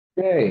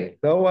Okay,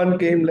 no one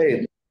came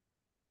late.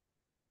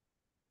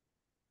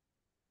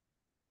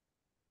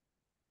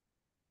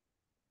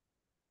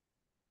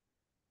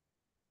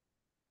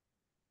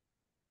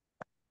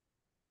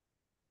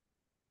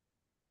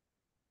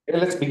 Okay,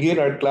 let's begin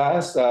our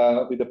class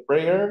with a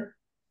prayer.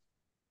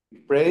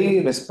 We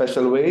pray in a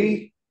special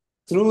way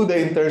through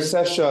the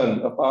intercession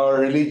of our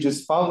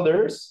religious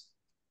founders.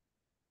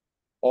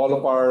 All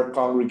of our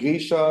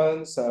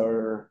congregations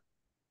are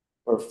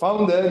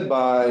founded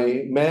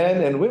by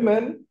men and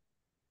women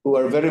who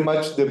are very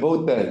much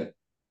devoted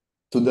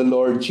to the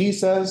Lord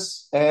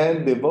Jesus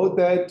and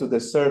devoted to the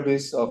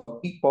service of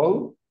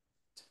people.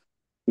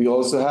 We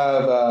also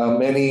have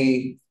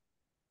many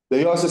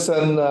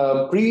diocesan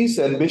priests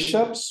and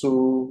bishops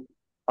who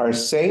are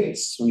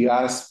saints. We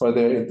ask for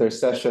their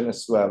intercession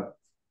as well.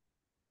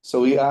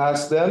 So we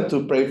ask them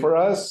to pray for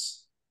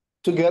us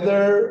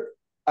together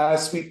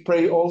as we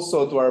pray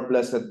also to our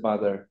Blessed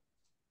Mother.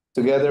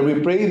 Together we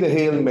pray the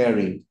Hail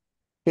Mary.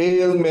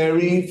 Hail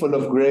Mary, full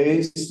of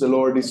grace, the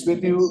Lord is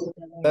with you.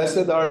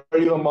 Blessed are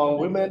you among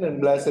women, and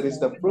blessed is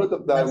the fruit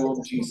of thy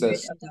womb,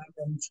 Jesus.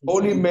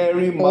 Holy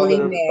Mary, Holy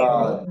Mother of Mary,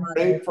 God, Mother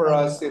pray of for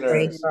God, us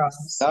pray sinners, for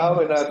us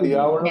now and sinners, at the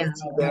hour now of at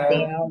the death.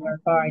 hour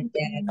of our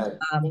death.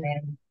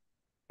 Amen.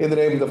 In the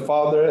name of the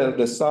Father, and of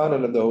the Son,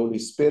 and of the Holy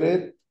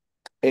Spirit.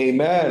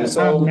 Amen.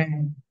 So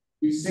Amen.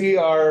 we see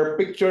our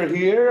picture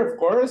here. Of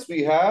course,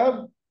 we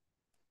have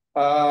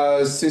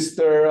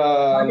Sister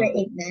Mother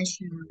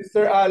Ignatia.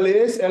 Sister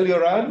Alice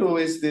Elioran, who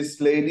is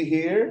this lady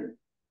here.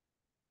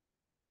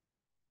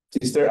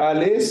 Sister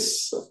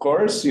Alice, of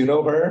course, you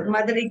know her.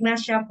 Mother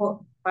Ignatia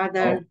po,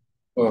 Father.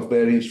 Oh,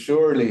 very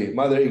surely.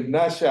 Mother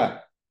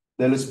Ignacia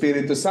del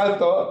Espiritu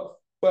Santo.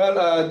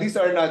 Well, these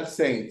are not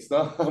saints,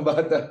 no?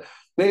 But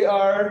they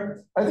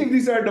are, I think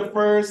these are the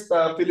first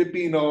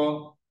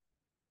Filipino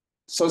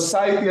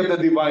Society of the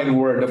Divine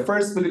Word, the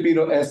first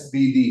Filipino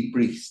SBD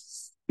priests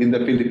in the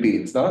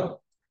Philippines, no?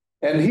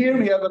 And here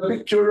we have a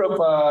picture of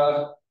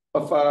a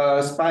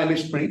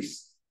Spanish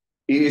priest.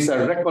 He is a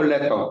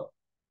Recoleto,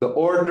 the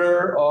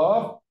order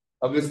of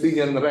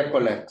Augustinian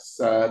Recollects.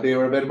 They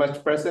were very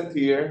much present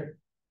here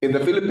in the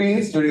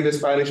Philippines during the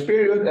Spanish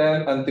period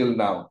and until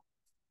now.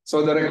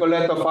 So the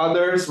Recoleto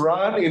fathers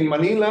run in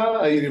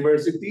Manila, a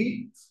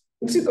university.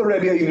 Is it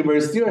already a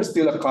university or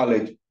still a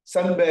college?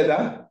 San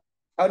Beda?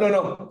 I don't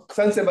know.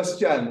 San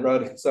Sebastian,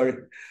 rather. Sorry.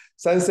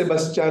 San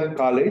Sebastian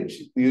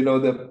College. Do you know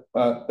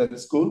that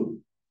school?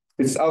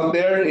 It's out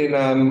there in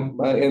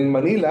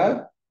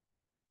Manila.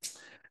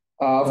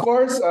 Of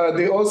course,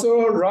 they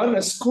also run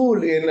a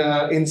school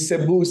in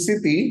Cebu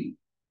City.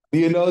 Do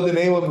you know the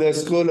name of the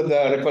school of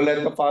the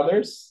Recoleto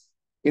Fathers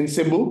in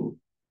Cebu?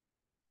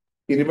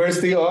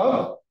 University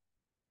of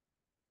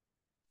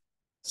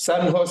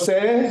San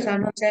Jose.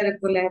 San Jose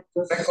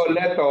Recoletos.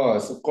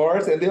 Recoletos, of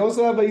course. And they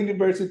also have a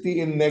university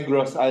in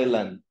Negros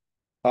Island.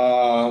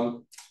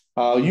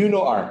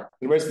 UNOR,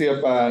 University of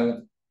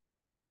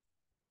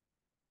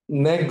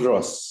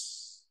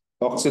Negros,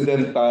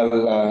 Occidental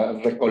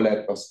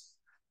Recoletos.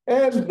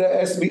 And the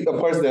SB, of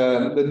course,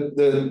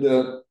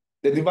 the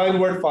Divine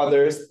Word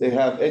Fathers, they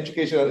have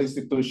educational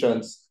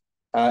institutions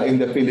in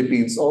the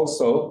Philippines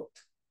also.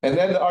 And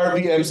then the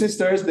RVM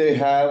Sisters, they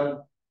have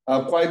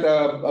quite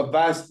a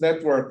vast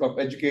network of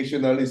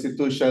educational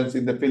institutions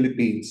in the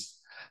Philippines.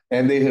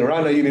 And they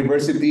run a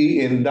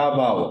university in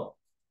Davao,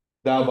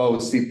 Davao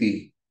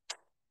City.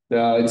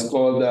 It's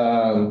called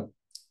the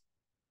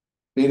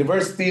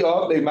University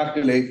of the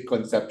Immaculate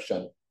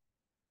Conception.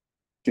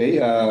 Okay,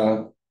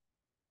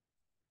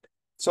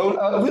 so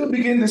we'll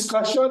begin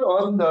discussion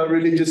on the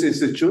religious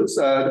institutes,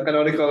 the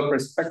canonical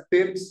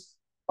perspectives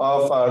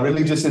of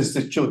religious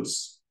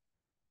institutes.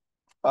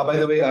 By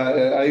the way,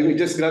 I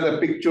just got a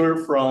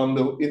picture from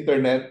the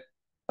internet.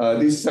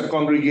 This is a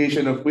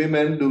congregation of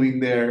women doing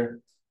their,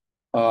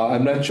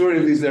 I'm not sure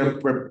if this is their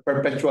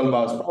perpetual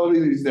vows. Probably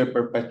this is their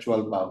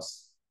perpetual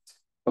vows.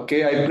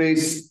 Okay, I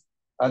placed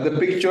the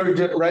picture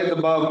right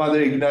above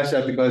Mother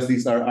Ignacia because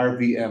these are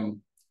RVM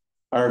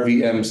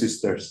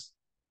sisters.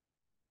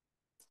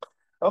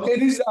 Okay,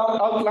 this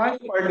outline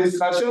of our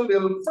discussion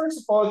will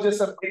first of all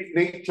just a brief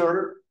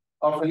nature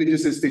of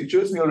religious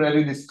institutes. We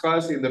already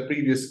discussed in the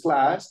previous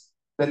class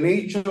the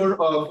nature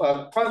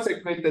of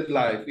consecrated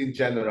life in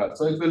general.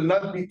 So it will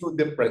not be too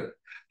different.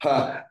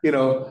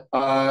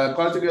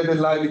 Consecrated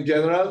life in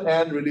general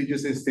and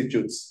religious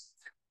institutes.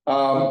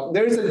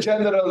 There is a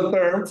general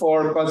term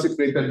for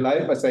consecrated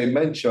life, as I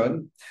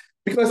mentioned,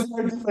 because there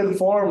are different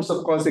forms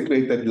of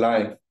consecrated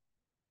life.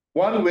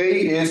 One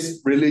way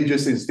is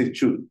religious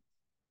institute.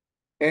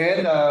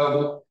 And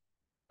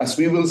as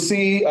we will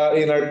see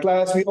in our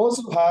class, we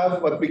also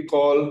have what we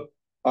call,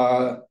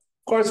 of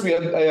course,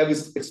 I have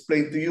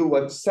explained to you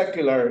what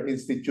secular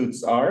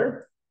institutes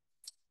are.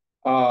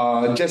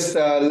 Was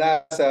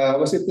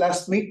it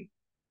last week?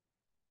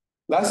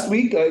 Last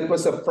week, it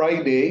was a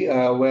Friday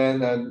when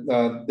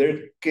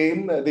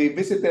they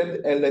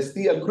visited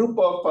LSD, a group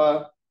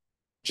of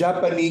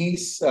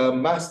Japanese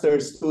master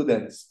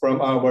students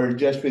from our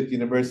Jesuit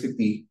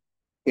University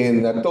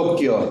in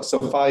Tokyo,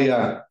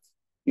 Sophia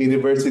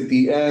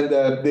University, and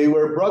they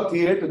were brought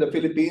here to the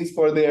Philippines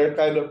for their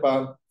kind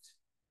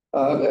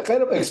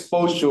of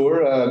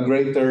exposure,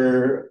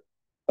 greater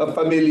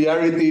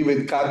familiarity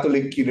with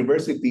Catholic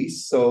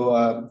universities.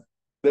 So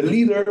the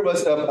leader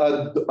was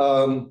a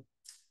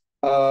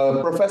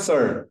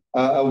professor,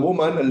 a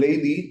woman, a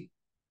lady,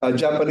 a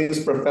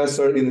Japanese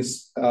professor in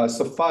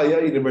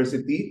Sophia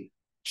University.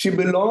 She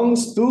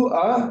belongs to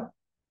a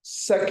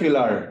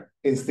secular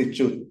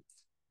institute.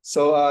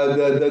 So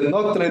the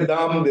Notre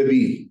Dame de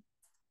Vie.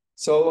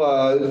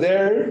 So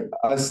there,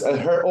 as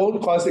her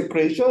own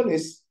consecration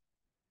is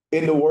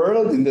in the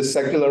world, in the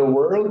secular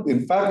world.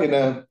 In fact,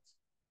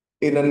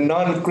 in a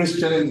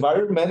non-Christian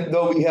environment,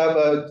 though we have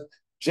a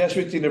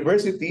Jesuit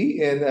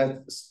university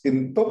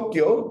in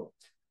Tokyo.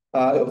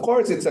 Of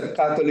course, it's a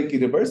Catholic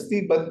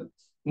university, but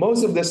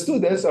most of the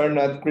students are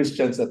not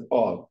Christians at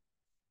all.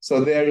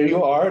 So there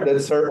you are.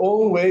 That's her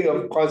own way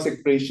of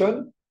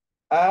consecration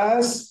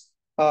as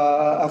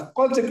a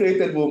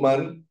consecrated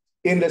woman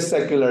in the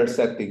secular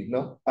setting,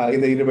 no,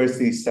 in the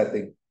university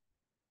setting.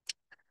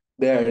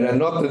 There,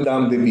 Notre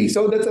Dame de Vie.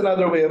 So that's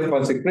another way of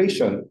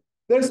consecration.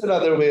 There's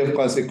another way of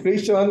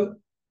consecration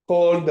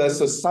called the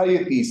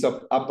Societies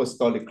of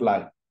Apostolic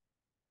Life.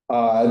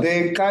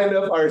 They kind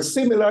of are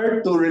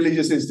similar to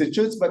religious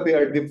institutes, but they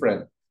are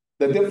different.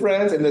 The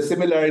difference and the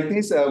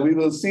similarities we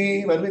will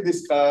see when we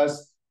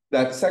discuss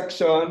that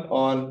section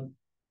on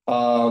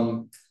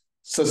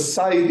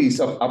societies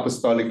of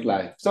apostolic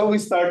life. So we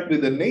start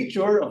with the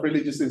nature of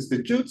religious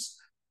institutes.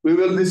 We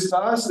will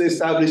discuss the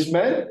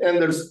establishment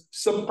and the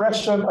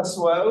suppression as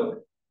well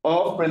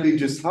of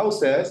religious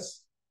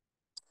houses.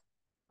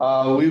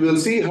 We will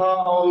see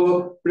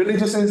how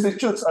religious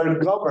institutes are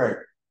governed.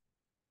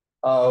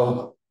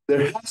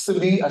 There has to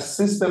be a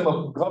system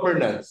of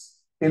governance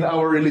in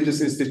our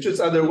religious institutes.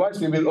 Otherwise,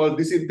 we will all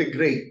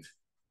disintegrate.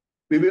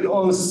 We will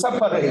all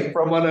separate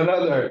from one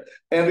another,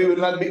 and we will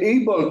not be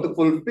able to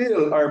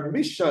fulfill our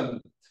mission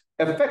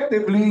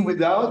effectively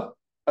without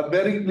a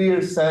very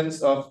clear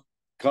sense of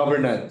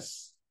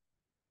governance.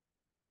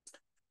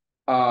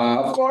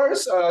 Of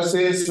course,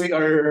 since we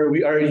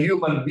are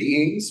human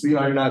beings, we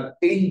are not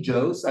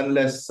angels,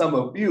 unless some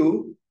of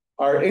you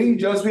are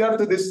angels. We have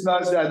to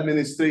discuss the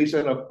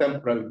administration of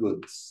temporal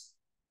goods.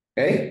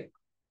 Okay?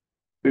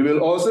 We will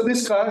also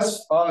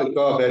discuss,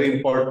 very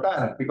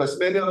important, because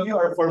many of you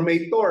are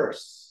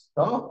formators,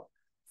 no?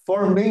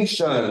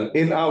 Formation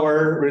in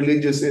our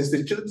religious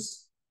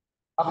institutes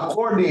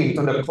according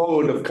to the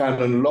code of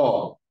canon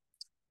law.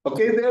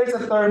 Okay, there's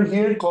a term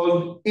here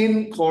called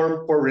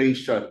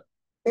incorporation.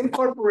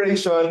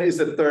 Incorporation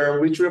is a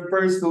term which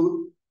refers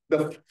to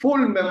the full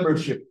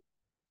membership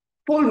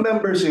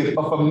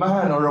of a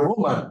man or a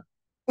woman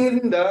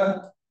in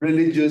the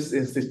religious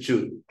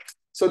institute.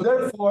 So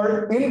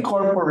therefore,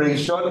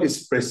 incorporation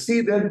is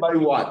preceded by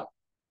what?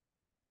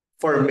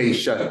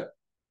 Formation.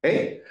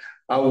 Okay?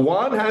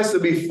 One has to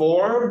be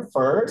formed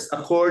first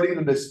according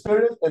to the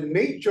spirit and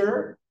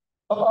nature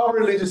of our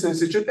religious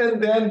institute, and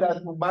then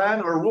that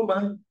man or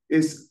woman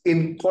is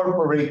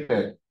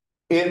incorporated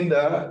in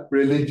the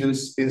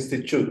religious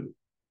institute.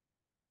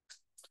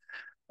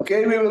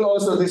 Okay, we will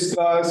also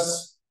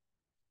discuss,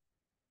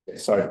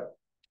 sorry.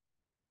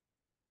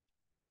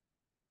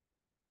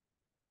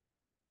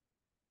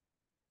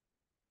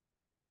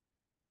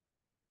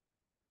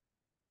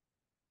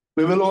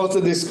 We will also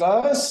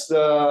discuss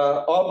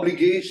the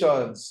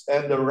obligations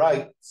and the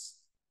rights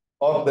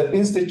of the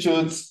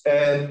institutes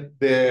and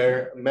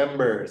their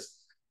members.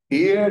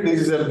 Here,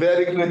 this is a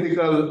very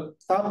critical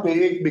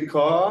topic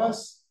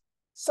because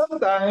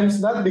sometimes,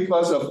 not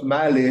because of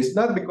malice,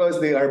 not because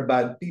they are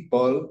bad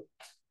people,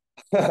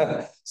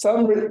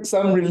 some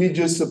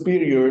religious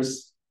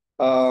superiors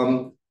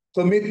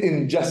commit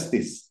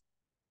injustice,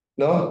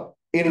 no,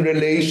 in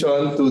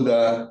relation to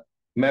the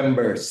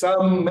members.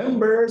 Some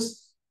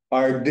members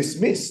are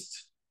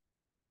dismissed,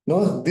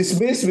 no,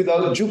 dismissed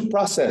without due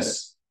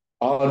process.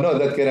 Oh no,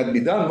 that cannot be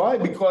done. Why?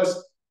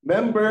 Because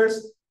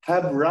members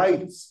have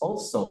rights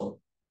also,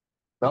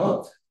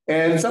 no.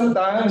 And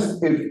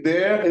sometimes, if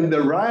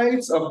the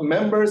rights of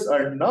members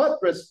are not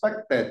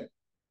respected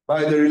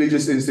by the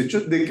religious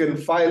institute, they can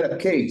file a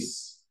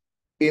case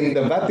in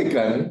the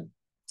Vatican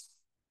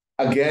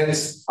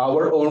against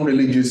our own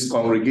religious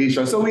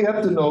congregation. So we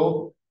have to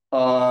know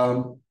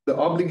the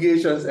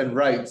obligations and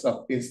rights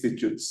of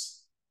institutes.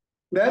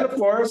 Then, of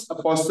course,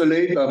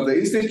 apostolate of the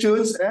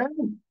institutes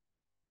and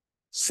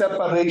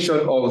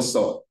separation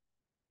also.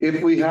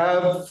 If we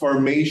have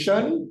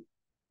formation,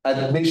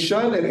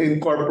 admission, and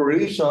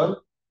incorporation,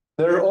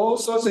 there are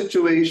also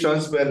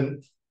situations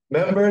when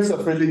members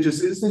of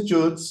religious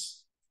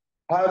institutes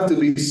have to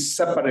be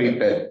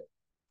separated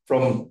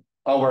from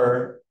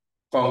our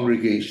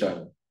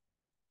congregation.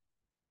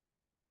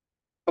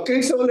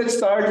 Okay, so let's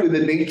start with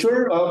the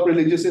nature of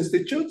religious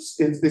institutes.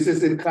 This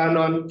is in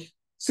Canon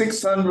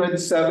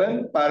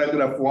 607,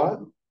 paragraph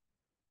 1.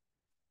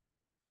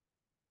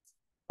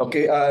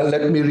 Okay,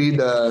 let me read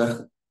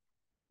the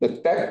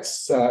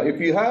text. If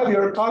you have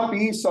your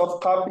copy,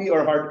 soft copy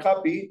or hard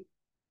copy,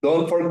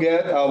 don't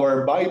forget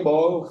our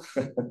Bible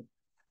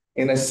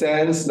In a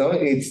sense, no,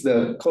 it's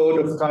the code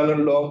of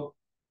canon law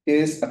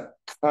is a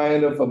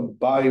kind of a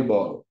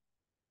Bible.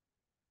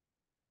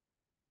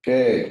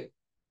 Okay.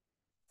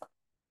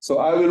 So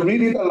I will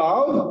read it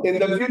aloud. In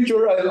the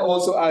future, I'll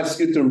also ask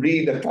you to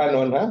read the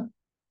canon, huh?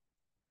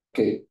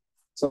 Okay.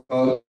 So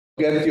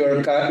get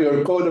your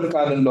code of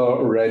canon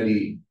law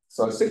ready.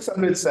 So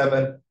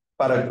 607,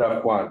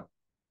 paragraph 1.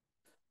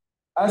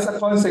 As a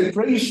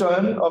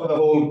consecration of the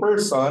whole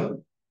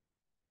person,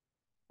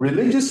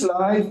 religious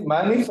life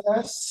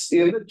manifests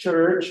in the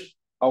church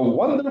a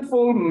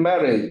wonderful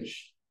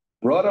marriage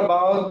brought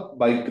about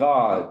by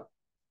God,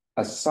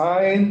 a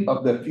sign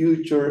of the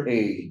future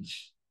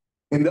age.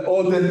 In the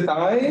olden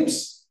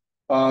times,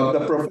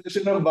 the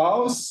professional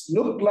vows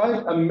looked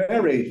like a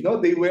marriage. No,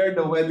 they wear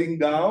the wedding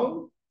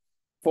gown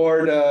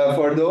for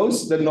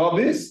those the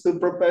novice to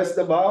profess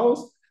the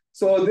vows.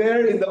 So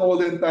there in the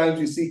olden times,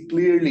 you see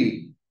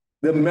clearly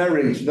the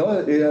marriage,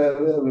 no,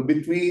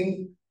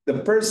 between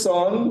the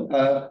person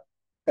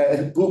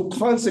who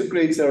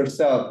consecrates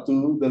herself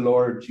to the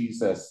Lord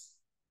Jesus.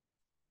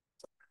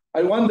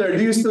 I wonder,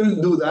 do you still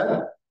do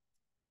that?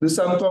 Do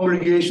some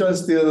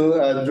congregations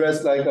still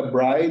dress like a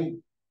bride?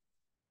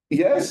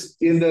 Yes,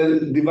 in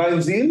the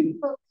divine zeal.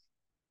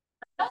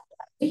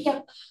 We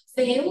have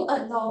veil,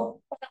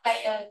 no,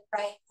 like a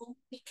bridal.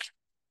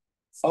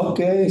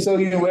 Okay, so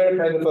you wear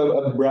kind of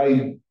a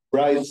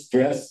bride's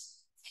dress.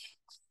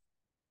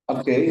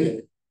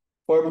 Okay,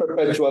 for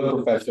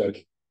perpetual profession.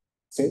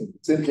 See,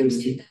 it's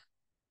interesting.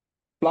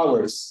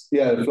 Flowers,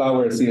 yeah,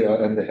 flowers here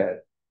on the head.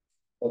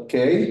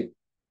 Okay.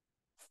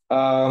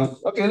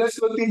 Okay, let's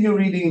continue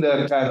reading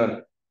the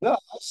canon.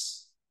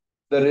 Thus,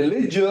 the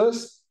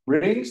religious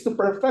brings to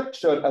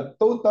perfection a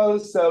total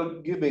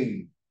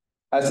self-giving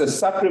as a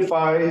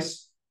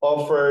sacrifice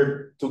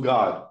offered to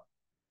God,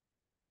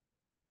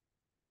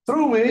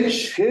 through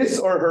which his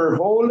or her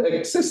whole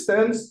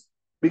existence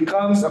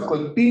becomes a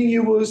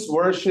continuous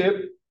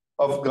worship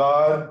of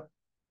God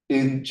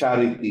in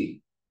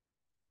charity.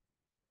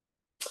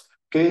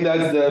 Okay,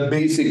 that's the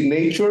basic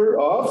nature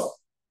of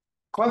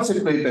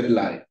consecrated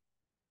life.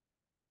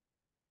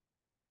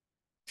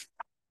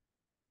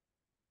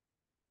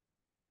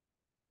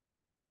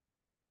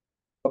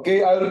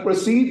 Okay, I will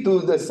proceed to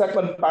the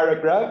second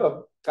paragraph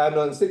of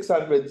Canon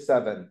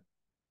 607.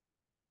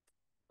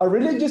 A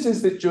religious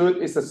institute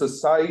is a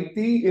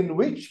society in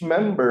which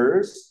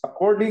members,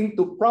 according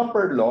to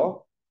proper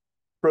law,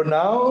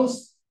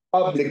 pronounce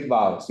public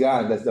vows.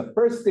 Yeah, that's the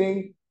first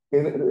thing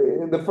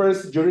in the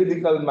first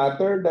juridical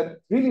matter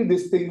that really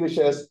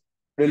distinguishes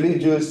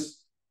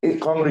religious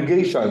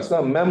congregations,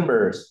 no,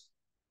 members.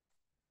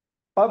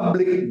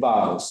 Public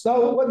vows.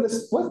 Now, what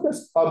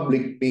does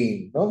public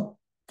mean? No?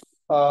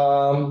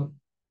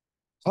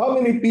 How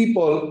many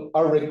people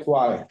are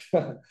required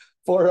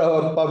for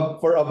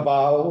a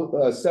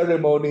vow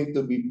ceremony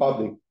to be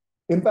public?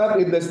 In fact,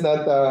 it does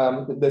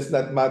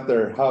not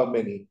matter how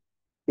many,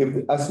 if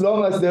as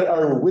long as there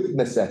are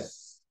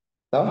witnesses.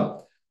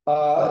 No?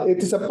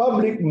 It is a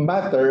public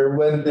matter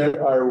when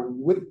there are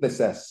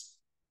witnesses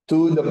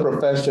to the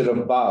profession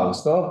of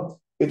vows. No,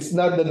 it's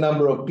not the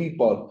number of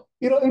people.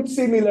 It's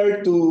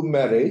similar to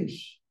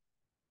marriage.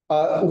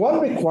 One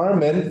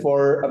requirement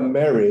for a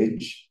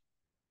marriage,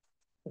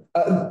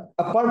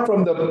 apart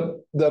from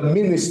the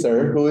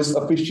minister who is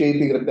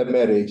officiating at the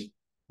marriage,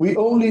 we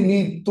only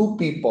need two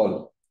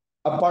people,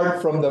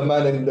 apart from the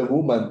man and the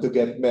woman, to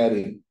get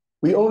married.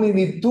 We only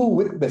need two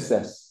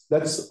witnesses.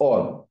 That's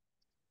all.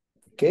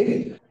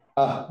 Okay?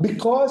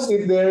 Because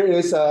if there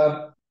is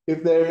a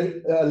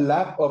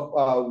lack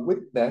of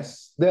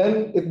witness,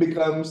 then it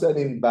becomes an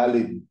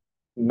invalid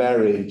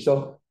marriage.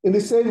 So in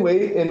the same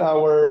way, in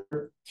our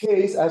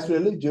case as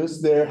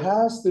religious, there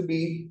has to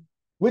be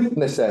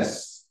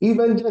witnesses,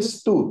 even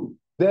just two.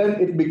 Then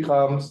it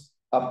becomes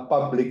a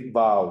public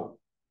vow,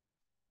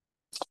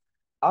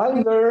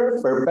 either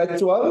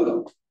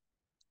perpetual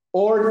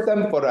or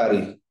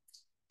temporary.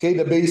 Okay,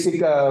 the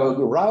basic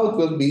route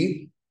will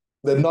be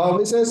the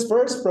novices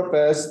first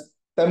profess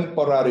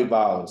temporary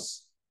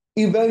vows.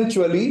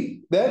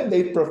 Eventually, then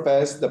they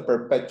profess the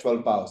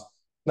perpetual vows.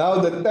 Now,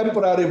 the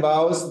temporary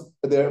vows,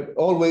 they're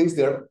always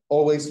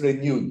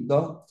renewed.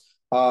 No?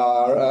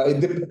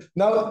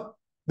 Now,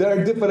 there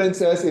are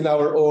differences in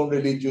our own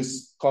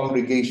religious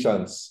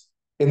congregations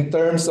in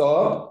terms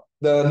of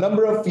the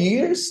number of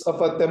years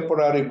of a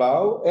temporary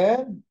vow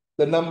and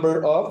the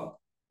number of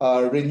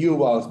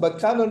renewals. But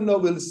canon law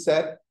will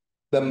set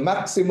the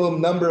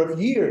maximum number of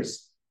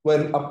years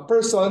when a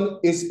person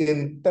is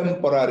in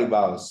temporary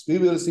vows. We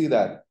will see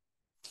that.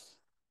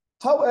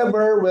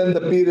 However, when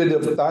the period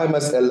of time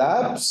has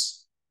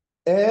elapsed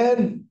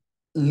and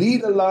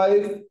lead a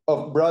life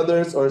of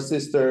brothers or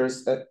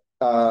sisters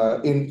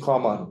in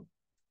common.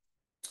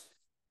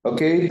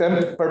 Okay,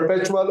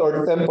 perpetual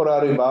or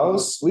temporary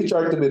vows, which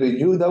are to be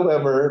renewed,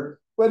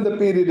 however, when the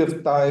period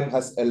of time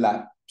has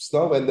elapsed,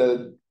 no? When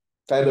the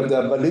kind of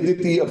the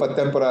validity of a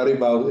temporary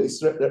vow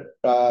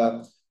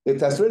it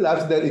has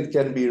relapsed, then it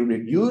can be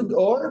renewed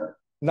or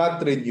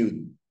not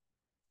renewed.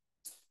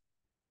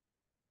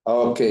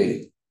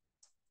 Okay.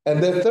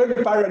 And the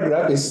third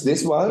paragraph is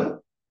this one.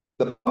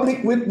 The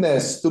public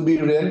witness to be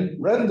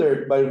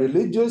rendered by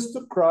religious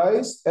to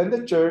Christ and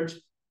the church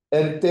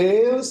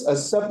entails a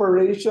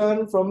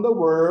separation from the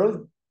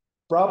world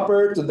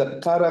proper to the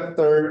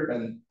character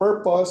and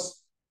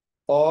purpose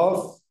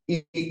of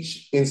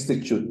each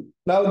institute.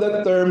 Now,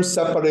 the term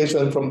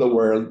separation from the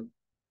world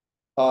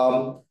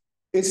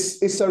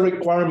is a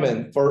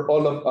requirement for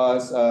all of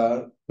us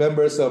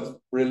members of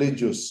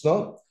religious,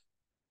 no?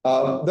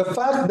 The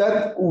fact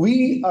that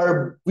we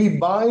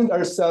bind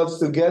ourselves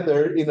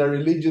together in a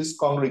religious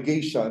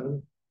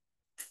congregation,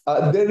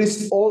 there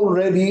is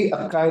already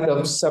a kind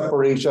of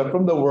separation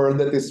from the world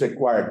that is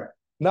required.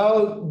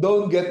 Now,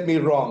 don't get me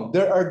wrong.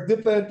 There are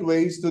different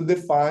ways to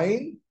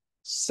define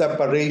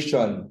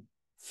separation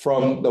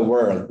from the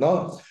world.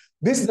 No,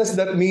 this does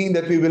not mean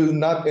that we will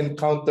not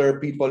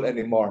encounter people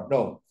anymore.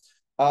 No.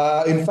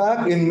 In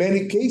fact, in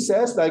many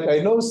cases, like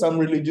I know some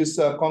religious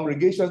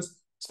congregations,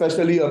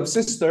 especially of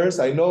sisters,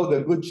 I know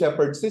the Good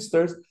Shepherd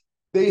sisters,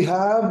 they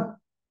have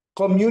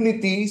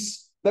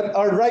communities that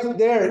are right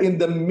there in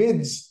the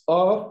midst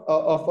of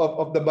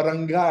the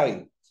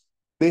barangay.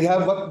 They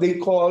have what they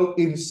call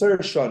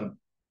insertion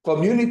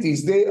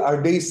communities.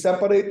 They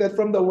separated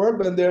from the world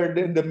when they're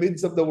in the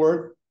midst of the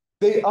world.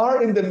 They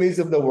are in the midst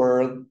of the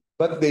world,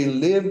 but they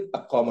live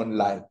a common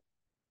life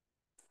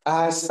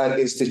as an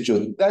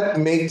institute. That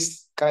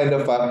makes kind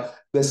of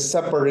the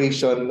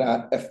separation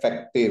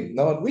effective,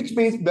 no? Which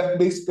means that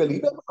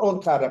basically we have our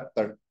own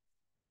character.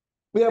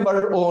 We have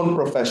our own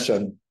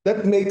profession.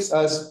 That makes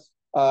us,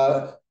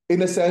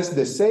 in a sense,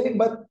 the same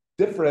but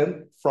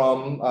different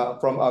from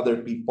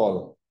other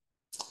people.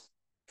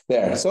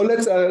 There. So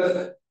let's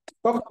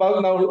talk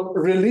about now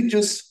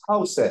religious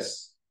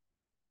houses.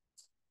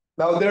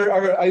 Now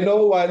I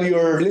know while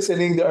you're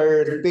listening, there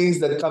are things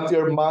that come to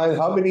your mind.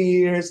 How many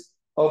years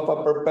of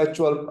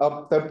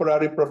a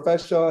temporary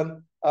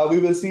profession? We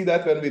will see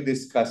that when we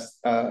discuss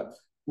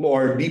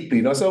more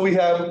deeply. No? So we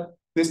have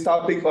this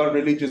topic on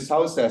religious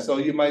houses. So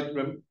you might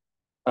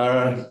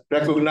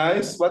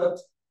recognize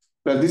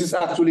well, this is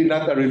actually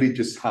not a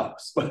religious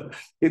house, but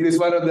it is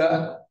one of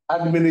the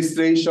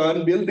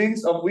administration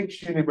buildings of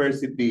which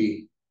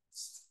university?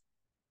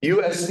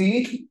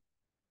 USC,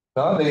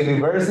 no? The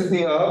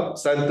University of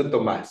Santo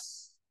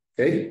Tomas.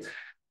 Okay.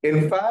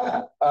 In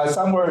fact,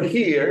 somewhere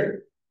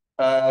here,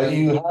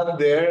 you have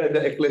there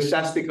the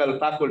ecclesiastical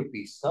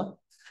faculties. Huh?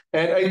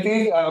 And I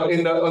think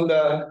in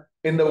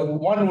the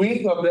one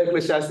wing of the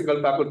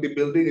ecclesiastical faculty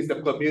building is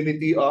the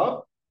community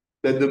of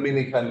the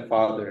Dominican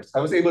fathers. I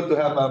was able to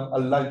have a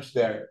lunch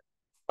there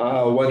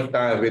one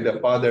time with the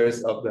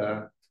fathers of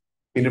the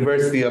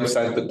University of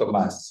Santo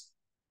Tomas.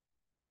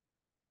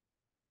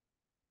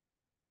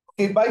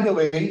 Okay, by the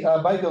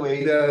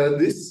way,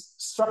 this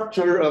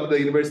structure of the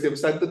University of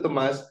Santo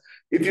Tomas,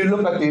 if you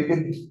look at it,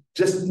 it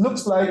just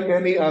looks like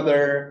any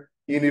other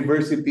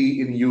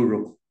university in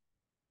Europe.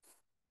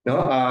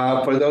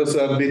 No, for those who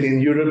have been in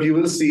Europe, you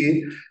will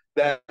see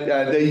that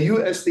the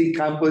UST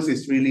campus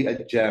is really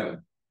a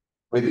gem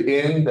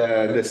within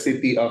the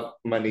city of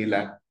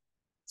Manila.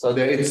 So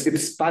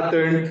it's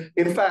patterned.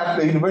 In fact,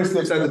 the University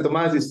of Santo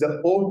Tomas is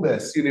the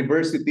oldest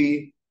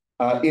university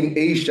in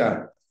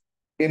Asia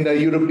in the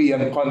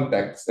European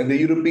context and the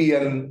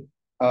European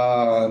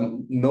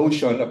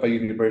notion of a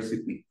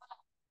university.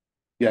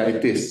 Yeah,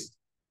 it is.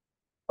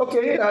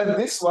 Okay,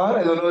 this one,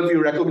 I don't know if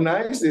you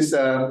recognize this.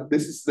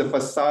 This is the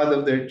facade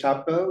of their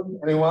chapel.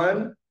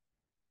 Anyone?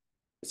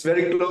 It's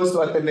very close to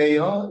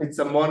Ateneo. It's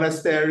a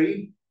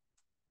monastery.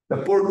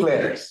 The Poor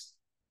Clares.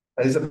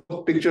 There's a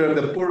picture of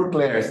the Poor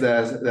Clares,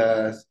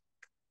 the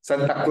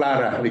Santa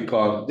Clara, we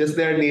call, just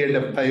there near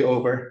the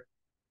flyover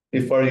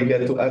before you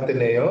get to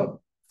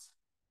Ateneo.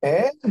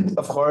 And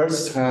of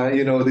course,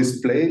 you know this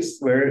place.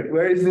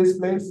 Where is this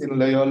place? In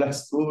Loyola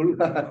School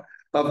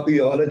of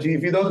Theology.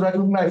 If you don't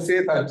recognize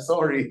it, I'm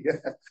sorry.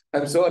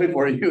 I'm sorry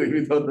for you if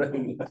you don't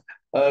recognize.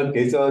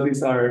 Okay, so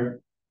these are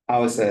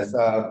houses.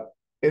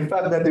 In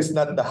fact, that is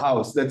not the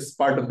house. That's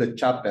part of the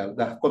chapel.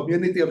 The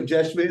community of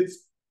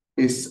Jesuits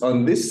is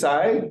on this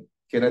side.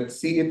 Cannot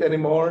see it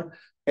anymore.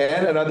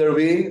 And another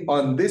wing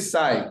on this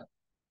side.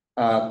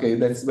 Okay,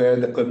 that's where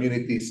the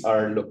communities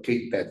are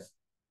located.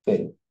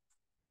 Okay.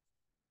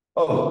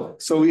 Oh,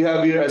 so we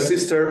have here a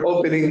sister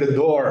opening the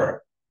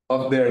door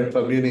of their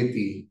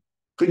community.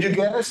 Could you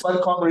guess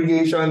what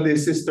congregation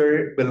this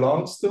sister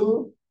belongs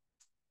to?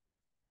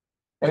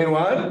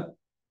 Anyone?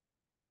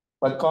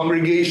 What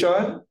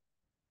congregation?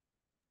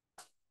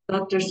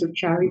 Daughters of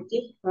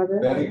Charity, Father.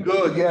 Very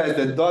good. Yes,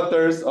 the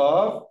Daughters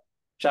of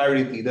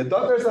Charity. The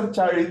Daughters of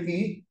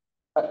Charity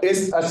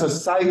is a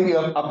society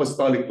of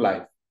apostolic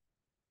life.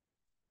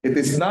 It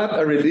is not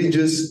a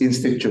religious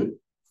institute,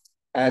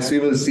 as we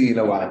will see in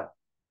a while.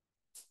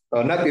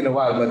 Not in a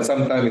while, but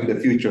sometime in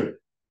the future.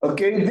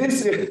 Okay,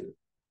 this is.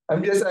 I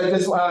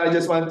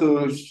just want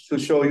to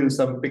show you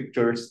some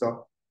pictures.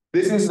 So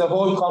this is the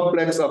whole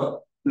complex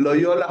of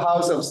Loyola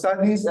House of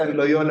Studies and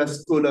Loyola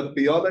School of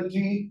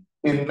Theology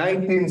in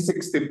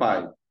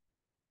 1965.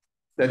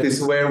 That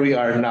is where we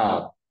are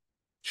now.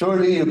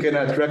 Surely you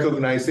cannot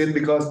recognize it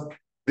because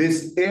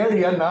This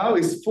area now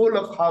is full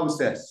of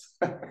houses.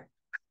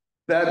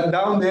 That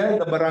down there,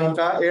 the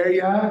Barangka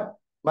area,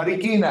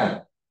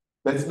 Marikina,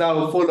 that's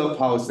now full of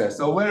houses.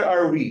 So where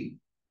are we?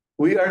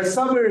 We are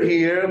somewhere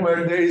here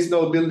where there is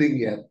no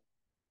building yet.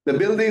 The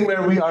building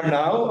where we are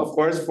now, of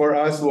course, for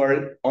us who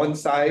are on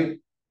site,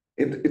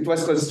 it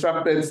was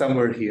constructed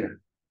somewhere here.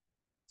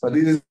 So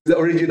this is the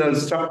original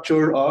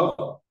structure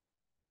of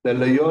the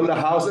Loyola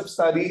House of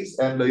Studies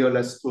and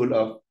Loyola School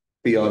of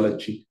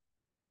Theology.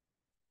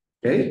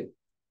 Okay?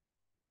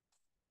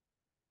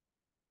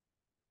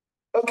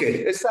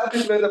 Okay,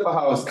 establishment of a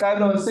house,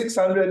 Canon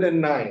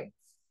 609.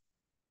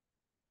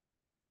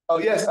 Oh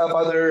yes,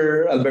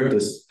 Father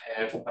Albertus.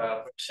 I have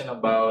a question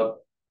about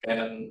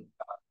Canon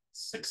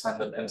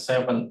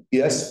 607.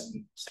 Yes.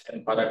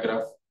 Second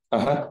paragraph.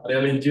 Uh-huh.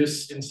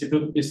 Religious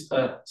institute is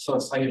a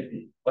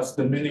society. What's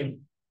the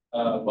meaning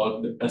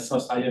about a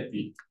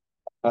society?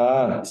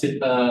 Is it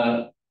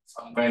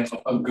some kind of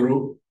a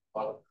group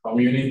or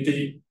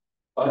community,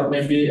 or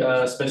maybe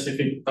a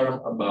specific term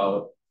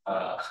about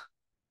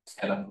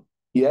Canon?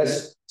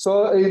 Yes.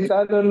 So in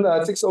Canon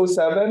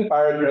 607,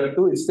 paragraph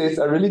 2, it states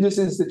a religious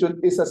institute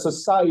is a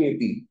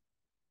society.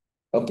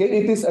 Okay,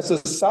 it is a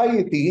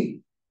society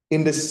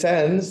in the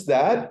sense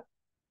that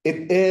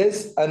it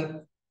is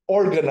an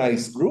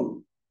organized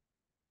group.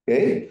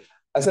 Okay,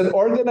 as an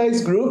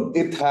organized group,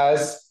 it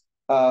has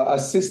a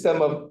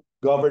system of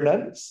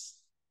governance,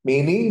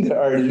 meaning there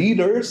are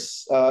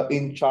leaders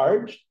in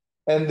charge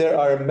and there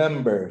are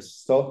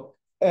members. So,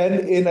 and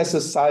in a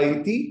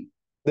society,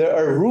 there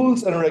are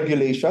rules and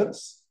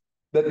regulations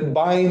that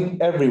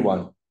bind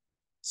everyone.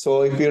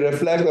 So if you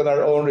reflect on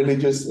our own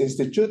religious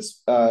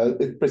institutes,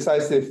 it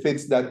precisely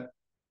fits that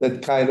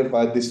kind of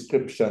a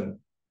description.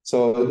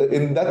 So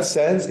in that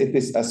sense, it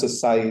is a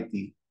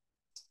society.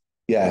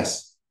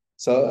 Yes.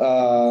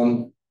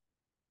 So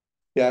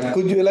yeah,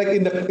 could you, like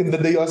in the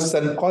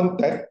diocesan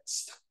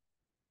context,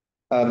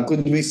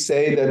 could we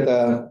say that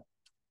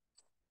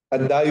a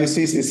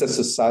diocese is a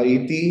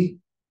society?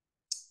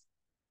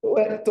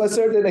 Well, to a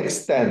certain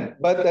extent,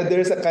 but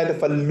there's a kind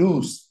of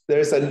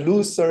there's a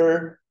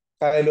looser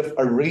kind of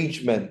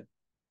arrangement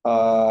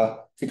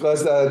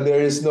because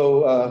there is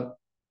no,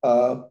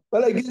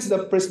 well, I guess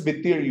the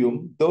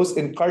presbyterium, those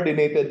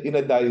incardinated in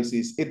a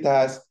diocese, it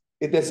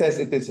says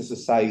it is a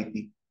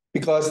society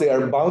because they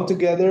are bound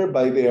together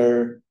by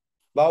their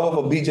vow of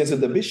obedience to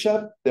the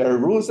bishop. There are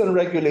rules and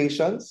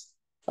regulations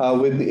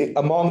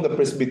among the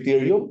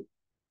presbyterium.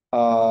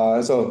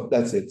 So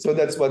that's it. So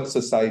that's what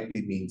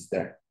society means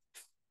there.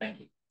 Thank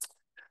you.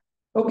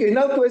 Okay,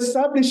 now to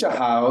establish a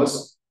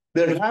house,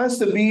 there has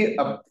to be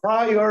a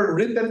prior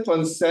written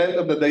consent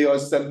of the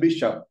diocesan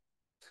bishop.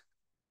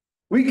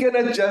 We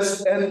cannot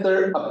just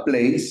enter a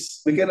place.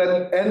 We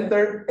cannot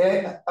enter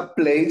a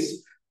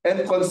place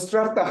and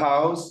construct a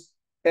house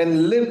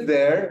and live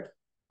there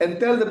and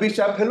tell the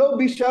bishop, "Hello,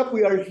 bishop,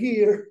 we are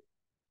here."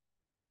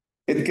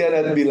 It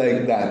cannot be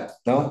like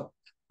that, no?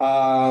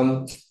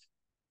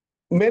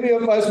 Many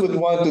of us would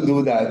want to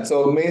do that.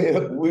 So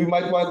we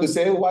might want to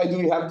say, why do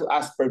we have to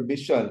ask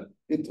permission?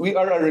 We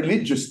are a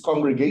religious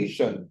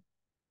congregation.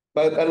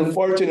 But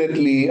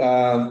unfortunately,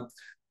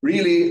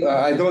 really,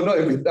 I don't know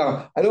if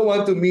I don't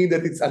want to mean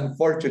that it's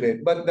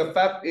unfortunate, but the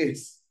fact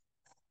is,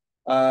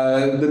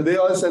 the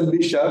diocesan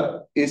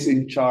bishop is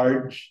in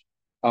charge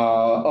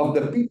of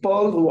the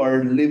people who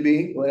are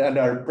living and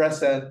are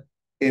present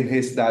in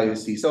his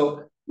diocese.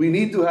 So we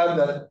need to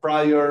have that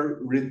prior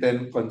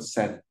written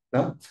consent.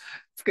 No?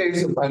 Okay,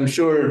 so I'm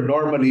sure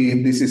normally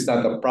this is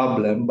not a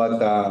problem, but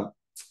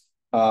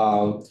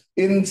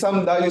in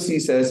some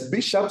dioceses,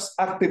 bishops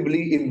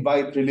actively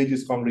invite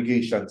religious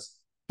congregations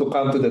to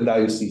come to the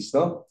diocese.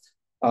 No?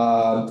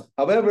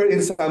 However, in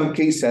some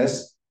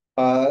cases,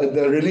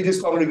 the religious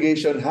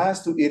congregation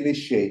has to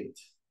initiate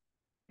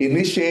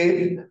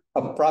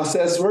a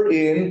process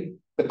wherein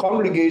the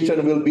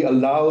congregation will be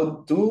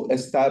allowed to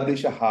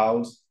establish a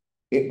house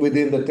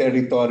within the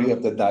territory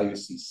of the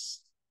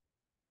diocese.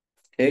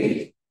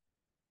 Okay?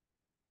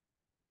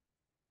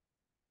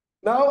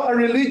 Now, a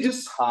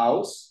religious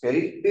house,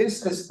 okay,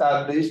 is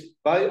established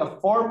by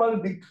a formal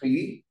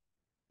decree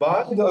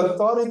by the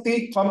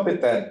authority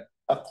competent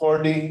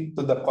according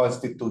to the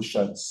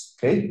constitutions.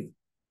 Okay?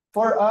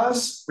 For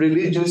us,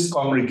 religious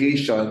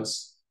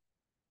congregations,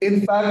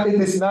 in fact,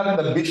 it is not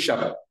the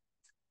bishop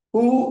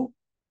who,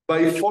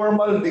 by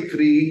formal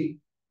decree,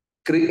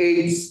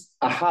 creates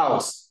a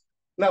house.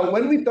 Now,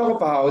 when we talk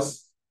of a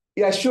house,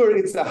 yeah, sure,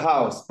 it's a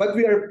house, but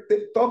we are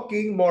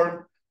talking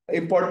more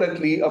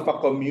importantly of a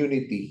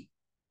community.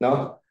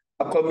 No?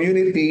 A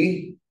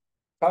community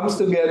comes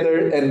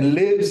together and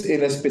lives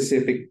in a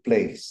specific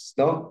place.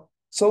 No?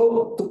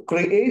 So to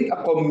create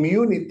a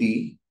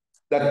community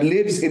that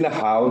lives in a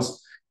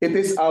house, it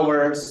is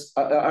our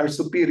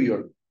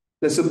superior.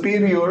 The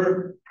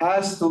superior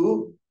has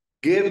to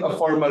give a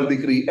formal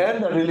decree,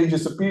 and the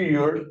religious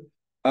superior,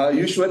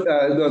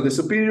 the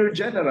superior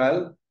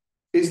general,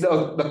 is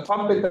the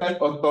competent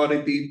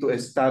authority to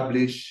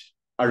establish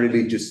a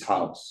religious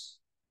house.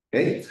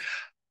 Okay?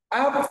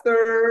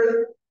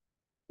 After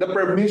the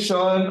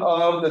permission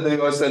of the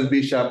diocesan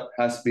bishop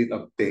has been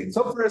obtained.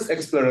 So first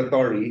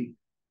exploratory,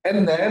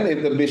 and then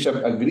if the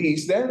bishop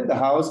agrees, then the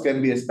house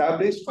can be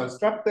established,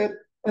 constructed,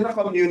 and a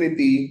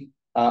community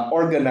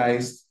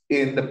organized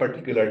in the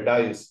particular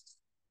diocese.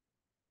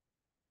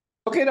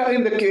 Okay, now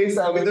in the case,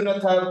 we do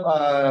not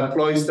have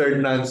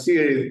cloistered nuns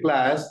here in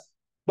class,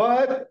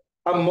 but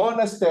a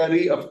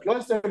monastery of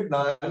cloistered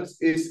nuns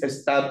is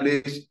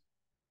established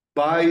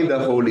by the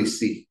Holy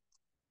See.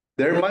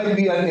 There might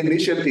be an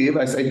initiative,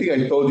 as I think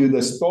I told you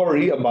the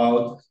story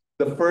about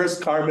the first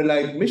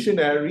Carmelite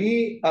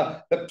missionary,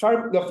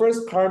 the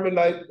first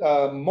Carmelite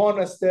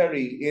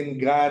monastery in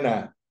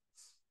Ghana.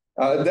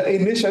 The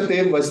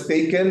initiative was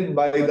taken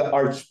by the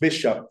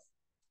Archbishop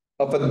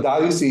of a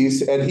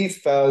diocese, and he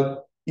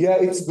felt, yeah,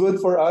 it's good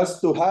for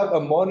us to have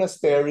a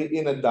monastery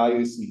in a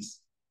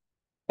diocese.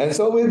 And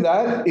so with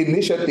that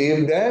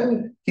initiative,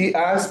 then he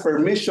asked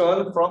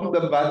permission from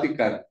the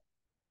Vatican,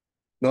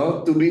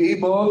 no, to be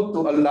able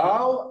to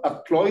allow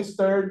a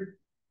cloistered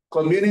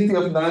community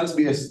of nuns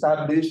be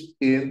established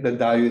in the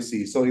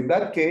diocese. So in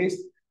that case,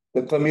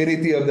 the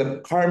community of the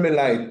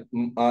Carmelite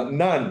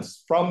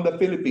nuns from the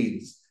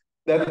Philippines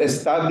that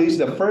established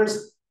the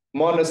first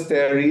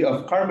monastery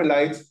of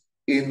Carmelites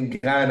in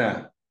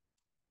Ghana.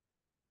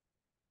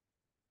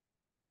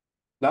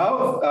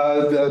 Now,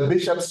 the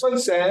bishop's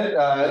consent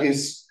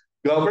is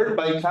governed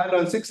by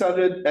Canon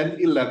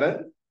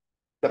 611.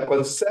 The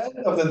consent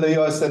of the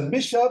diocesan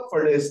bishop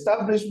for the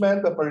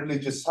establishment of a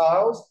religious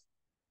house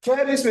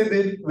carries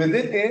within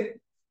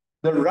it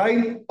the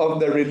right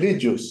of the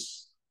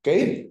religious.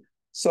 Okay?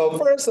 So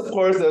first, of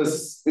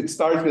course, it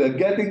starts with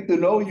getting to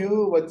know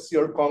you. What's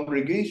your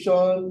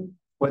congregation?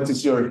 What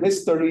is your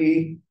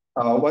history?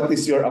 What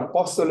is your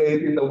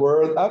apostolate in the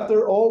world?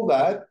 After all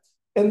that,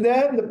 and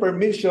then the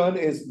permission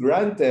is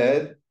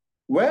granted.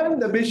 When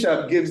the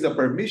bishop gives the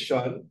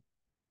permission,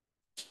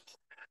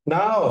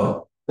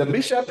 now the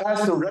bishop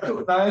has to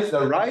recognize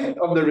the right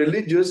of the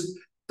religious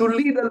to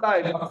lead a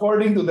life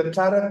according to the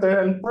character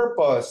and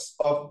purpose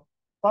of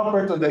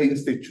proper to the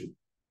institute.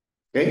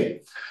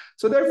 Okay?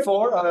 So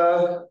therefore,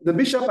 the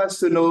bishop has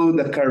to know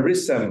the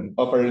charism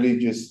of a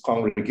religious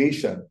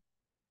congregation.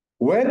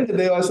 When the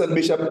diocesan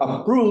bishop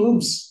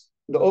approves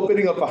the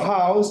opening of a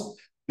house,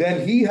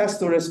 then he has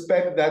to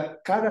respect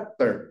that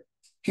character.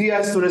 He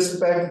has to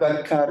respect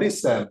that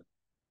charism.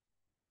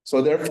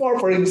 So therefore,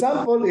 for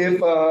example,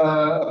 if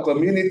a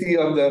community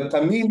of the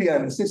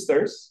Chameleon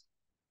sisters,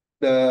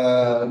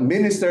 the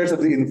ministers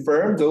of the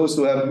infirm, those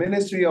who have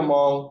ministry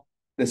among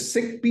the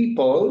sick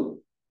people,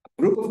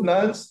 a group of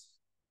nuns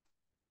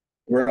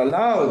were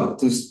allowed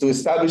to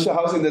establish a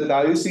house in the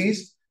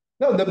diocese.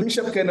 Now, the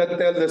bishop cannot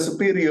tell the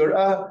superior,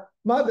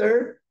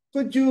 Mother,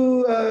 could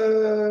you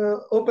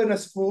open a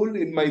school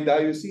in my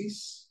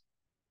diocese?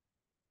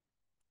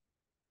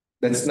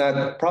 That's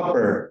not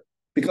proper,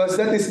 because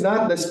that is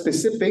not the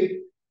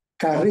specific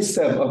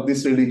charism of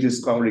this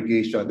religious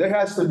congregation. There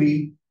has to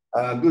be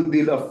a good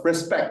deal of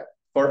respect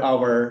for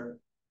our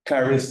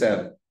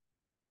charism.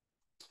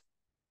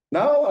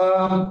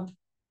 Now,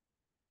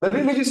 the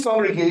religious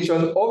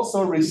congregation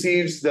also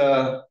receives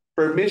the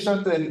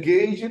permission to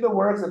engage in the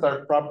works that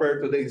are proper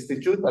to the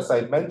institute, as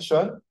I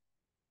mentioned.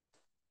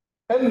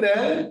 And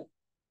then,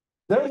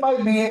 there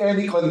might be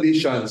any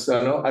conditions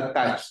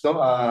attached.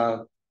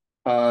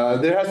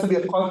 There has to be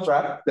a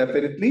contract,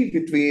 definitely,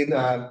 between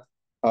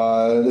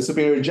the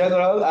Superior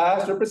General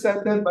as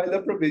represented by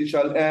the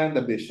provincial and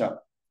the bishop.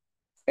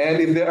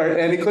 And if there are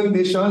any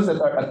conditions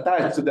that are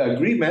attached to the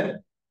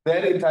agreement,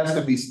 then it has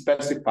to be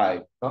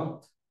specified,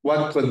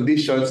 what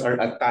conditions are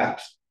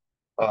attached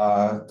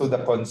to the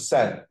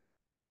consent.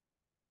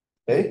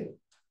 Okay?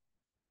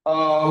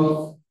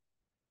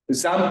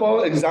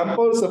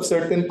 Examples of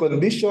certain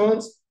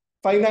conditions,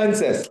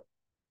 finances.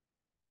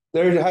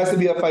 There has to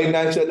be a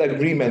financial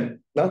agreement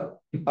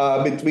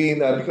between,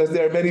 because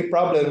there are many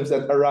problems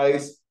that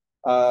arise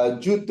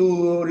due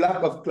to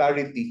lack of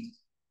clarity.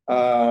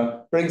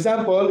 For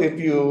example, if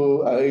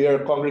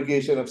you're a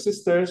congregation of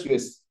sisters,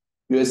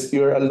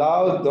 you're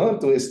allowed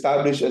to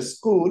establish a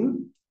school.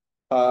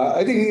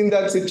 I think in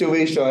that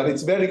situation,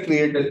 it's very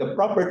clear that the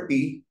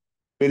property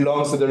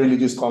belongs to the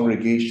religious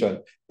congregation,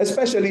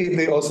 especially if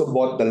they also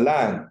bought the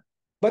land.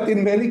 But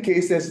in many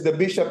cases, the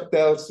bishop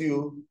tells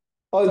you,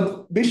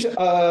 bishop,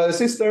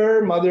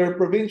 sister, mother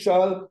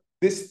provincial,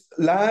 this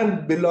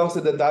land belongs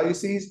to the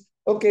diocese.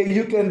 Okay,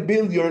 you can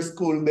build your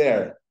school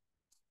there.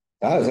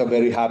 So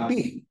very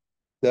happy,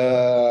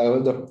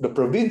 the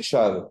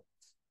provincial.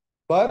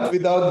 But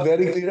without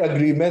very clear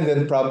agreement,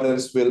 then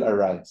problems will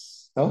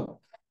arise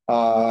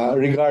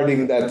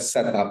regarding that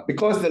setup,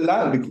 because the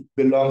land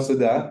belongs to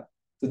the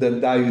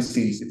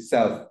diocese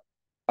itself.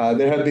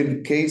 There have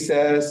been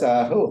cases,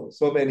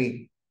 so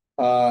many.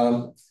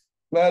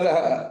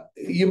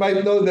 You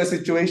might know the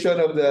situation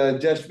of the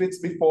Jesuits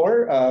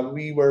before.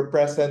 We were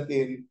present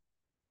in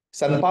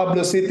San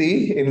Pablo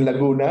City in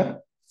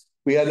Laguna.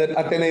 We had an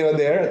Ateneo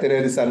there,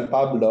 Ateneo de San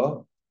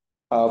Pablo.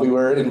 We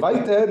were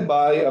invited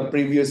by a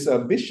previous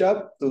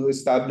bishop to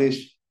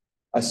establish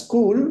a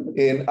school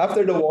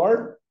after the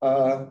war.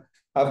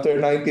 after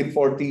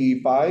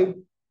 1945.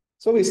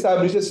 So we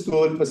established a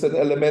school. It was an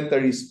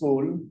elementary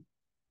school.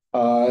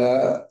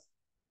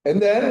 And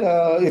then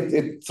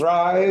it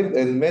thrived,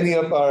 and many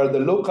of the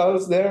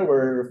locals there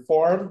were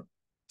formed.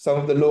 Some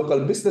of the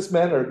local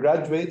businessmen or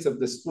graduates of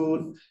the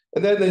school.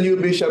 And then the new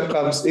bishop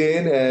comes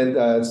in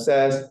and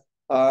says,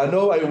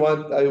 no, I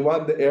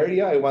want the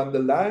area, I want the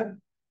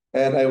land,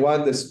 and I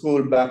want the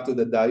school back to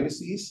the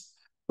diocese.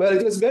 Well,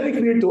 it was very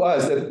clear to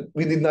us that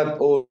we did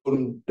not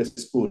own the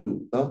school.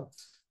 No?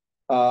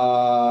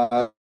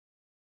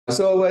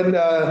 So when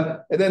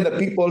and then the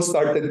people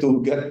started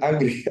to get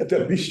angry at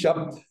the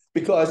bishop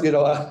because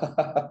because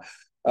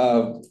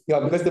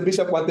the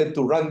bishop wanted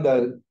to run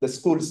the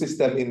school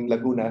system in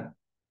Laguna,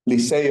 the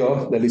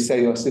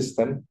Liceo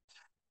system.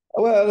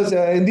 Well,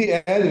 in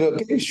the end,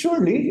 okay,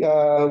 surely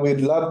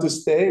we'd love to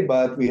stay,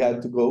 but we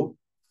had to go.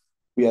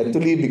 We had to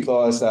leave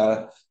because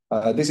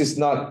this is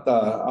not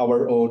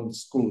our own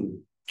school.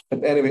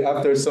 But anyway,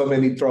 after so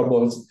many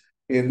troubles,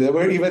 there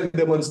were even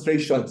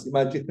demonstrations.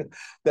 Imagine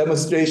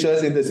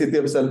demonstrations in the city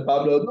of San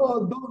Pablo.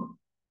 No,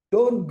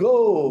 don't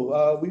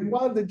go. We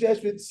want the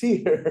Jesuits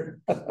here.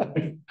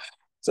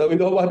 So we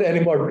don't want any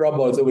more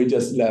trouble, so we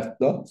just left,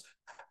 no?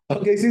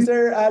 Okay,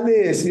 Sister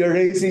Alice, you're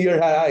raising your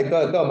hand.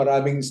 Ito,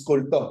 maraming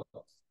school to.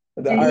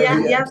 The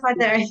Yeah, RVM.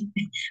 Father.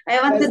 I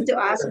wanted to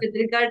ask Yes, with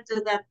regard to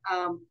that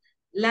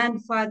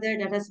land, Father,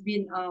 that has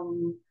been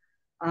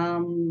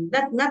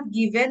not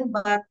given,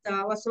 but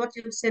was what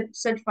you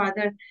said,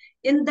 Father.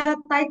 In the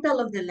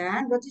title of the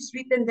land, what is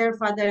written there,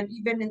 Father,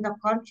 even in the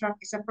contract,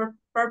 is a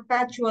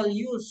perpetual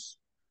use,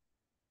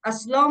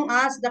 as long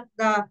as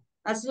the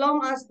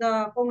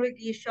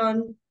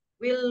congregation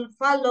will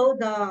follow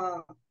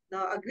the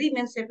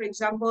agreement. Say, for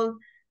example,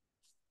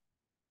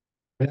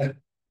 yeah.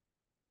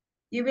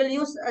 you will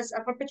use as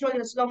a perpetual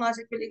as long as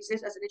it will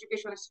exist as an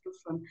educational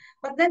institution.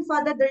 But then,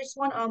 Father, there is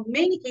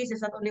many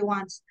cases, not only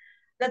once,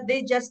 that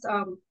they just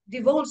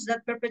divulge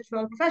that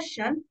perpetual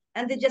profession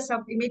and they just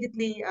have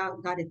immediately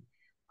got it.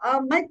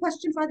 My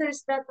question, Father,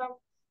 is that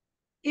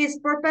is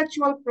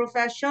perpetual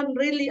profession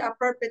really a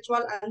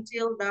perpetual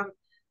until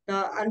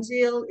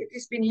until it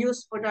is being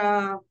used for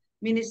the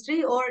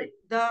ministry, or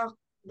the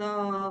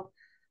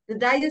the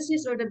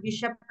diocese or the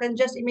bishop can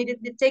just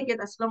immediately take it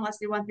as long as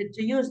they wanted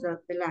to use the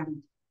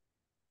land?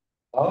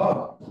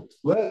 Oh,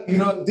 well,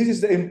 this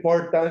is the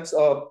importance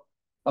of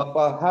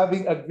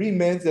having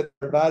agreements that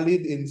are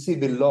valid in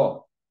civil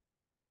law.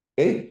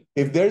 Okay?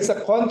 If there's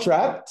a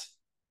contract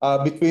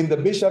between the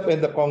bishop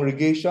and the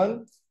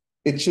congregation,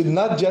 it should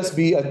not just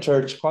be a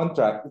church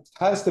contract. It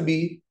has to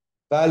be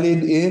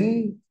valid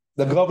in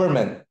the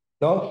government.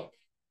 No?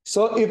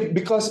 So if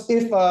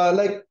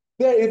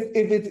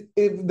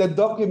the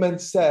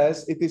document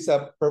says it's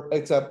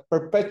a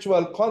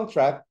perpetual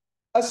contract,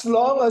 as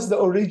long as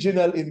the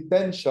original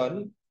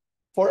intention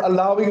for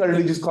allowing a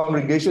religious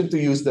congregation to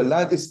use the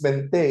land is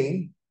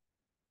maintained,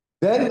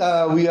 then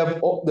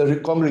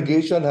the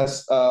congregation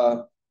has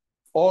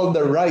all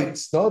the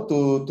rights, no,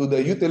 to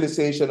the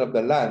utilization of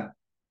the land,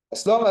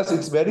 as long as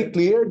it's very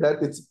clear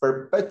that it's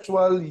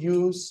perpetual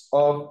use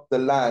of the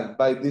land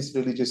by this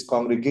religious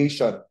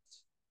congregation.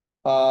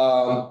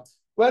 Well,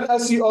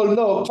 as you all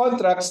know,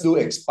 contracts do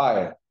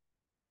expire.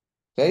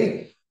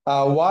 Okay?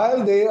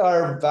 While they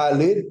are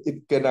valid,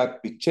 it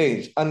cannot be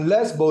changed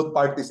unless both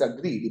parties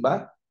agree, di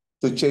ba?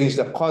 To change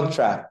the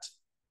contract.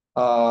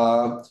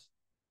 I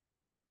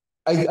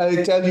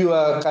tell you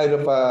a kind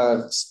of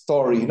a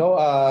story,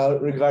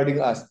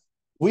 regarding us.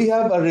 We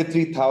have a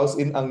retreat house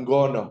in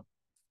Angono.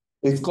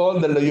 It's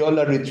called the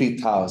Loyola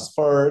Retreat House.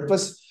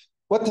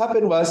 What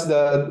happened was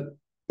the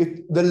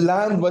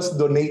land was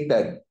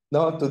donated,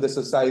 no, to the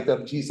Society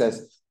of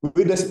Jesus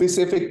with a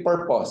specific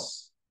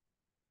purpose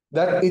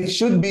that it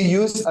should be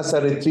used as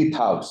a retreat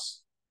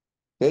house.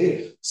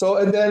 Okay, so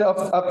and then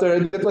after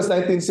it was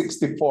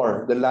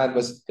 1964, the land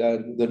was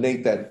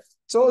donated.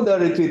 So the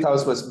retreat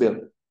house was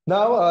built.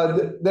 Now,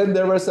 then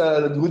there was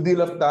a good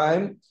deal of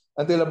time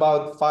until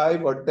about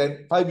 5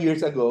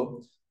 years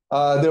ago.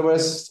 There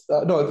was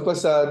no, it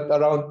was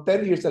around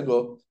 10 years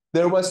ago.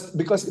 There was,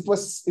 because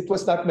it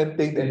was not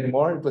maintained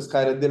anymore. It was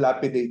kind of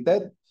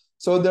dilapidated.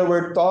 So there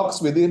were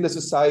talks within the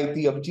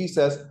Society of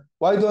Jesus.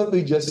 Why don't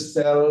we just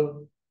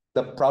sell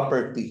the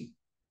property?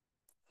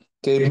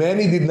 Okay,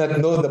 many did not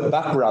know the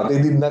background.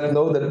 They did not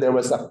know that there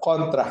was a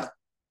contract.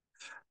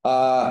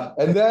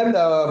 And then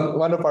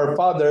one of our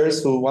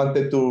fathers who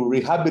wanted to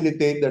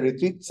rehabilitate the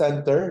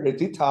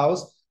retreat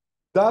house,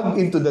 dug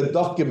into the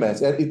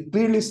documents, and it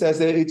clearly says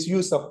that it's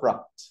use of right.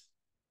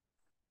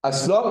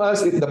 As long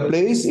as the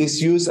place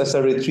is used as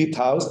a retreat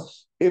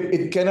house, if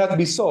it cannot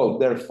be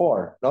sold,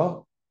 therefore,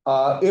 no.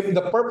 If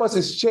the purpose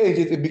is changed,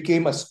 it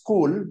became a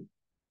school,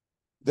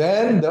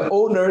 then the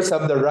owners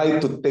have the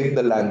right to take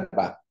the land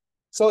back.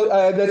 So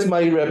that's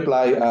my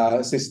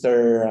reply,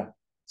 Sister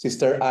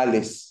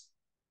Alice.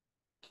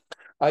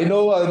 I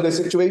know the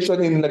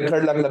situation in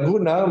Carlang,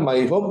 Laguna,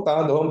 my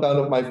hometown, the hometown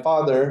of my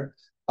father.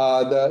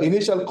 The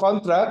initial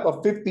contract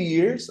of 50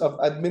 years of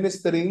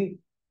administering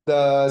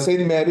the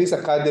St. Mary's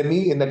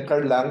Academy in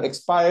Carlang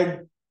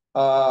expired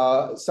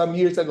some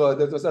years ago.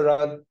 That was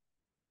around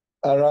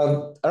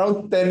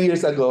 10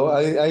 years ago.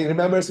 I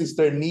remember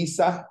Sister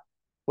Nisa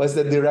was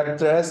the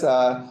directress.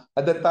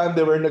 At the time,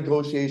 there were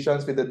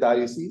negotiations with the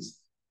diocese.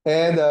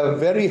 And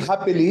very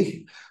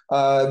happily,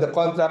 the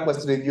contract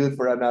was renewed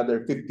for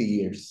another 50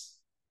 years.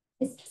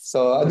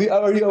 So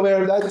are you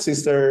aware of that,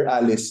 Sister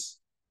Alice?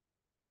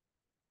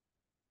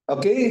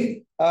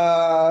 Okay.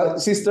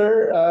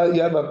 Sister,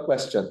 you have a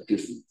question,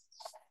 please.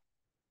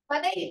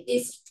 Whether it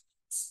is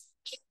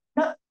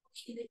not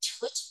in the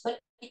church, but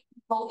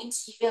involving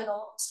civil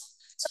law also.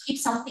 So if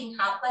something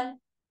happened,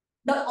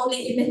 not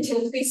only in the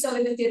church, so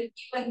in the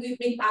church, when we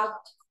bring out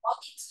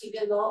in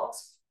civil law,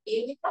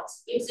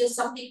 if there's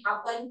something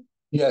happen.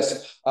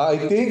 Yes, I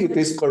think it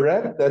is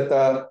correct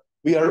that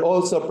we are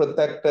also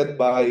protected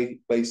by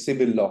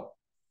civil law.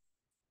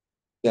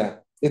 Yeah,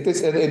 it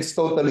is, and it's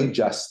totally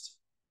just.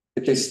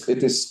 It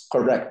is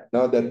correct.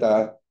 No, that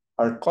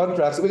our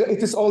contracts.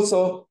 It is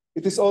also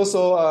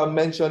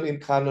mentioned in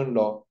canon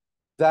law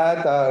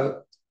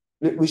that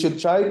we should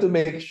try to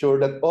make sure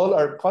that all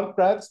our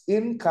contracts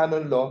in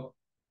canon law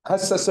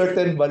has a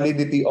certain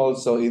validity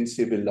also in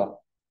civil law.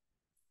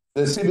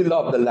 The civil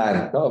law of the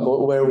land, no,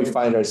 where we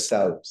find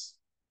ourselves.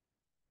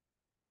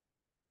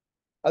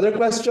 Other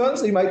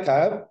questions you might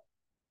have?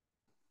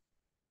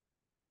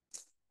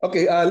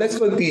 Okay, let's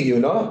continue,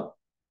 no?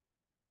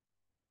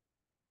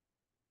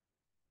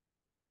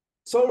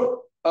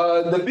 So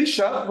the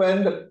bishop,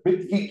 when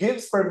he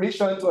gives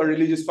permission to a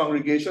religious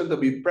congregation to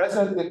be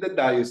present in the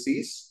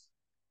diocese,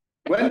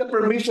 when the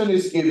permission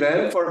is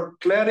given for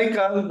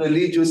clerical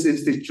religious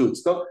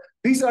institutes, no?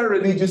 These are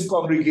religious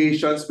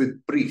congregations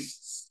with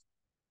priests.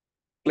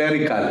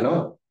 Clerical,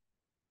 no?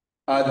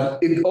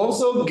 It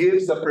also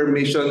gives the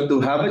permission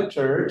to have a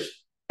church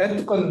and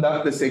to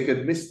conduct the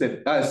sacred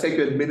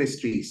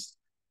ministries,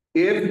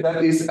 if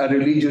that is a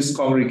religious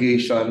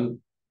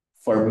congregation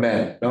for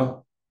men.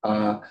 No?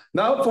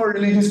 Now, for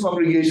religious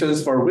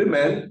congregations for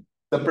women,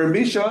 the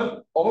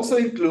permission also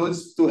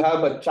includes to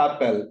have a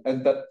chapel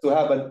and to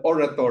have an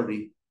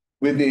oratory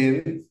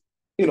within.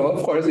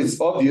 Of course,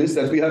 it's obvious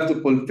that we have to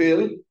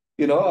fulfill,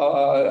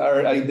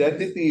 our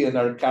identity and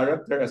our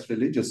character as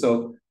religious.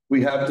 So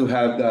we have to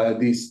have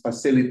these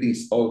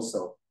facilities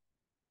also.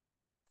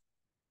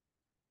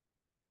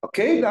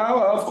 Okay,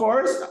 now, of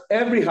course,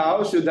 every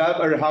house should have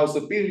a house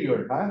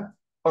superior, huh?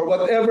 Or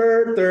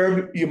whatever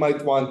term you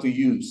might want to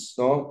use,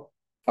 no?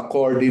 A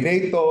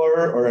coordinator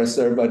or a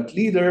servant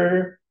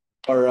leader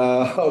or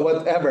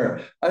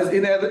whatever.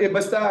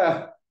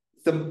 Basta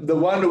the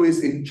one who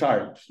is in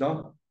charge,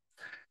 no?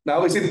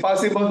 Now, is it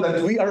possible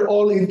that we are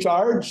all in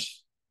charge?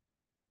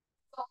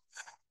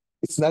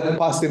 It's not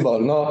possible,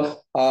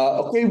 no?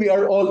 Okay, we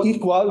are all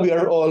equal. We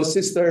are all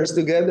sisters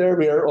together.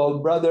 We are all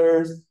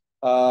brothers.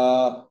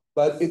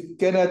 But it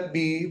cannot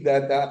be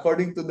that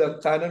according to the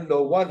canon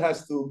law, one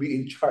has to be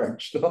in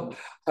charge, no?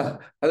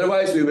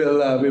 Otherwise, we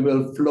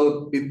will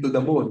float into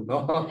the moon,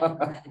 no?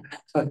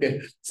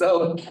 Okay.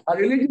 So a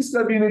religious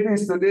community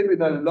is to live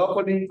in a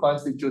locally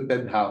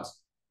constituted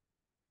house.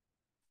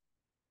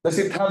 Does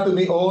it have to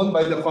be owned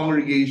by the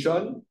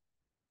congregation?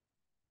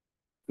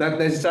 Not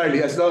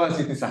necessarily, as long as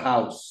it is a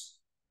house.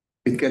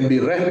 It can be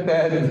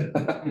rented,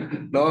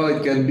 no,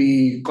 it can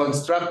be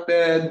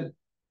constructed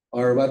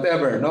or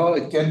whatever, no,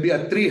 it can be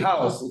a tree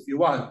house if you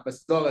want,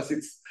 as long as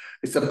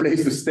it's a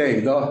place to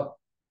stay, no.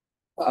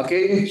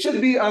 Okay, it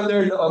should be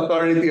under the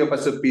authority of a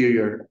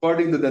superior,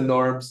 according to the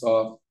norms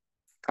of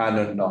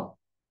canon law.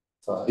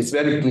 So it's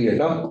very clear,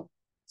 no?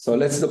 So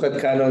let's look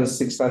at canon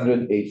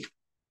 608.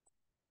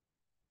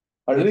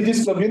 A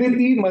religious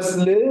community must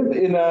live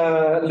in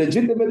a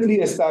legitimately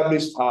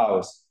established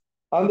house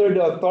under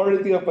the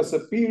authority of a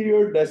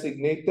superior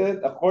designated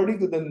according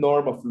to the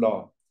norm of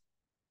law.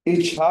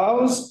 Each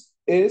house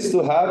is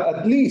to have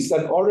at least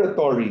an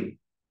oratory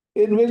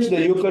in which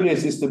the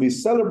Eucharist is to be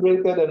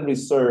celebrated and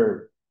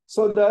reserved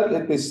so that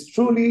it is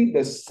truly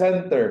the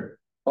center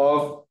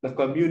of the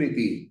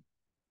community.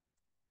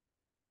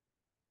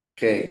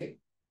 Okay.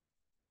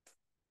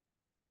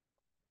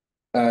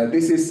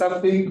 This is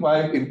something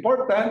quite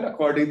important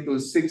according to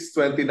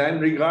 629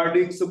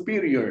 regarding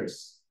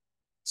superiors.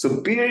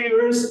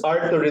 Superiors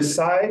are to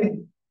reside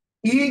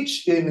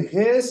each in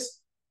his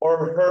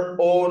or her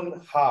own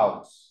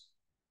house.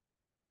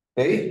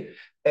 Okay?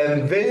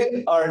 And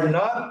they are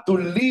not to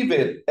leave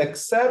it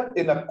except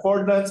in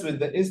accordance with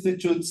the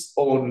institute's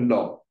own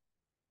law.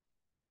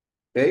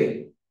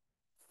 Okay?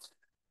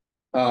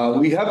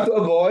 We have to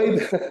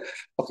avoid,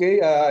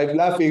 okay, I'm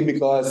laughing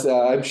because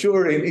I'm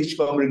sure in each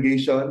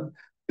congregation,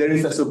 there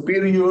is a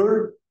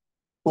superior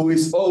who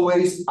is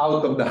always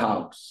out of the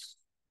house.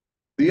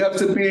 Do you have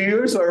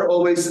superiors who are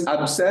always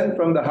absent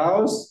from the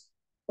house?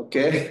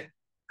 Okay.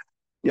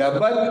 Yeah,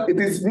 but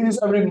this is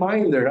a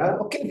reminder. Huh?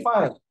 Okay,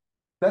 fine.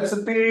 That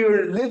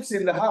superior lives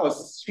in the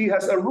house. She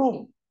has a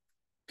room.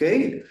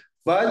 Okay?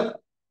 But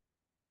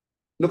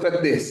look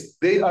at this.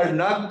 They are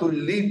not to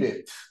leave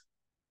it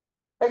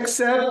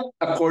except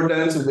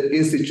accordance with the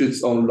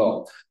institute's own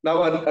law.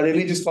 Now, a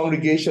religious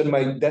congregation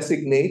might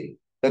designate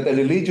that a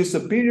religious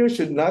superior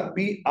should not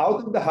be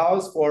out of the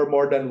house for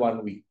more than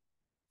 1 week.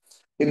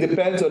 It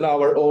depends on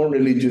our own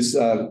religious,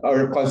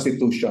 our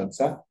constitutions.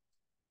 Huh?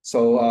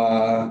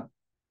 So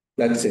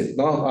that's it.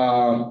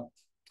 No,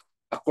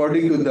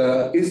 according to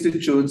the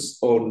institute's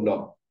own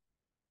law.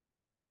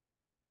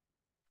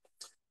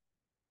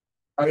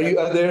 Are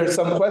there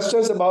some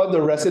questions about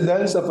the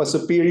residence of a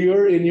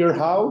superior in your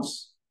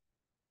house?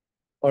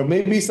 Or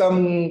maybe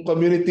some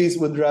communities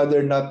would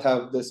rather not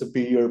have the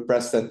superior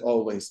present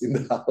always in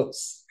the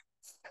house.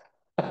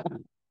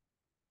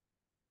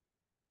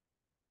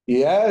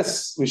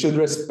 Yes, we should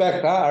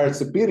respect our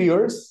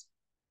superiors.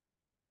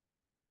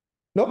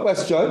 No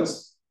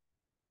questions?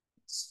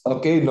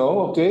 Okay,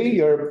 no, okay.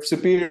 Your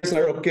superiors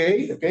are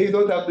okay. Okay, you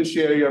don't have to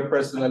share your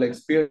personal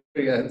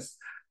experience.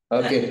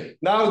 Okay,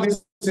 now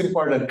this is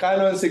important.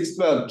 Canon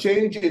 612,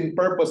 change in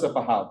purpose of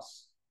a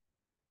house.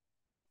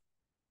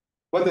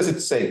 What does it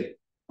say?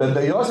 The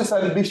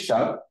diocesan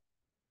bishop,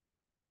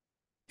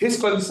 his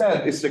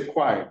consent is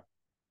required.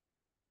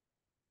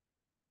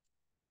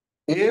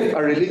 If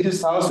a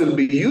religious house will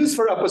be used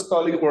for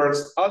apostolic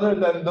works other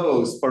than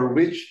those for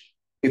which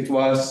it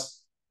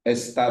was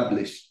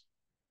established.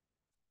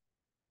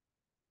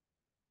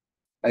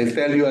 I'll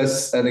tell you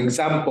as an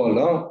example.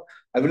 No?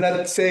 I will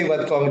not say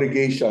what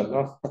congregation.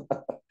 No?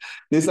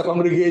 This is a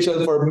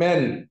congregation for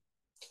men.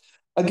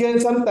 Again,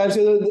 sometimes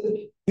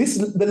the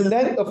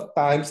length of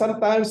time,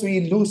 sometimes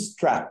we lose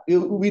track.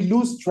 We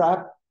lose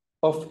track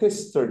of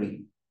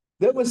history.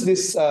 There was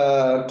this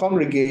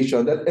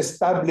congregation that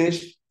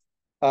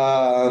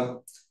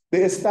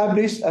they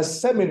established a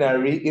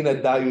seminary in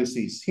a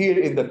diocese here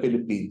in the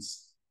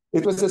Philippines.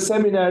 It was a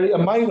seminary, a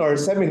minor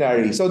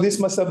seminary. So this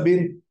must have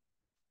been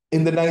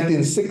in the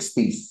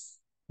 1960s.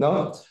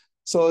 No?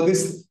 So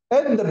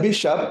and the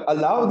bishop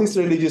allowed this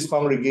religious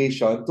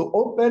congregation to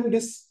open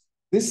this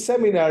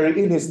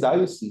seminary in his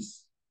diocese.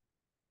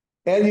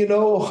 And you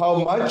know how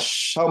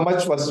much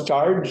was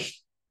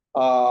charged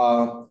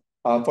for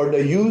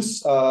the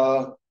use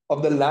of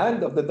the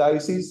land of the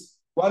diocese?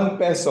 1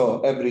 peso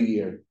every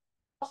year.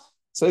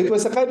 So it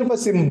was a kind of a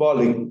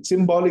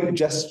symbolic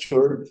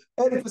gesture,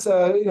 and it was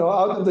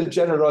out of the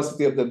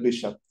generosity of the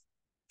bishop.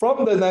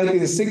 From the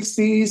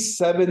 1960s,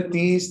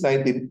 70s,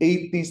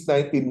 1980s,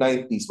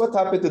 1990s, what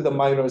happened to the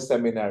minor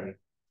seminary?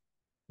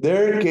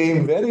 There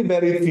came very,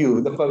 very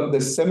few. The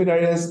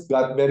seminarians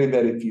got very,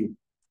 very few.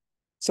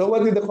 So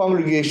what did the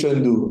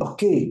congregation do?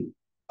 Okay,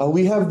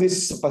 we have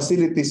these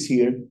facilities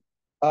here.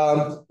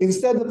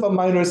 Instead of a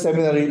minor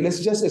seminary,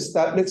 let's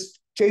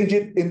change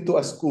it into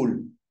a school.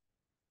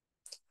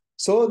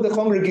 So the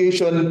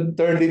congregation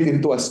turned it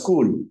into a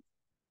school.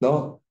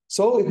 No?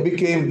 So it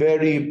became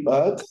very,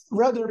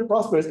 rather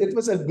prosperous. It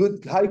was a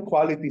good,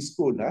 high-quality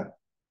school. Huh?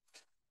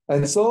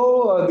 And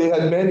so they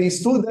had many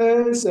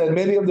students, and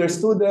many of their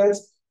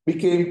students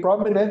became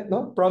prominent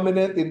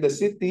in the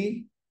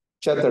city,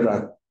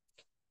 etc.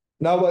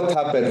 Now what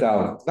happened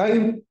now?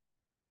 In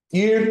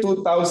year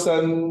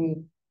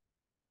 2000,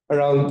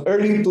 around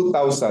early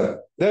 2000,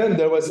 then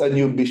there was a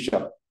new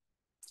bishop.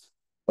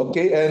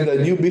 Okay, and the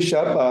new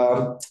bishop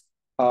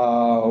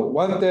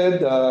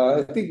wanted,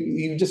 I think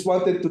he just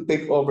wanted to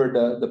take over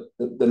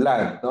the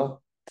land, no?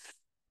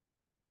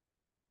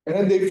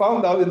 And they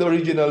found out in the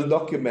original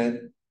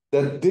document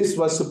that this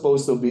was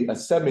supposed to be a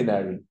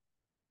seminary,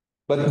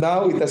 but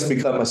now it has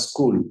become a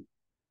school.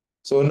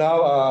 So now,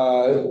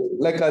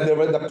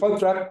 the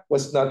contract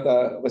was not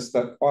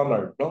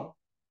honored, no.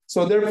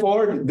 So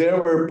therefore,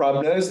 there were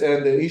problems,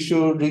 and the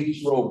issue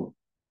reached Rome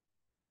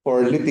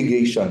for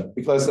litigation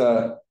because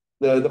the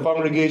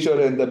congregation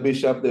and the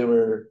bishop, they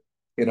were,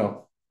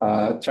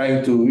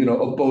 trying to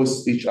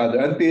oppose each other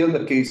until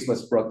the case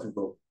was brought to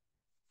Rome.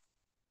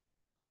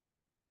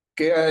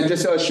 Okay, I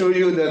just assure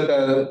you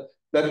that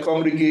that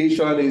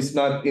congregation is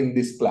not in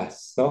this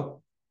class,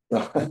 no.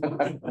 Yeah,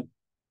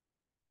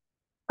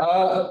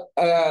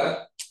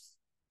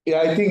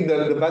 I think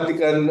the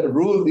Vatican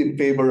ruled in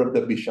favor of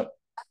the bishop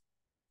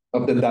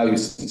of the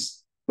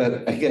diocese,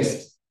 but I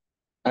guess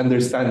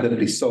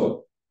understandably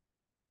so.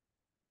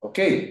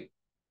 Okay.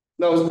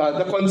 Now,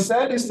 the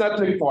consent is not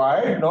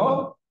required,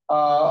 no,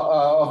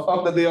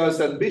 of the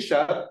diocesan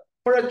bishop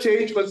for a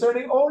change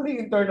concerning only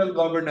internal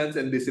governance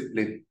and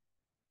discipline.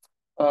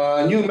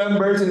 New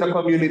members in the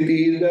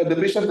community, the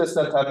bishop does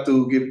not have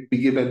to be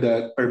given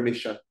the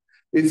permission.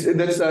 That's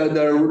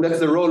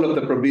the role of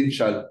the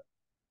provincial.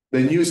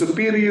 The new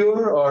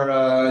superior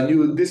or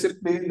new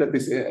discipline that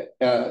is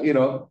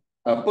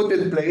put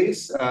in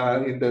place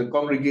in the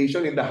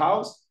congregation, in the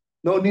house,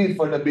 no need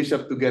for the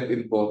bishop to get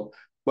involved.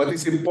 What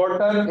is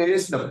important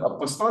is the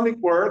apostolic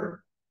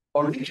work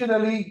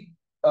originally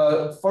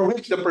for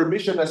which the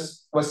permission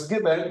was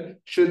given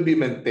should be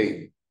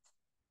maintained.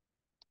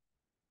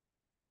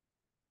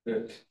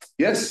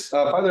 Yes,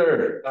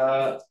 Father.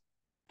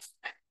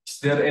 Is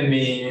there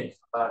any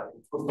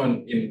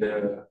improvement in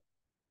the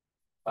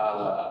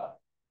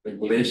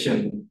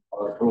regulation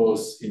or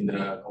rules in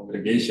the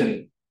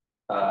congregation?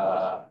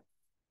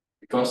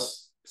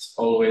 Because it's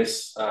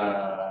always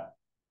have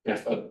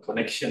a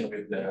connection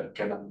with the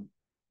canon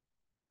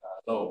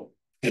law.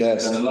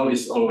 Yes. Canon law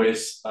is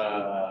always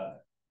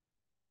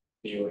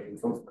new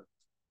improvement.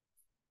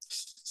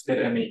 Is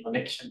there any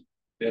connection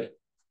there?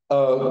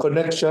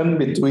 Connection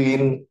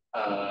between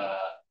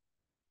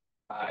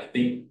I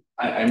think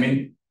I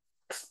mean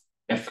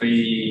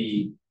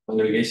every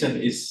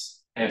congregation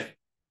have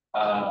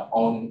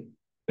own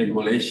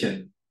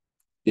regulation.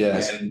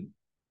 yes. And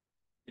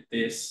it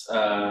is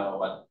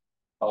what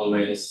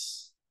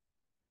always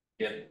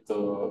get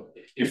to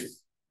if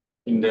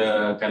in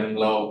the canon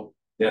law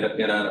there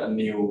are a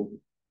new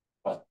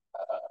what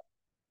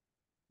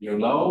new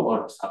law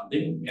or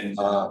something and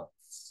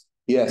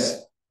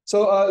Yes.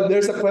 So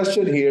there's a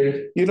question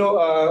here.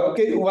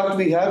 Okay, what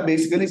we have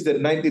basically is the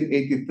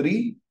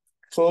 1983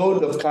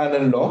 Code of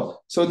Canon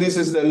Law. So this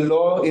is the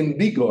law in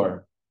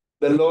vigor,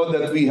 the law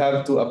that we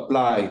have to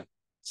apply.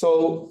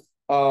 So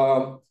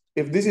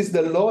if this is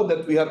the law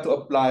that we have to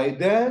apply,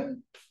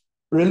 then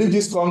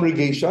religious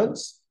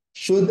congregations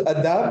should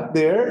adapt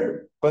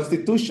their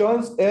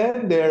constitutions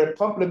and their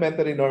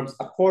complementary norms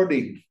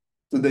according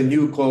to the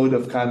new Code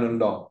of Canon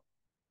Law.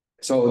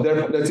 So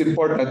that's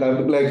important.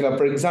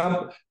 For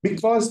example,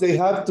 because they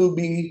have to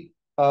be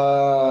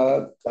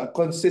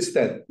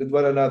consistent with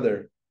one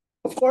another.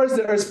 Of course,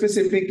 there are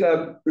specific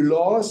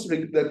laws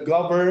that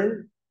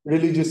govern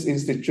religious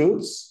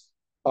institutes.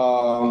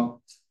 But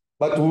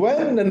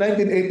when the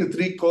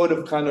 1983 Code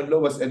of Canon Law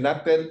was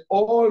enacted,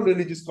 all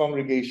religious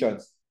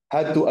congregations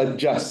had to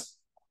adjust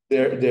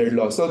their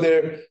law. So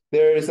there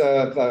is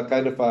a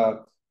kind of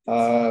a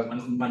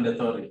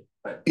mandatory.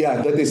 Right?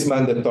 Yeah, that is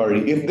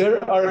mandatory. If there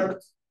are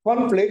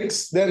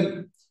conflicts,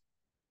 then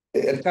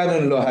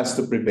canon law has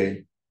to prevail.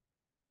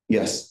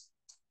 Yes.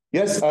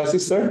 Yes,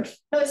 sister?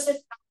 No, it's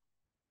just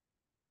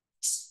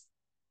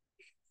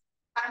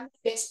I'm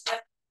just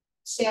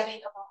sharing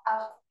about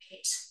our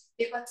page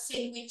because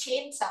since we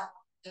change some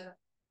of the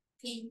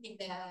thing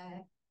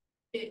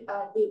in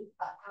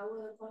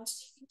our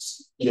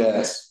constitution.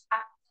 Yes.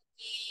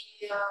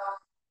 We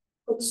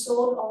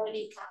consult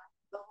already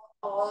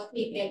or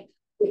we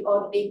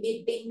already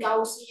meeting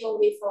council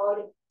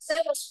before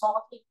several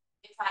small things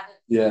with other.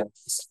 Yeah.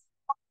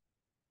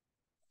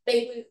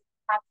 They will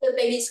after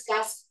they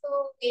discuss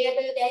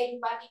together they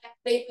invite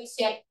they will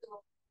share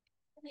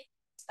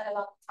a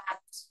lot of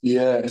times.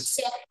 Yes.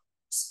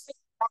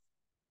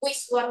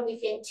 Which one we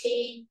can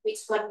change, which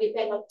one we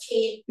cannot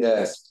change.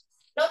 Yes.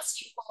 Not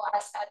simple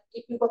as that.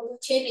 If you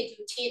want to change it,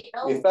 you change.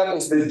 No. In fact,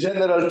 it's the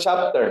general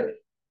chapter.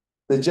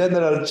 The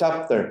general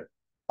chapter.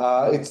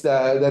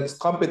 That's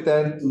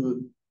competent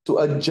to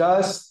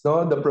adjust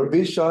the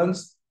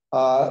provisions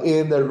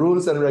in the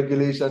rules and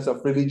regulations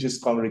of religious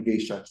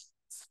congregations.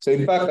 So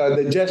in fact,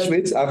 the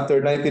Jesuits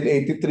after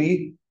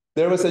 1983,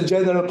 there was a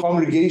general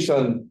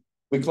congregation.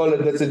 We call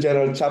it, that's a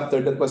general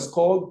chapter that was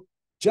called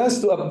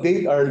just to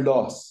update our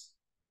laws.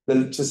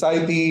 The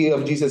Society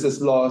of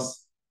Jesus'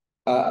 laws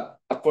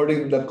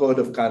according to the Code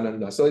of Canon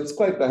Law. So it's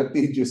quite a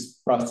tedious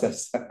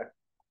process.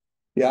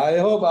 Yeah, I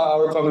hope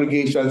our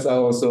congregations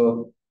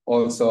also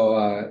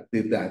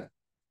did that.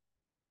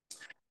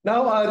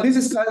 Now, this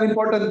is an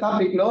important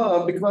topic,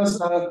 no? Because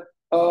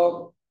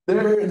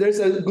there's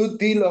a good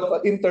deal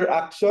of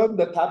interaction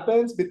that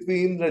happens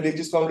between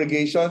religious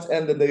congregations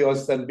and the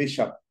diocesan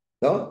bishop.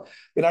 No?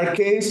 In our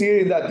case here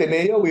in the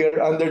Ateneo, we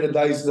are under the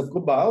Diocese of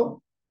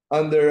Cubao,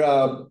 under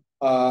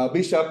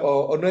Bishop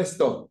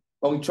Honesto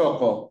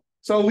Ongchoco.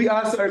 So we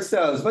ask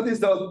ourselves, what is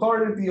the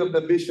authority of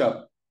the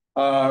bishop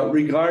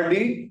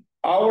regarding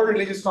our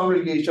religious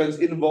congregations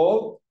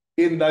involved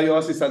in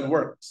diocesan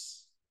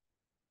works?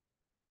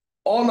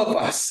 All of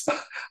us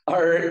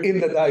are in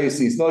the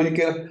diocese. No,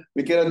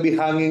 we cannot be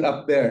hanging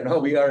up there. No,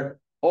 we are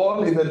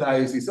all in the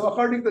diocese. So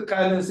according to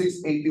Canon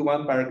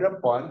 681, paragraph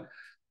 1,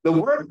 the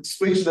works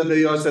which the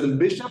diocesan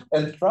bishop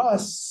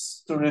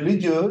entrusts to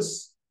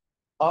religious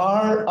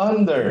are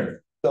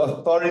under the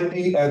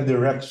authority and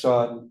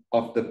direction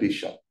of the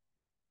bishop.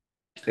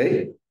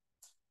 Okay?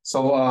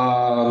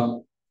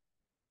 So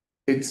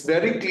it's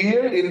very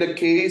clear in the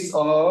case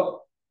of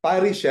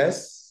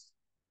parishes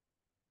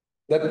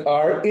that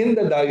are in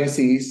the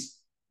diocese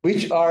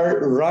which are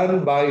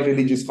run by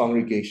religious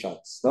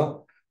congregations.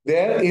 No?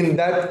 There, in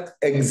that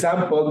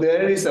example,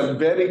 there is a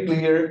very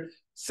clear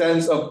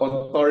sense of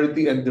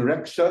authority and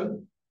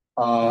direction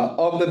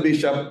of the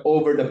bishop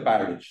over the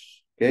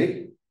parish.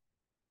 Okay?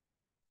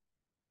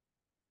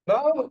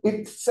 Now,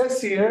 it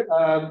says here,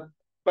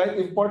 quite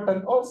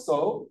important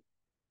also,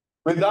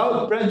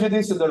 without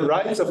prejudice to the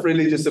rights of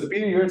religious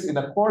superiors in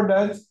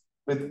accordance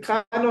with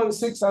Canon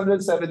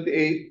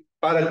 678,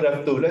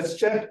 paragraph 2. Let's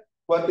check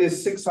what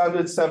is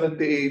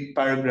 678,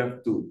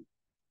 paragraph 2.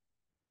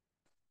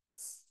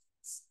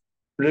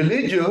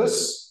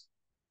 Religious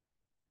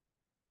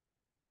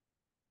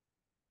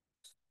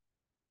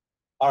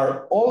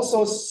are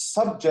also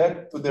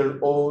subject to their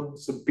own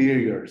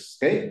superiors,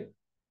 okay?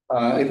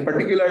 In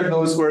particular,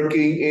 those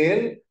working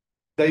in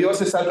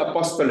diocesan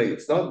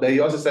apostolates,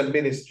 diocesan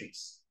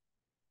ministries.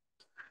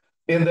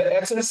 In the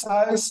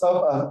exercise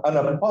of an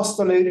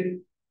apostolate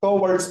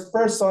towards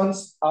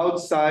persons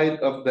outside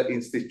of the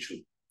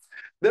institute.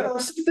 there are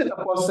certain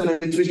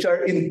apostolates which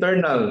are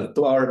internal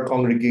to our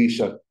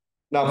congregation.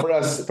 Now, for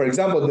us, for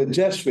example, the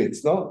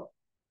Jesuits, no?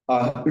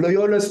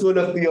 Loyola School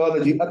of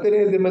Theology,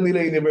 Ateneo de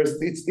Manila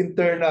University, it's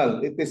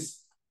internal. It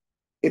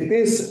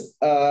is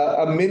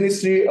a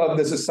ministry of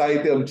the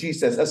Society of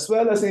Jesus, as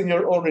well as in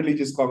your own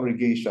religious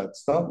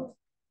congregations. No?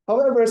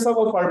 However, some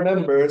of our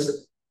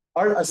members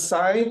are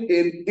assigned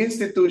in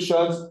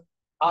institutions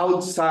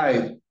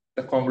outside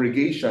the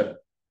congregation.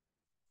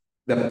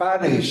 The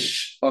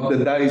parish of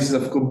the Diocese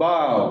of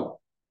Cubao,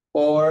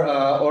 or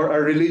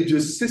a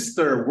religious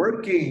sister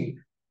working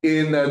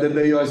in the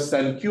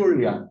diocesan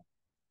curia,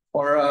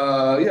 or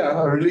a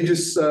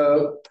religious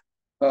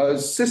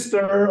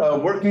sister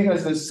working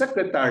as the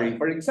secretary,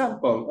 for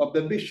example, of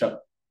the bishop.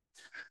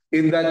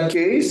 In that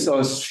case,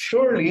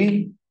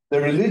 surely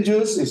the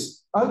religious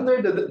is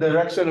under the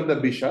direction of the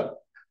bishop,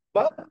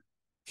 but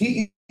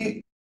he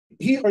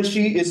or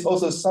she is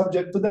also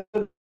subject to the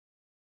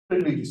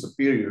religious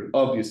superior,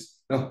 obviously,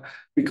 no?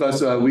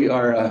 Because we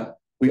are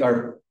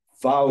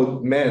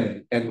vowed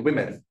men and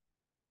women.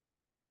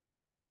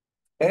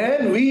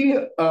 And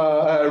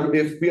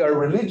if we are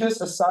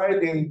religious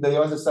aside in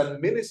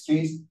diocesan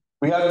ministries,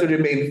 we have to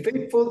remain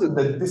faithful to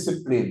the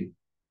discipline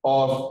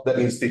of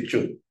the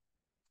institute.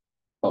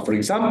 For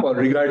example,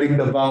 regarding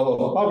the vow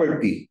of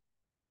poverty,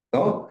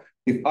 no?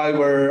 If I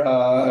were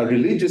a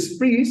religious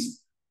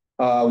priest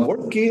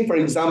working, for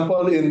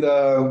example, in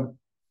the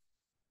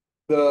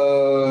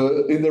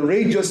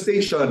radio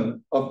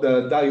station of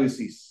the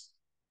diocese,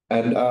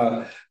 and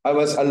I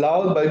was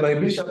allowed by my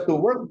bishop to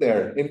work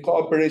there in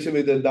cooperation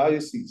with the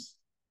diocese.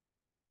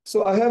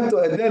 So I have to,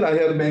 and then I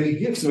have many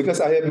gifts because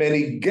I have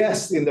many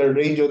guests in the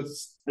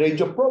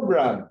radio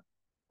program.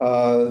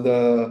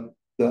 Mga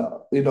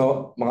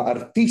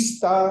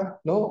artista,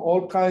 no,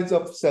 all kinds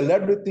of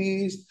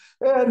celebrities,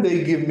 and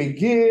they give me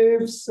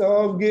gifts,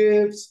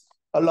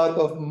 a lot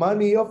of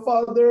money. Oh,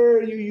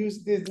 Father, you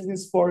use this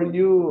is for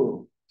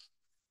you.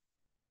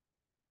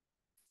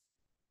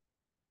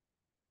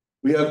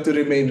 We have to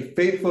remain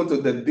faithful to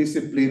the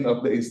discipline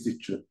of the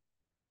institute.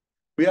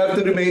 We have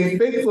to remain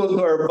faithful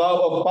to our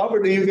vow of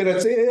poverty. You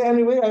cannot say, hey,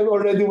 anyway, I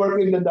already work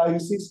in the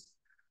diocese.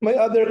 My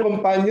other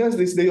companions,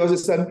 these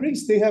diocesan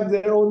priests, they have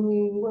their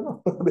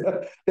own,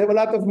 they have a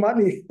lot of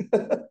money.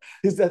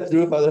 Is that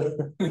true,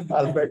 Father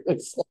Albert?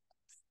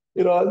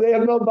 They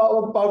have no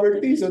vow of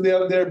poverty, so they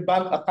have their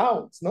bank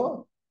accounts,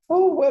 no?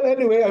 Oh, well,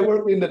 anyway, I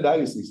work in the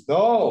diocese.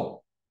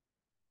 No.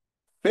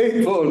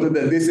 Faithful to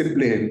the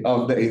discipline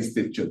of the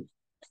institute.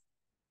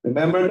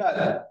 Remember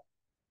that.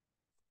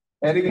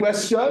 Any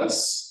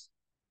questions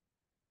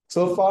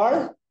so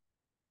far?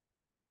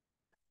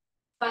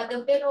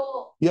 Father,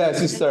 pero yes,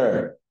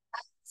 sister.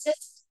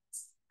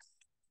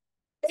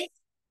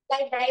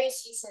 Like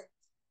diocese,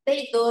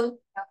 they don't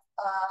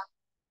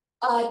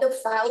have the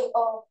vow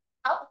of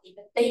poverty,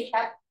 but they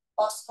have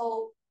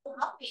also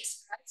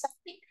hobbies, right?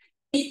 Something.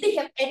 Did they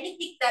have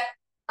anything that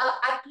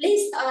at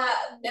least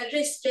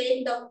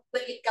restrain them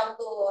when it comes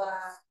to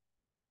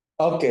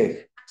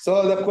Okay.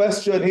 So the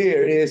question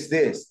here is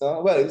this.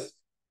 The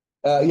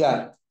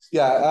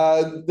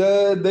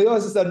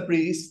diocesan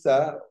priests,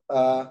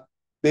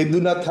 they do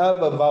not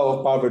have a vow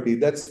of poverty.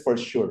 That's for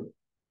sure.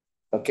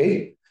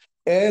 Okay?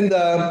 And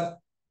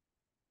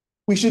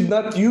we should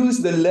not use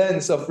the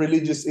lens of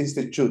religious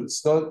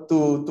institutes, no,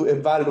 to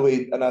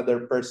evaluate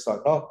another person,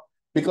 no?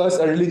 Because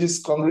a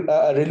religious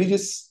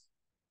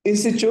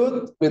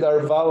institute with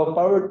our vow of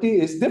poverty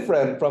is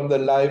different from the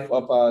life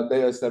of a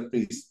diocesan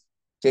priest.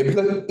 Okay,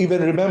 because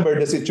even remember,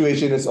 the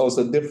situation is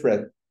also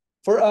different.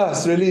 For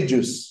us,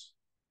 religious,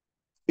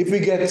 if we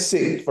get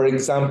sick, for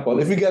example,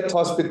 if we get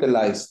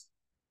hospitalized,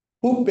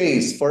 who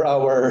pays for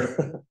our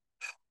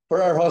for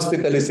our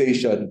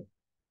hospitalization?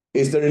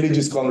 Is the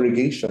religious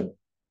congregation.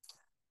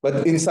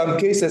 But in some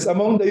cases,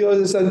 among the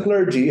diocesan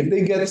clergy, if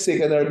they get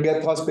sick and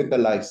get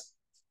hospitalized,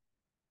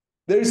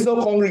 there is no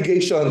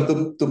congregation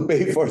to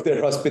pay for their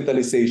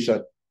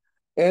hospitalization.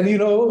 And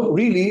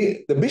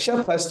really, the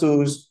bishop has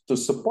to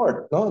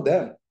support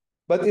them.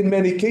 But in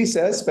many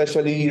cases,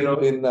 especially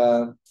in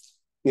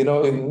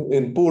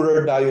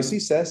poorer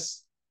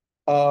dioceses,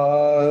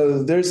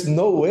 there's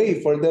no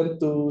way for them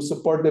to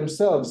support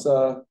themselves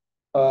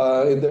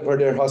for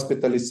their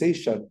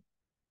hospitalization.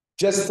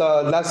 Just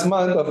last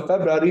month of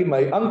February,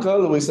 my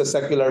uncle, who is a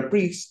secular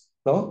priest,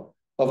 no,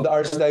 of the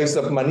Archdiocese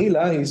of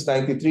Manila, he's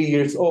 93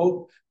 years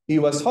old, he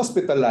was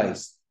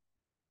hospitalized.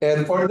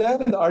 And for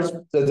them,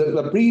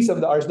 the priests of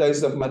the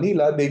Archdiocese of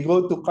Manila, they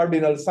go to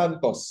Cardinal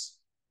Santos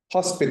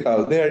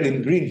Hospital there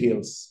in Green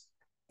Hills.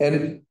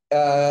 And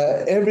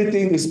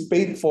everything is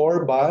paid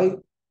for by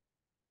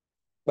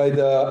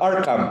the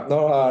Archam,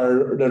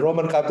 the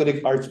Roman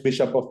Catholic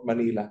Archbishop of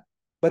Manila.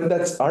 But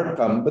that's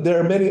Arkham. But there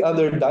are many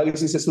other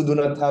dioceses who do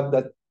not have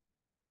that,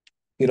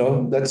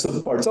 that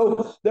support.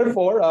 So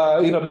therefore,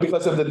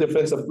 because of the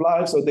difference of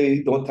life, so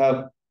they don't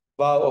have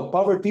vow of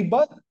poverty.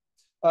 But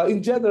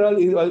in general,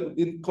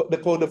 in the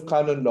Code of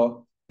Canon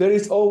Law, there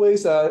is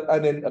always a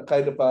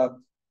kind of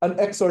an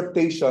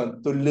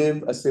exhortation to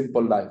live a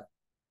simple life,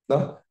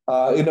 no?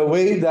 In a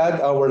way that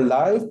our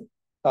life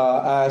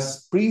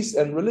as priests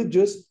and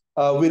religious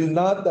will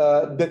not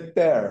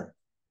deter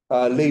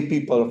lay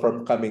people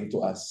from coming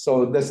to us.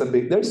 So there's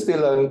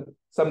still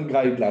some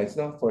guidelines,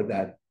 no, for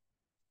that.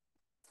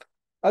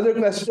 Other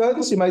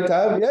questions you might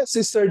have? Yes,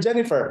 Sister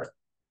Jennifer.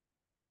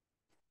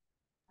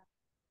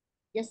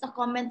 Just a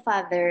comment,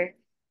 Father,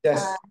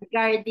 Yes.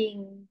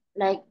 regarding,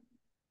 like,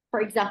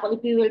 for example,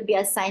 if we will be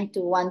assigned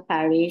to one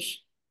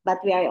parish,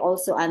 but we are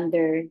also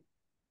under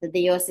the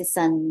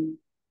diocesan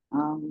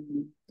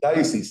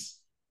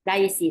Diocese.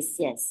 diocese,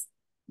 yes.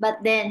 But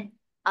then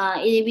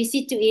we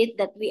see to it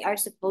that we are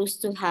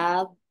supposed to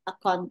have a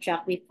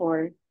contract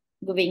before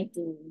going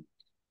to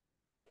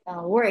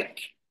work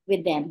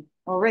with them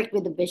or work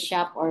with the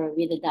bishop or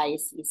with the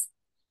diocese.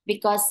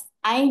 Because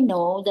I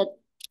know that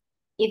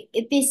if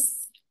it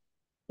is,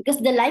 because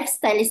the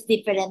lifestyle is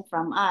different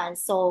from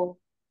us. So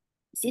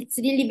it's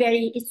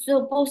really it's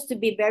supposed to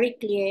be very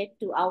clear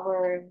to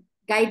our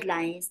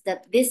guidelines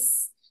that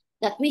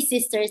that we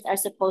sisters are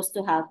supposed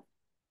to have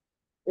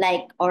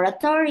like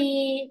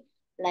oratory,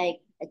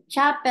 like a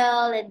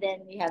chapel, and then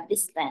we have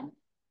this tent.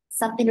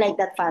 Something like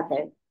that,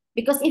 Father.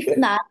 Because if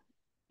not,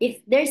 if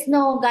there's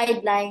no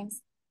guidelines,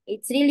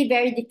 it's really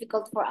very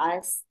difficult for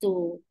us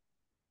to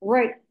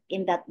work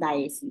in that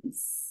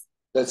diocese.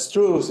 That's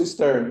true,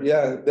 sister.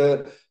 Yeah,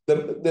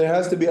 there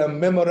has to be a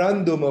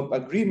memorandum of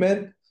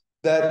agreement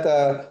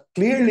that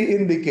clearly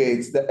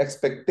indicates the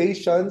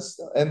expectations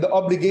and the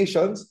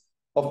obligations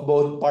of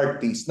both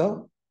parties,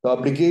 no? The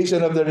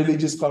obligation of the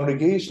religious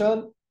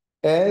congregation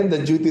and the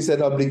duties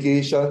and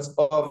obligations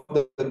of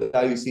the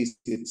diocese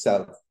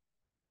itself.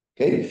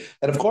 Okay?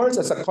 And of course,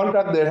 as a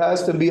contract, there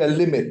has to be a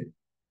limit,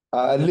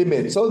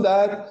 so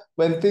that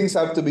when things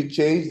have to be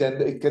changed,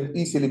 then it can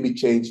easily be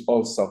changed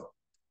also.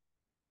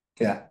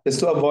 Yeah, just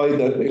to avoid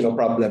the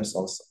problems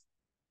also.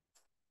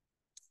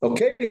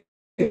 Okay.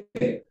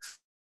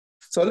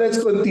 So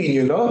let's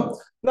continue, no?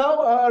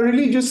 Now, a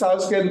religious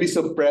house can be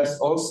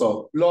suppressed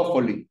also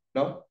lawfully,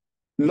 no?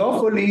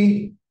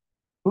 Lawfully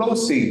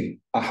closing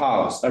a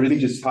house, a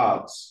religious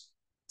house.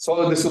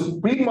 So the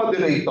supreme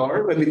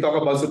moderator, when we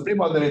talk about supreme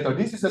moderator,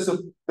 this is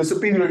the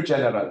superior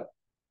general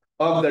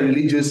of the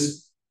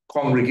religious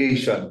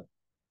congregation.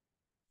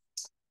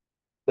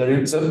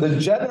 The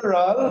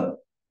general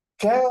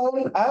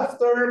can,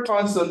 after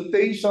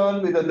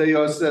consultation with the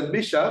diocesan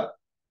bishop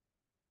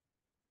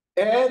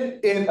and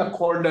in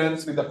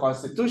accordance with the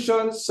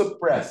Constitution,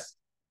 suppress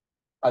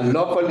a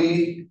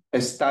lawfully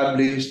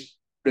established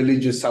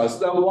religious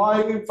house. Now,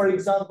 why, for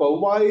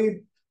example,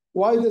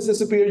 why does the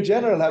Superior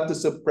General have to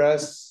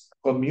suppress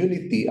a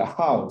community, a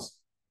house?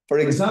 For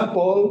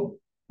example,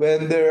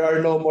 when there are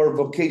no more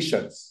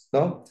vocations,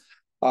 no?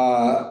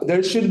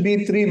 There should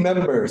be 3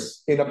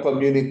 members in a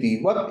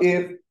community. What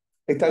if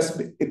it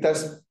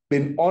has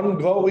been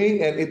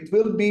ongoing and it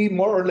will be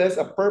more or less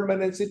a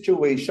permanent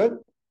situation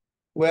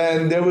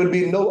when there will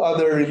be no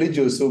other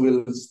religious who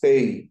will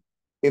stay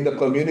in the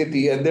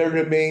community and there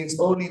remains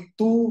only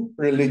 2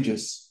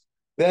 religious?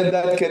 Then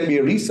that can be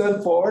a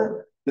reason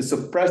for the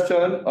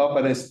suppression of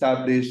an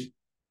established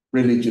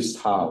religious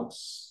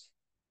house.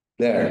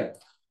 There.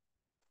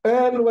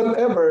 And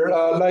whatever,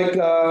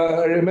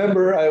 I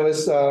remember I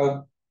was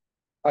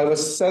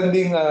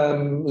sending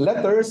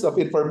letters of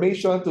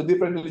information to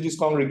different religious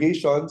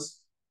congregations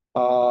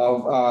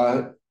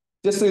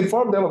just to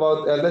inform them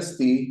about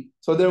LST.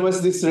 So there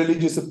was this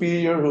religious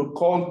superior who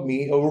called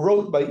me or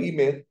wrote by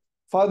email,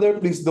 "Father,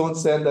 please don't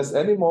send us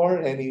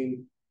anymore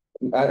any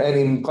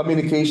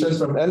communications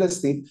from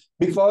LST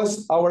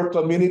because our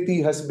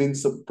community has been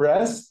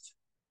suppressed.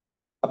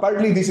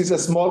 Apparently, this is a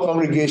small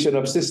congregation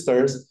of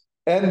sisters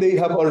and they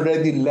have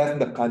already left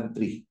the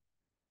country."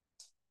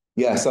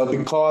 Yeah, so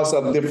because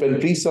of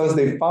different reasons,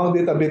 they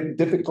found it a bit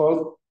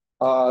difficult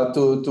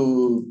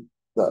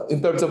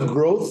in terms of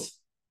growth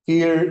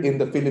here in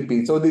the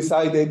Philippines. So they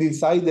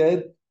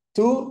decided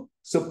to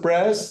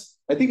suppress.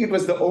 I think it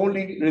was the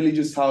only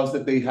religious house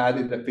that they had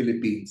in the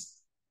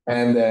Philippines.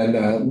 And then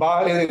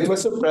it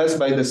was suppressed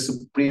by the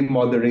supreme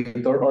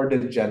moderator or the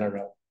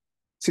general.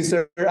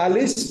 Sister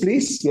Alice,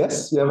 please.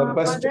 Yes, you have a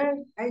question.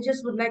 Father, I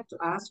just would like to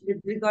ask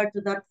with regard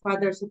to that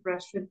father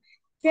suppression.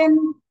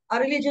 Can a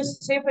religious,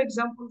 say for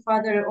example,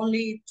 Father,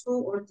 only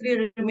 2 or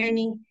 3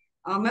 remaining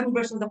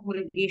members of the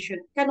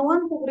congregation, can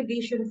one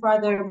congregation,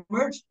 Father,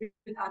 merge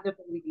with other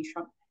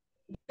congregation?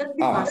 Would that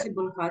be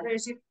possible, Father?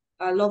 Is it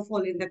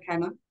lawful in the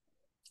canon?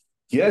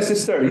 Yes,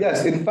 sister.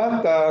 Yes, in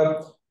fact,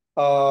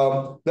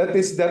 that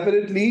is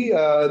definitely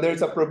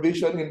there's a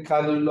provision in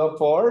canon law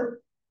for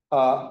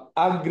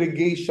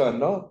aggregation,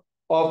 no,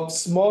 of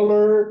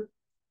smaller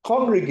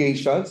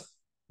congregations,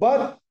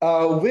 but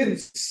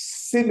with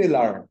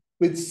similar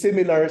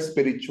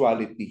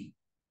spirituality,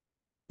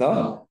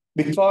 no?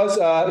 Because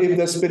if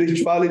the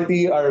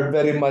spirituality are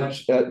very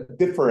much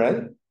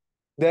different,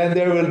 then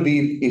there will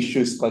be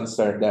issues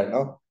concerned there,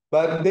 no?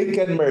 But they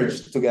can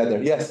merge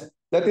together. Yes,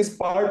 that is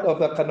part of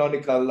the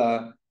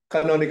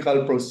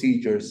canonical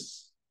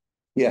procedures.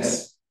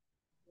 Yes.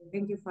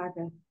 Thank you,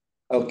 Father.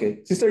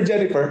 Okay, Sister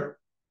Jennifer.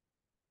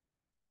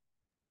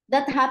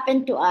 That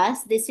happened to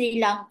us, the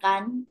Sri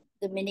Lankan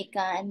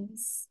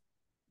Dominicans,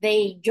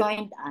 they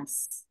joined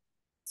us.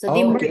 So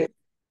they merged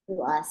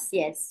to us,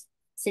 yes.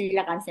 Sri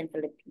Lankans and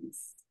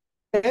Philippines.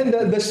 And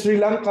the Sri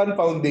Lankan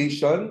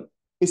Foundation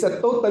is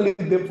a totally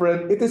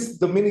different, it is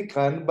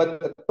Dominican,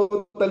 but a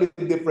totally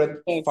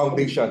different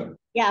foundation.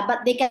 Yeah,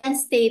 but they can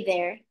stay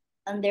there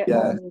on their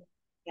own,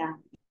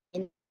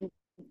 in,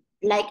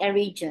 like a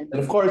region.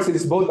 And of course,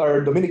 since both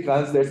are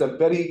Dominicans, there's a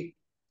very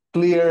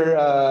clear,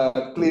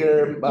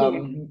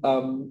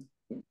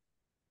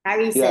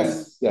 Harrison.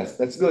 yes,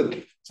 that's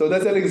good. So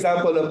that's an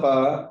example of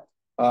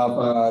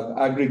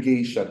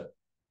aggregation.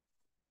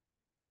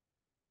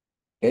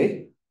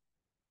 Okay.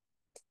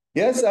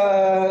 Yes,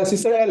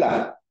 Sister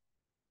Ella.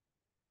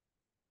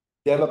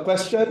 You have a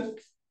question?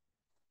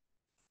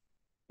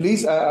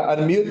 Please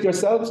unmute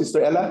yourself,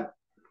 Sister Ella.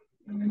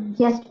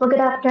 Yes, good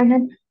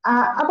afternoon.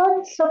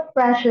 About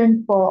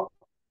suppression po,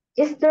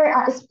 is there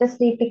a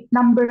specific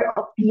number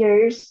of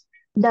years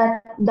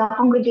that the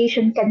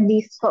congregation can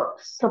be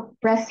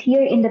suppressed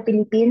here in the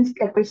Philippines?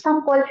 Like, for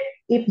example,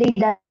 if they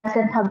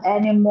doesn't have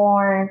any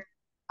more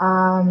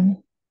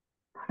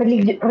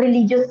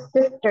religious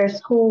sisters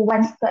who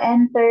wants to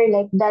enter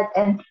like that,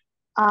 and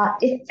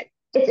it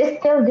is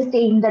still the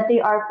same that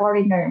they are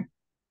foreigner.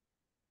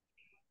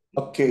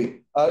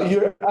 Okay.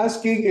 You're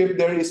asking if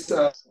there is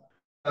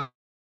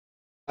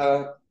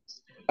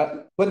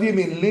what do you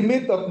mean?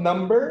 Limit of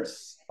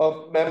numbers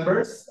of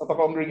members of a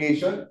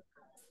congregation?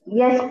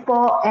 Yes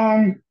po,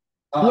 and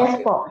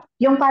yes po.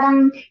 Yung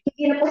parang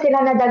hindi na po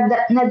sila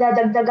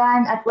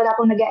nadadagdagan at wala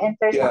pong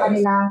nag-enter sa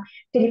kanilang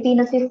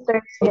Filipino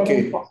sisters.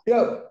 Okay. Po.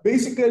 Yeah,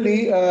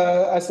 basically,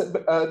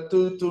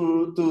 to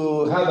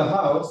have a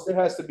house, there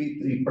has to be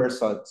 3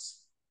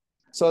 persons.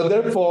 So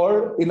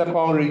therefore, in a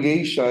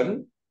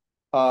congregation,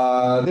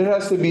 there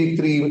has to be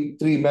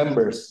three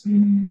members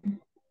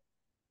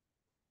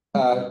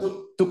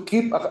to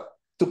keep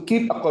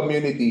a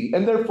community,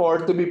 and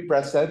therefore to be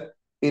present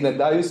in a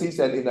diocese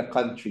and in a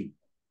country.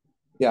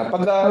 Yeah,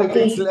 if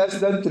it's less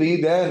than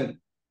 3, then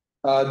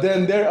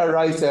there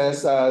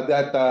arises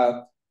that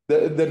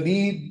the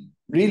need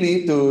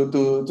really to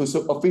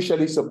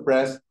officially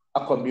suppress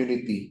a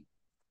community.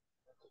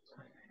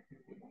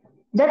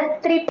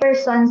 That 3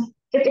 persons,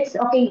 if it's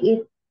okay,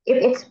 if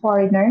it's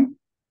foreigner.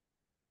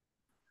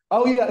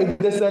 Oh yeah,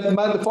 does that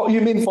matter?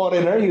 You mean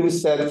foreigner? You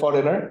said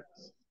foreigner?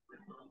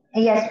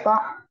 Yes po.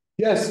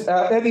 Yes,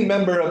 any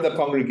member of the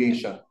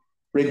congregation,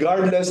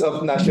 regardless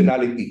of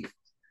nationality.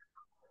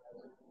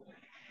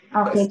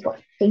 Okay po.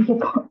 Thank you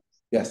po.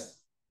 Yes.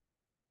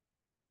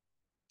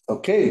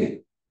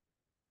 Okay.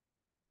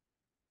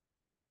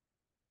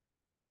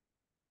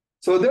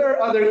 So there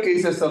are other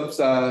cases of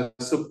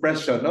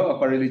suppression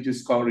of a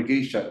religious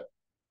congregation,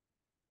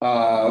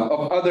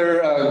 of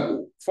other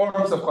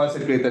forms of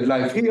consecrated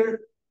life.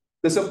 Here,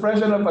 the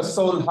suppression of a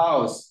soul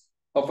house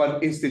of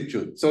an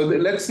institute. So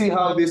let's see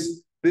how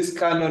this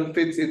canon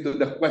fits into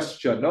the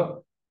question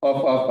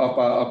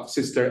of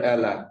Sister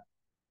Ella.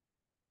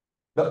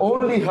 The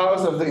only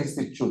house of the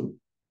institute.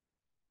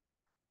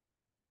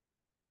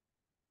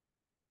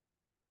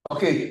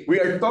 Okay, we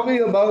are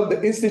talking about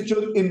the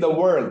institute in the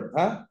world,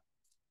 huh?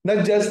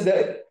 Not just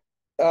a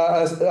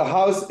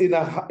house in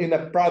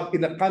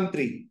a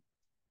country.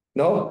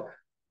 No,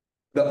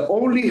 the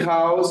only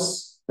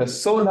house, the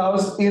soul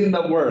house in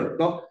the world.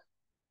 No,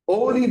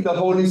 only the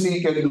Holy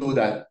See can do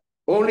that.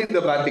 Only the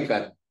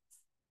Vatican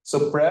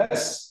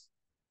suppress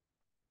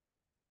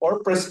or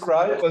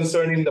prescribe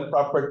concerning the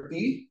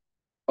property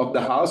of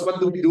the house. What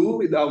do we do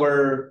with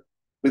our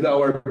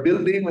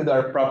building, with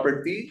our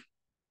property?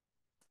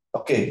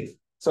 Okay,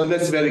 so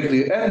that's very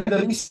clear. And the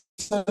reason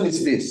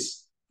is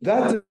this: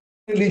 that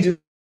religious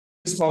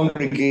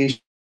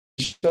congregation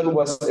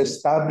was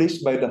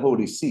established by the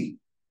Holy See.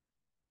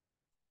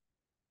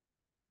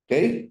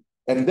 Okay,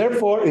 and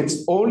therefore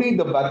it's only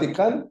the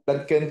Vatican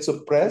that can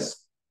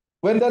suppress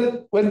when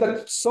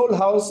the sole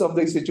house of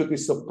the institute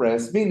is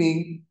suppressed,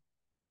 meaning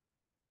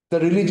the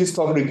religious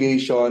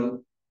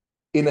congregation,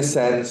 in a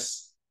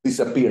sense,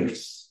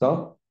 disappears.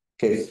 No,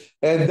 okay,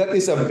 and that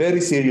is a very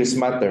serious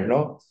matter.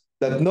 No,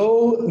 that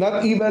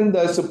not even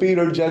the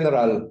superior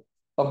general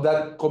of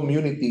that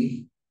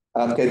community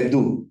can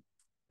do,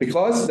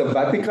 because the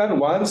Vatican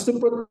wants to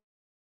protect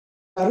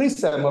the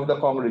charism of the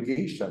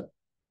congregation.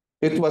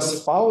 It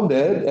was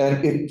founded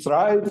and it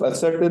thrived at a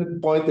certain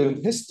point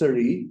in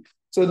history,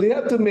 so they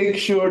have to make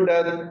sure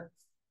that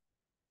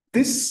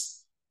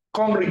this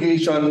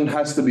congregation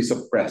has to be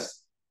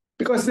suppressed,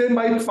 because they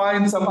might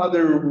find some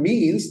other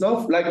means,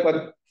 no, like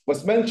what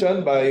was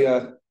mentioned by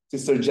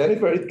Sister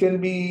Jennifer. It can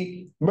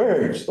be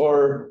merged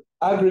or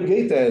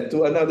aggregated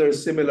to another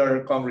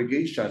similar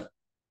congregation.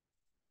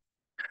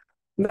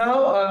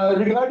 Now,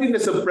 regarding the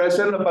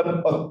suppression of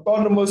an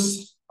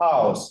autonomous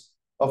house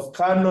of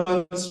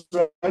canons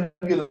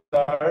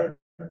regular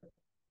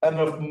and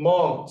of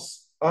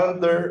monks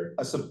under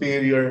a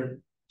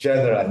superior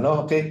general. No,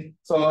 okay.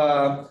 So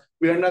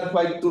we are not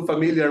quite too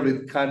familiar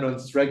with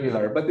canons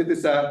regular, but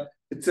it's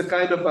a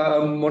kind of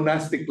a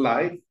monastic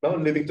life, no,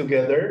 living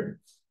together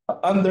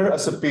under a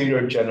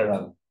superior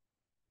general.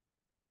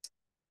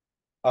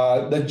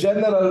 the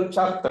general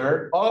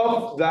chapter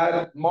of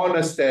that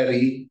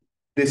monastery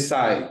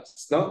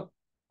decides, no?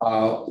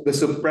 The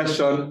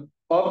suppression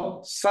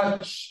of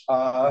such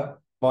a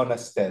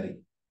monastery.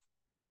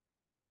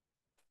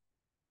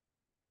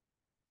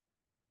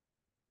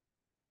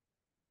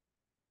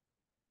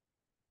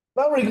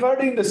 Now,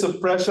 regarding the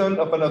suppression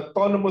of an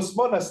autonomous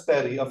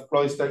monastery of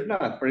cloistered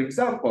nuns, for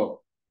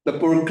example, the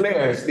Poor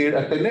Clares near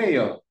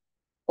Ateneo,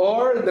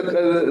 or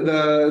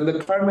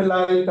the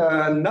Carmelite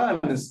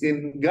nuns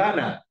in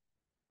Ghana.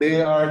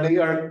 They are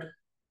an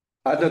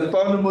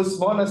autonomous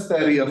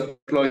monastery of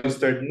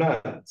cloistered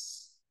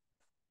nuns.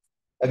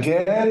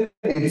 Again,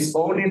 it's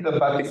only the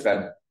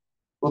Vatican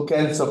who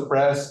can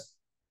suppress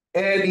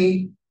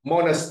any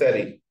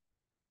monastery.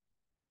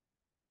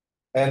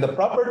 And the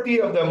property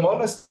of the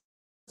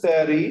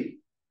monastery,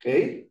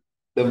 okay,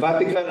 the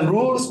Vatican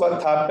rules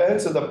what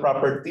happens to the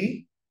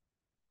property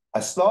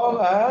as long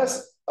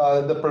as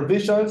the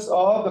provisions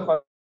of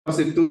the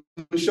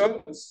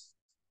constitutions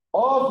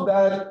of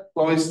that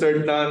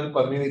cloistered nun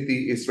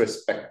community is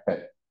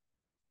respected.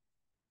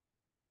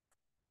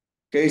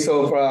 Okay,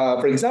 so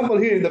for example,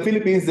 here in the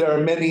Philippines, there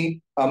are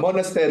many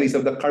monasteries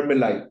of the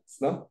Carmelites.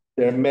 No,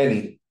 there are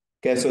many.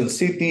 Quezon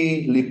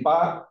City,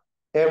 Lipa,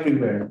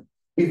 everywhere.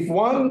 If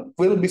one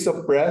will be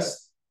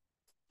suppressed,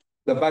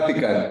 the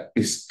Vatican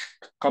is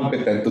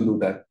competent to do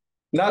that.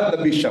 Not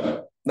the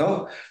bishop,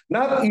 no,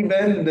 not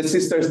even the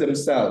sisters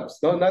themselves,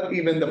 no, not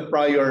even the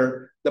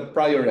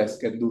prioress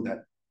can do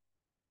that.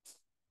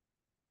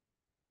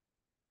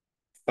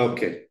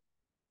 Okay.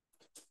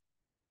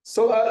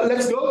 So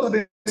let's go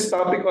to this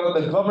topic on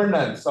the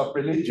governance of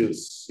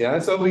religious. Yeah,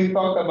 so we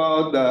talked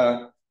about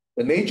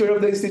the nature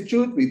of the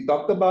institute. We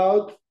talked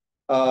about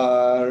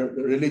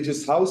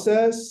religious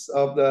houses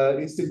of the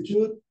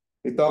institute.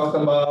 We talked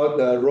about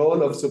the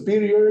role of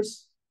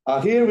superiors.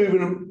 Here we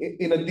will,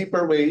 in a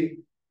deeper way,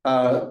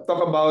 talk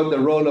about the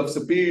role of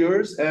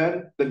superiors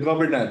and the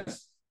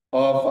governance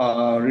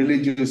of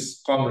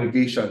religious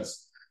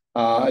congregations.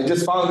 I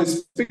just found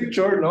this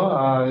picture.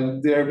 No,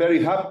 they're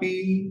very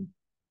happy.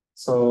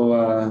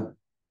 So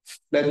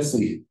let's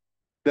see.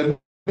 The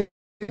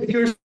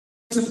major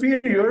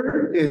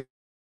superior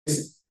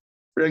is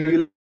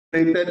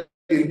regulated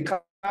in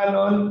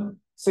Canon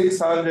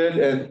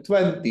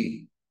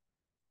 620.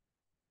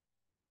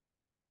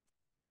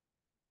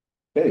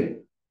 Okay.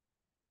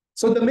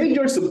 So the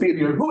major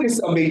superior, who is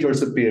a major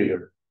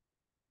superior?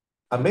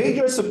 A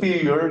major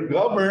superior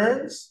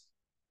governs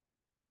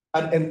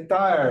an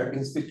entire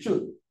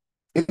institute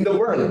in the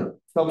world.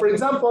 Now, for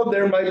example,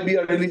 there might be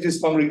a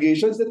religious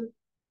congregations that,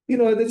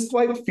 that's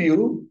quite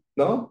few,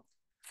 no?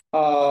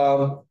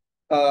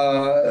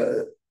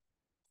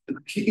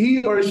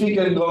 He or she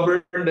can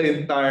govern the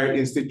entire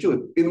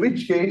institute, in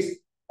which case,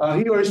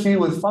 he or she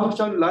will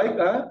function like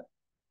a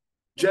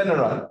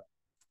general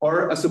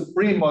or a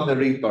supreme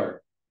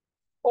moderator.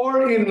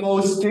 Or in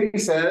most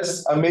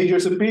cases, a major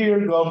superior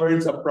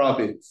governs a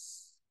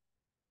province.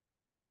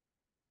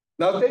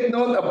 Now take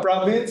note, a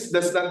province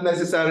does not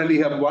necessarily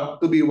have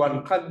to be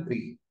one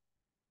country.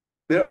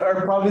 There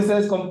are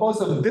provinces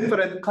composed of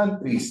different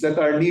countries that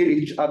are near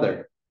each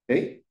other.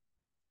 Okay?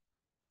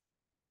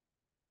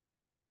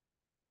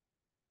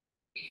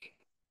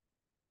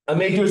 A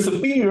major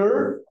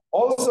superior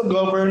also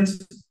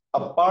governs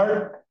a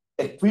part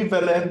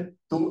equivalent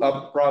to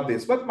a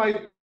province. What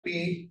might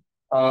be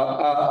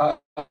an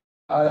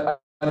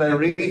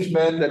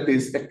arrangement that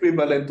is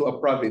equivalent to a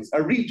province?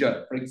 A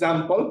region, for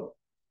example.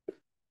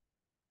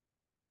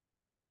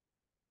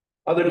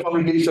 Other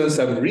congregations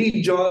have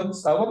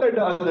regions. What are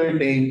the other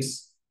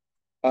names?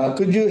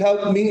 Could you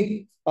help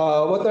me?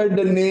 What are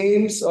the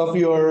names of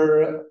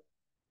your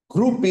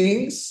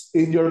groupings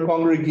in your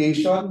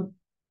congregation,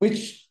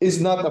 which is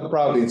not a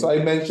province? So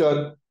I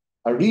mentioned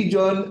a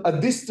region, a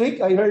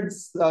district. I heard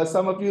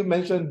some of you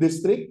mention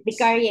district.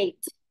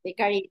 Vicariate.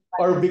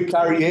 Or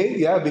vicariate,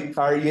 yeah,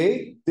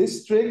 vicariate,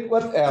 district.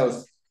 What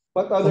else?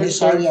 What other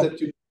terms that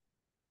you?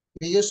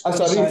 We use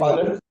Sorry,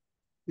 Father.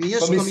 We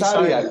use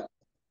commissariat.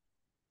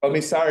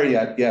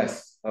 Commissariat,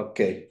 yes.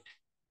 Okay.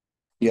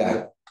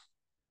 Yeah.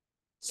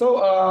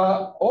 So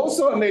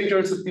also a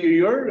major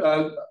superior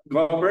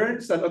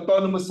governs an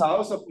autonomous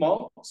house of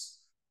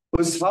monks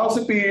whose house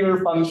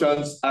superior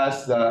functions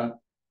as the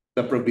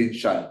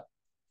provincial.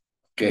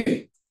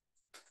 Okay.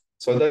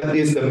 So that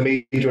is the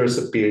major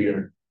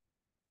superior.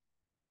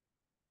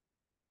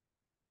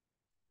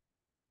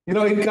 In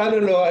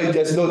canon law, I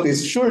just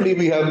noticed, surely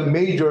we have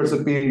major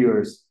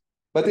superiors.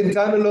 But in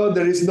canon law,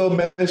 there is no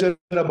mention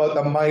about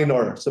a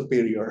minor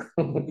superior.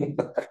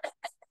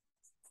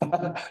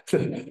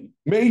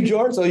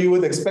 Major, so you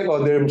would expect,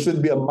 there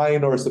should be a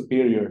minor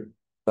superior.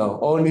 No,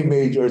 only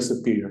major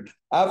superior.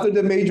 After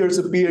the major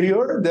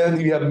superior, then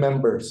you have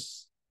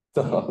members.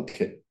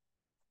 Okay.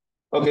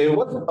 Okay,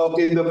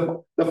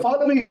 the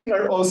following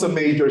are also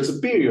major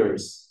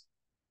superiors.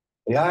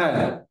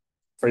 Yeah.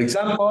 For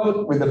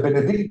example, with the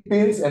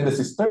Benedictines and the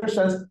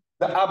Cistercians,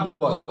 the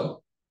abbot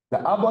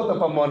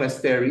of a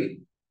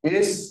monastery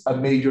is a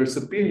major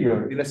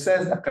superior, in a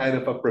sense, a kind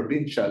of a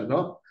provincial,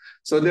 no?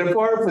 So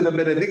therefore, for the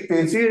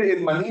Benedictines here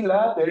in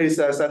Manila, there is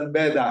a San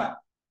Beda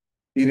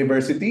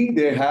University.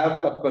 They have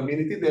a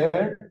community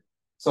there.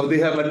 So they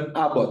have an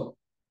abbot.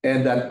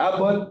 And that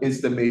abbot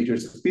is the major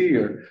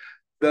superior.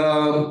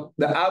 The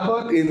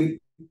abbot in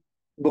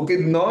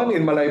Bukidnon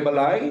in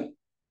Malaybalay,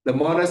 the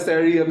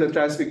monastery of the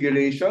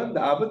Transfiguration,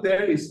 the abbot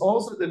there is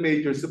also the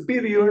major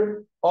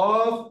superior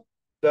of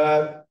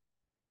the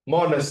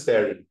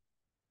monastery.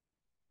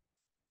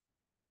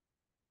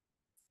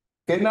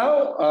 Okay,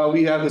 now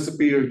we have the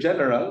superior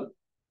general,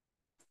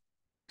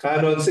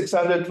 Canon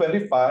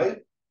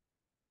 625.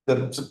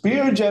 The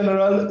superior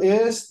general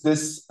is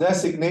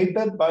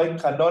designated by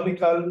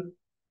canonical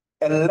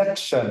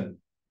election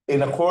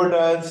in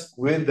accordance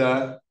with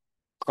the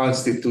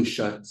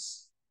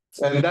constitutions.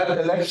 And that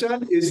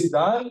election is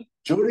done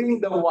during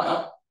the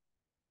what?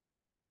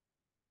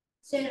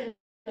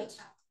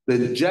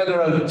 The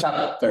general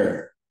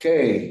chapter.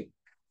 Okay.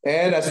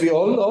 And as we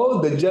all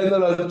know, the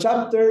general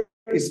chapter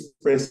is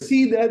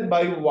preceded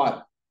by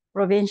what?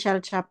 Provincial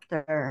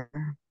chapter.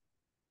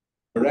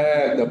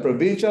 Correct. The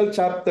provincial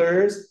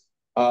chapters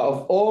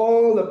of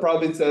all the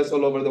provinces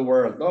all over the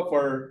world, no?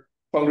 For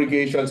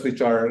congregations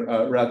which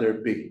are rather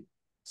big.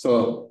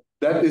 So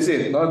that is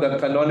it, no? The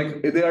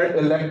canonic, they are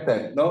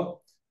elected,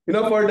 no? You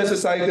know, for the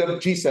Society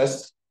of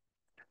Jesus,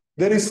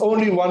 there is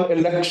only one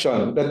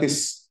election that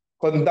is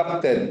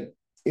conducted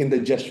in the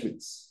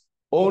Jesuits.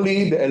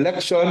 Only the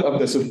election of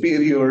the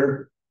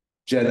superior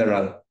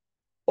general.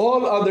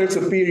 All other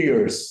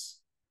superiors,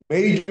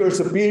 major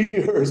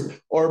superiors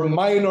or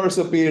minor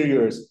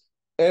superiors,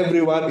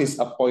 everyone is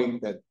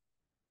appointed.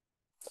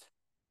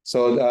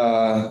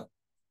 So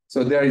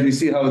so there you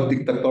see how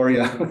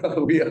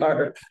dictatorial we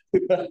are.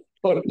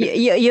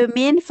 You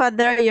mean,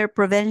 Father, your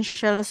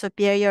provincial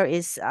superior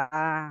is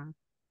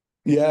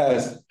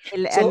Yes.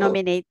 So,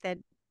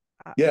 nominated?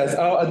 yes,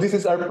 this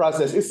is our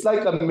process. It's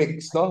like a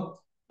mix, no?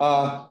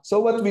 So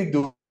what we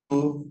do,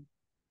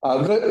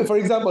 for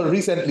example,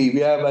 recently we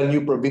have a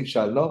new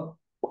provincial, no?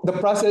 The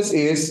process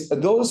is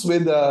those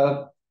with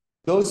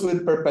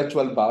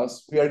perpetual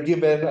vows, we are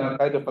given a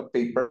kind of a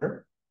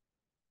paper,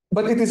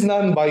 but it is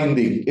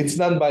non-binding. It's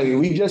non-binding.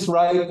 We just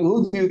write,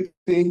 who do you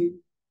think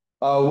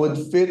would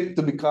fit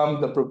to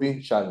become the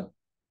provincial?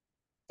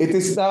 It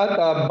is not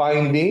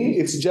binding.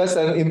 It's just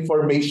an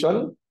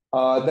information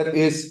that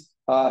is.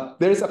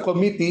 There's a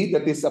committee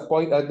that is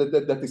appointed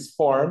that is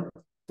formed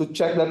to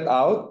check that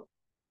out,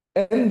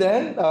 and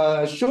then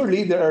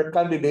surely there are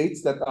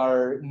candidates that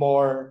are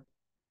more,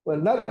 well,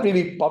 not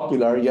really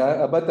popular,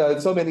 yeah,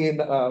 but so many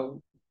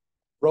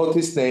wrote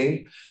his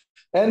name,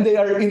 and they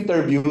are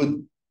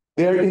interviewed.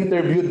 They are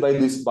interviewed by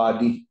this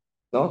body,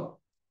 no,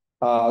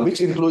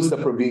 which includes the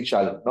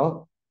provincial,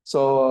 no.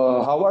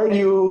 So how are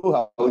you?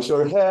 How is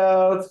your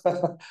health?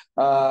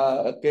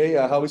 Okay,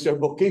 how is your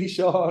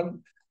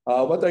vocation?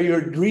 What are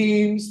your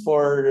dreams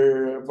for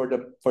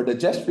the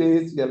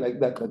Jesuits? Yeah, like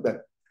that, like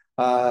that.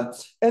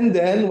 And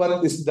then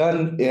what is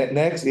done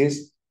next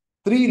is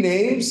 3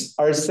 names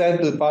are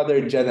sent to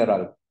Father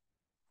General,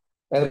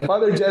 and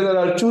Father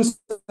General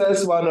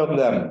chooses one of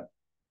them.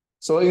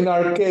 So in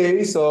our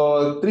case,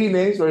 so 3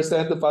 names were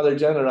sent to Father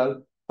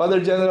General. Father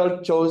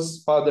General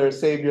chose Father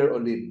Xavier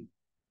Olin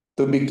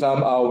to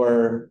become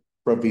our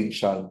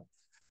provincial.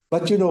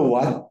 But you know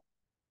what?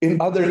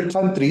 In other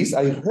countries,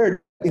 I heard,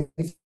 in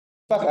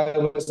fact, I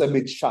was a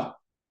bit shocked.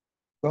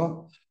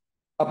 No?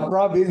 A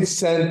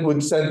province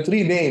would send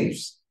 3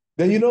 names.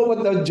 Then you know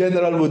what the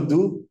general would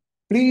do?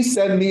 Please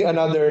send me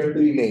another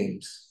 3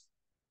 names.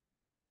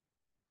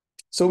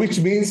 So which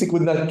means he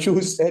could not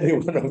choose any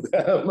one of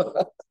them.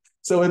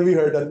 So when we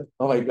heard that,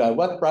 oh my God,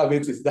 what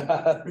province is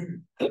that?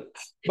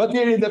 But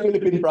here in the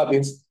Philippine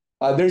province,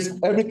 there's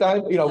every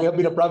time, you know, we have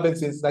been a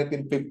province since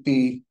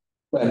 1950,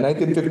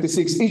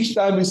 1956. Each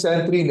time we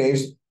send 3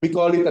 names, we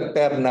call it a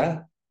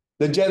terna.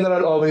 The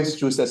general always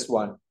chooses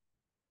one.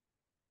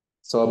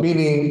 So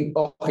meaning,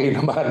 okay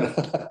naman.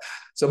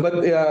 So,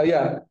 but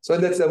yeah, so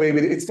that's the way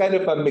it's kind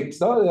of a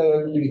mix.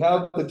 No? We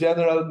have the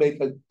general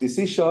make a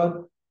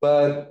decision,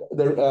 but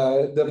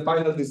the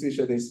final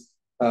decision is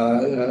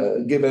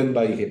given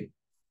by him.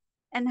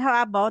 And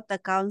how about the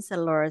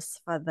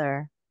counselors,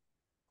 Father?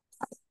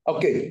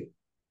 Okay.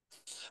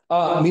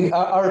 I mean,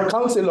 our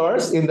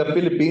counselors in the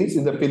Philippines,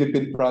 in the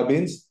Philippine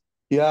province,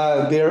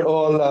 yeah, they're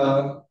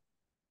all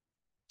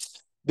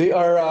they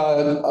are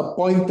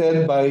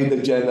appointed by the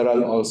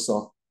general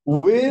also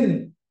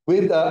with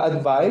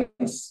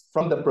advice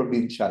from the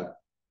provincial.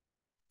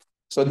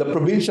 So the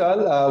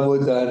provincial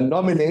would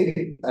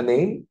nominate a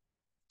name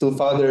to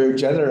Father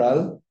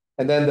General,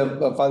 and then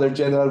the Father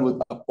General would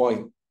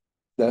appoint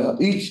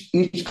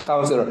each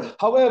counselor.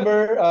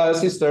 However,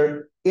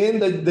 sister, in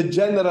the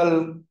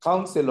general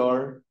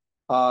counselor,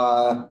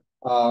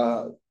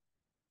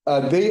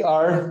 they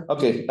are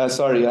okay.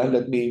 Sorry,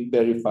 let me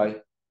verify.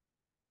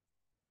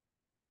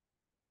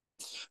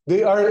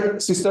 They are,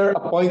 sister,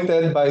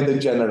 appointed by the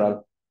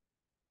general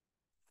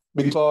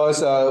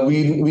because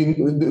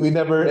we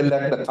never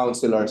elect the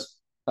counselors.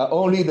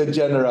 Only the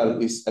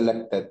general is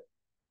elected.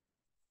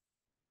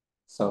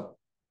 So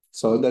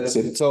So that's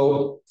it.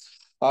 So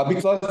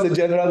because the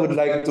general would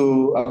like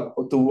to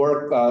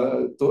work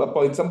to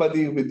appoint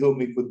somebody with whom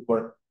he could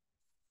work.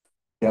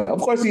 Yeah,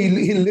 of course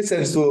he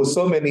listens to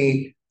so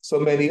many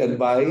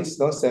advice,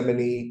 no, so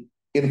many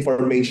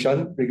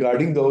information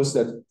regarding those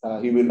that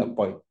he will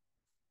appoint.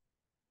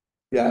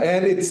 Yeah,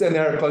 and it's in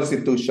our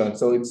constitution,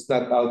 so it's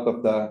not out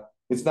of the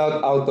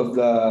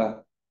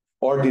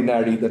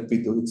ordinary that we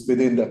do. It's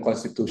within the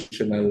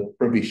constitutional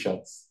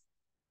provisions.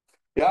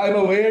 Yeah, I'm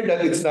aware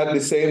that it's not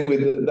the same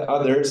with the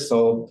others,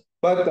 so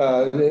but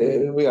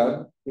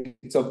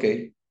it's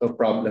okay, no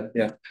problem.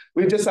 Yeah,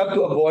 we just have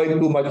to avoid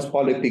too much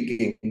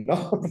politicking,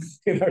 no,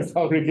 in our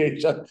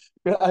congregation.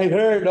 I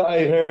heard,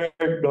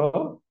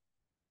 no,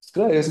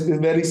 it's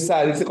very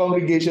sad. It's a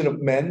congregation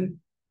of men,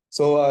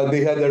 so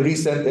they had a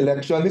recent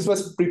election. This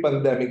was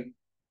pre-pandemic,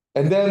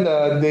 and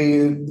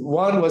then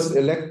one was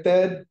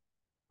elected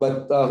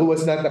but who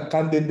was not a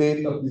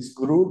candidate of this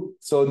group.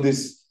 So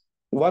this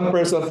one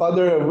person,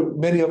 Father,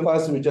 many of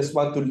us, we just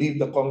want to leave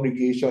the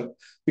congregation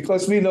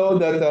because we know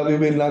that we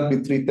will not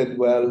be treated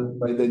well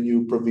by the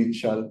new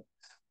provincial.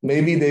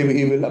 Maybe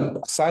he will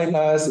assign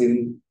us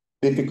in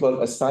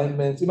difficult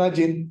assignments.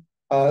 Imagine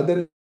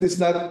that is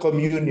not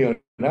communion.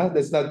 Huh?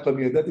 That's not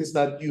communion. That is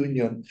not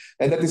union,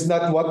 and that is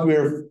not what we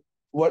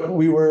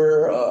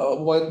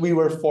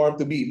were formed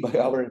to be by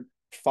our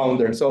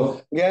founder.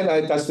 So again,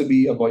 it has to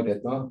be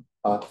avoided. No?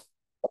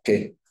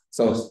 Okay,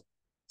 so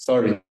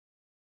sorry.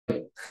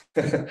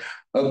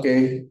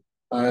 Okay,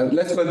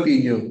 let's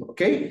continue.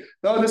 Okay,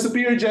 now the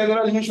Superior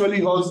General usually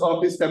holds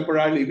office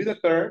temporarily with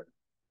a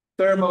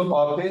term of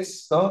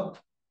office. No,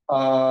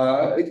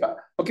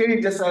 okay,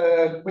 just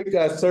a quick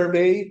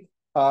survey.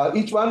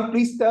 Each one,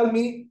 please tell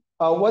me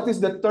what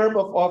is the term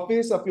of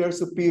office of your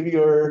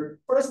superior.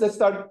 First, let's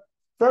start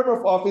term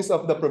of office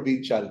of the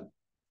provincial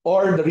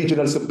or the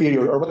regional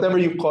superior or whatever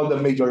you call the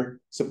major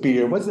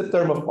superior. What's the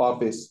term of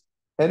office?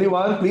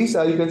 Anyone, please,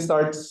 you can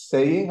start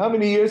saying how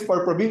many years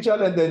for provincial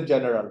and then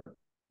general.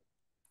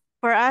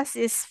 For us,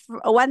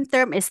 one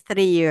term is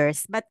 3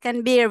 years, but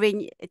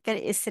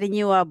is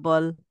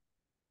renewable.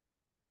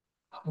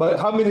 But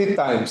how many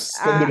times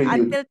can be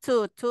renewed?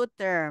 Until two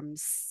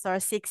terms, so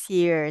 6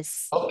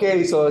 years.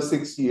 Okay, so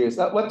 6 years.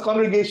 What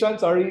congregation?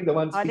 Sorry, the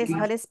one speaking.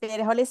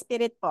 Holy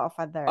Spirit po,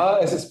 Father.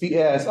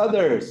 SSPS.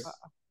 Others.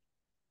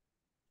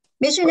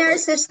 Missionary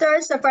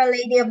Sisters of Our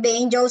Lady of the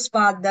Angels,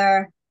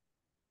 Father.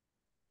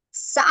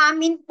 Sa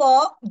amin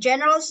po,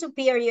 General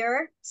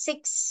Superior,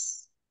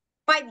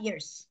 5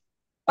 years.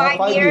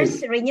 5 years,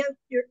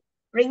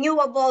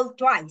 renewable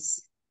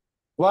twice.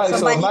 Why?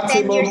 So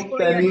maximum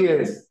 10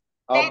 years.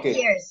 10 Okay.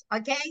 years,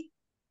 okay?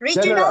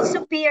 Regional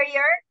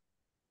Superior,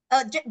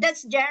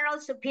 that's General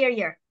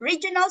Superior.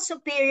 Regional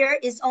Superior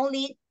is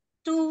only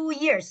 2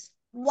 years.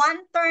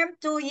 1 term,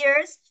 2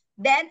 years,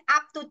 then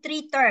up to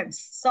 3 terms.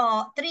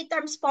 So 3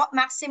 terms po,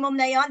 maximum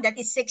na yon, that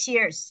is 6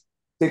 years.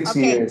 6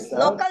 years.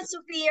 Local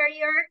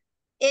Superior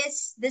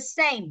is the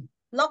same.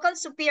 Local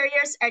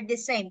superiors are the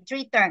same,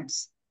 3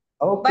 terms.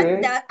 Okay.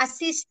 But the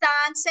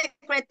assistant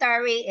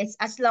secretary is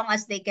as long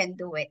as they can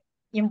do it.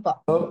 Yun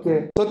po.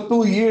 Okay. So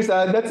 2 years,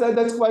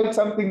 that's quite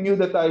something new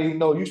that I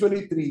know.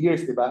 Usually 3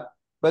 years, di ba?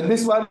 But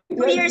this one,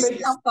 2 years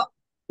lang po.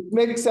 It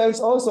makes sense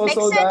also. Makes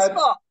so sense that,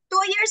 po.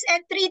 2 years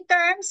and 3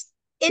 terms,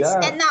 it's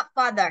enough,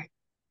 Father.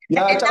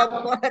 Yeah,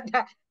 enough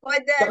for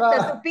the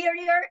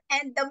superior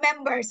and the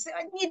members. So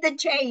need the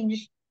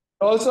change.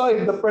 Also,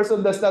 if the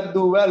person does not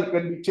do well, it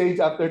can be changed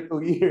after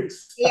 2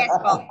 years. Yes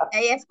po.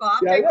 Yes po.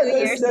 After 2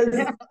 years.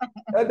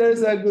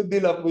 There's a good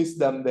deal of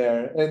wisdom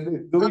there.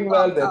 And doing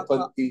well, then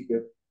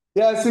continue.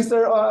 Yeah,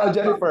 Sister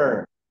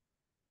Jennifer.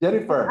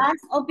 For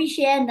us,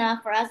 Oficiana,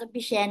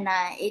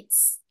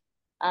 it's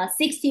 6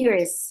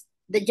 years.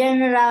 The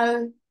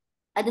general,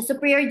 the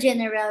superior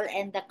general,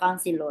 and the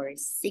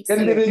councilors. 6 years.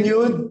 Can be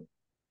renewed?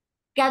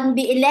 Can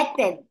be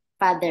elected,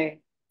 Father,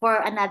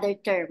 for another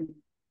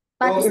term.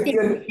 But still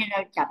the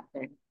general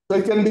chapter.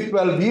 So it can be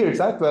 12 years,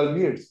 12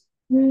 years.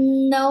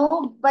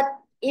 No, but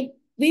if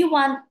we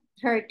want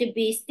her to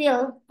be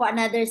still for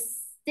another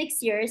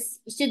 6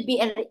 years, should be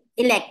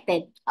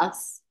elected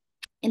as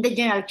in the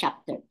general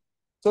chapter.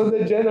 So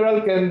the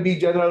general can be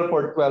general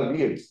for 12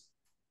 years?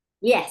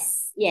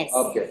 Yes.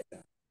 Okay.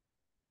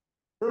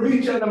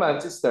 Provincial naman,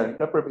 sister,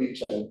 the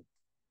provincial.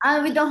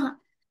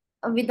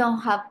 We don't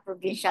have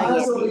provincial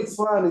yet. So it's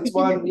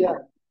one,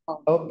 yeah.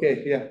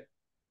 Okay, yeah.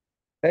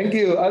 Thank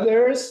you.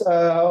 Others,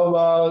 how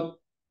about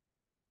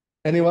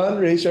anyone?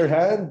 Raise your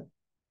hand.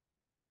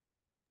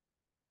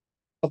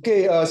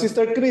 Okay,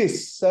 Sister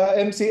Chris,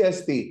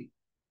 MCST.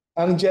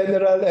 Ang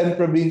general and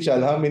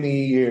provincial, how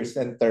many years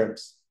and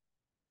terms?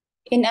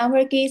 In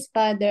our case,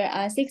 Father,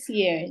 6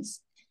 years.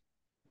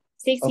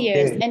 6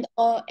 years,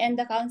 and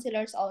the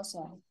councilors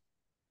also.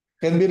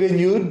 Can be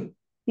renewed?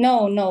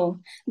 No.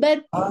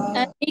 But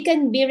they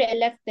can be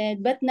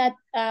re-elected, but not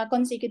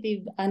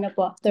consecutive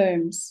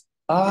terms.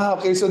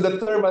 Okay. So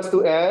the term has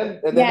to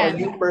end, and then a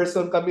new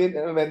person come in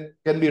and then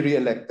can be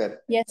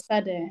re-elected. Yes,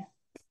 Father.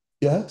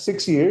 Yeah, 6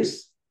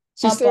 years.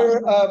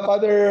 Sister,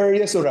 Father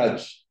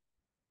Yesuraj.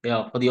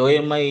 Yeah, for the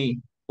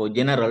OMI, for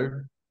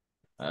general,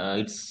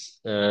 It's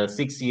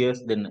 6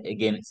 years, then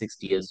again 6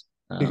 years,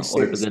 Six,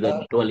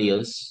 altogether 12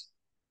 years.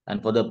 And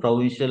for the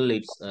provincial,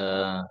 it's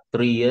 3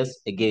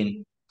 years,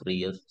 again 3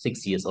 years,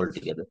 6 years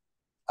altogether.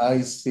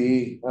 I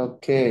see.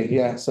 Okay,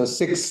 yeah. So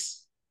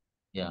 6.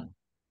 Yeah.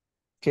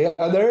 Okay,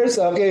 others?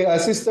 Okay,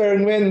 Sister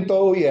Nguyen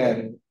To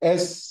Yen,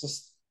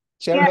 as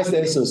Chairman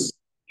Jesus.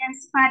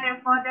 Yes, Father,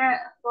 for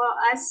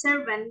us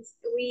servants,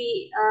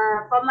 we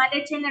for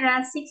Mother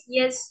General 6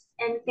 years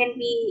and can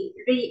be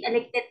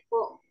re-elected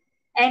po.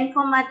 And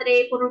for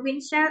Madre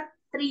Provincial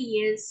 3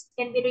 years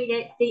can be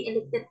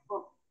re-elected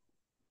po.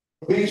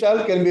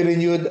 Provincial can be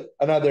renewed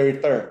another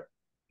term.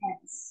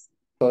 Yes.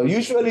 So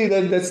usually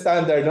the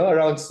standard, no,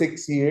 around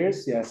 6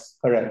 years. Yes,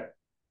 correct.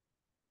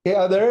 Okay,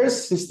 others,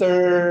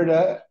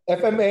 Sister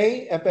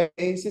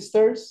FMA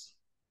sisters,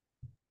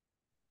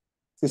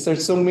 Sister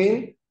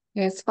Sungmin.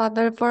 Yes,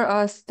 Father, for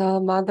us,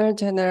 the Mother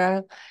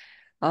General,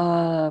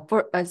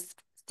 for us,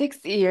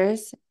 6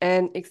 years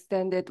and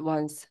extended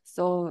once.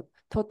 So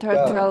total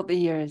Yeah. 12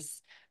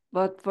 years.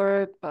 But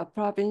for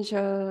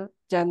provincial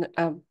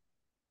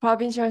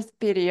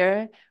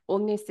superior,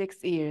 only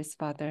 6 years,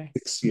 Father.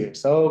 6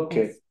 years.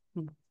 Okay.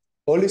 Yes.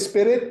 Holy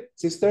Spirit,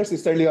 Sister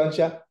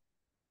Leoncia.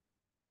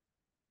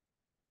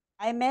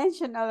 I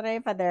mentioned already,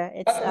 Father.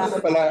 It's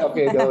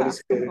Okay, the Holy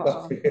Spirit.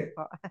 Okay.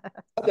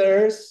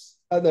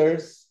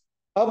 Others.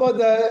 How about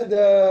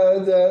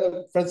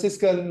the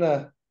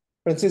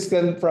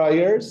Franciscan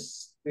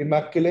friars,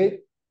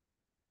 Immaculate?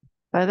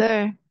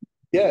 Father,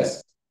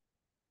 Yes.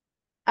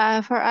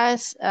 for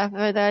us,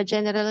 for the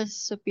General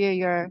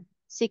Superior,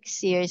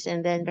 6 years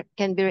and then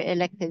can be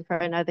re-elected for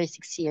another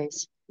 6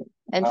 years.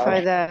 And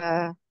for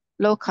the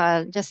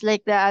local, just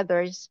like the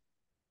others,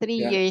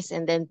 3 years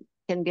and then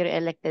can be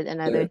re-elected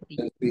another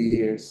 3. 3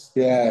 years.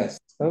 Yes.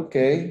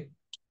 Okay.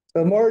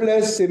 So more or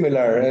less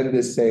similar and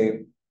the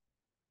same.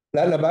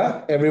 Lala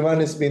ba?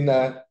 Everyone has been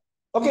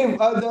okay,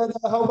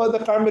 how about the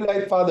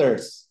Carmelite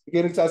fathers?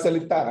 Hindi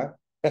nagsasalita.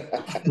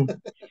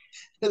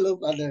 Hello,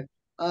 Father.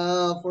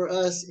 For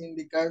us in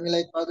the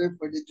Carmelite Father,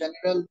 for the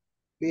general,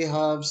 we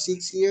have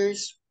 6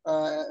 years.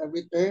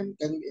 Every term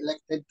can be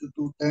elected to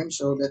 2 terms,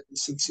 so that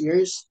is 6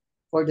 years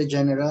for the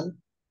general.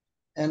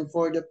 And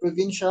for the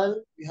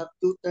provincial, we have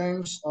 2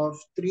 terms of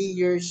 3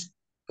 years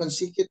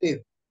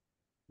consecutive.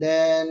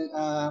 Then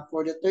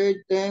for the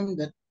third term,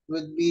 that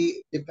would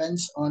be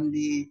depends on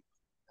the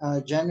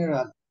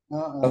general.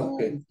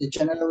 Okay. If the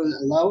general will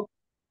allow,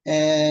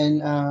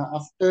 and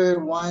after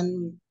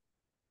one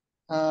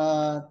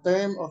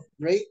term of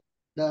break,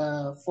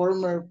 the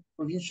former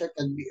provincial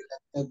can be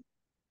elected.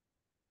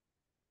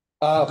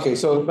 Okay,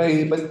 so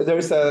but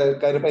there's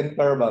a kind of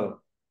interval.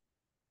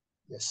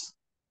 Yes.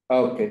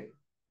 Okay.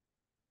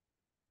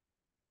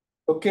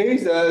 Okay,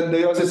 the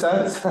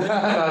diocesans,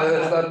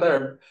 that's not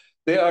term.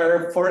 They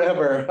are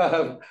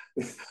forever.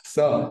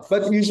 So,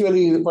 but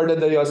usually for the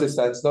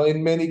diocesans, no,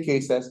 in many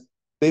cases,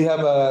 they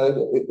have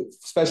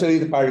especially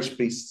the parish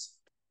priests,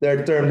 there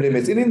are term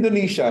limits. In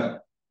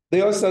Indonesia,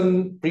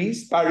 diocesan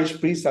priests, parish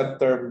priests have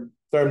term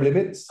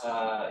limits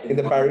in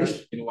the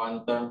parish. In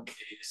one term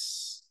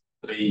is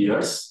 3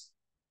 years,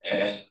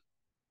 and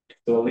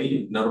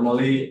actually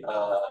normally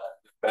the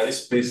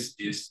parish priest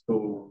is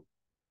 2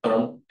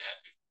 term,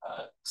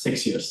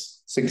 6 years.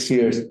 6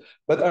 years.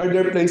 But are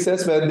there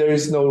places where there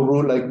is no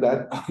rule like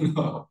that?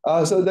 No.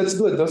 So that's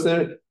good.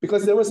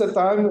 Because there was a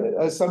time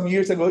some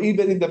years ago,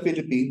 even in the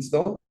Philippines,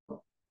 no,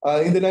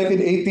 in the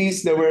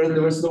 1980s, there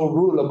was no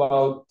rule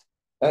about.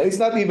 It's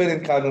not even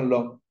in canon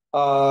law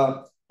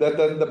that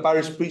the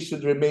parish priest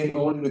should remain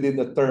only within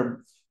the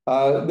term.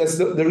 That's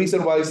the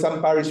reason why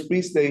some parish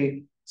priests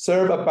they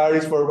serve a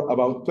parish for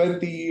about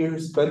 20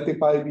 years,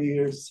 25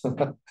 years.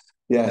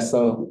 Yeah.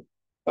 So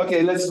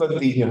okay, let's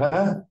continue.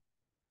 Huh?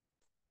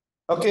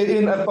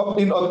 Okay, in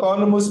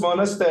autonomous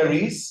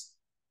monasteries,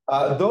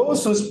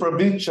 those whose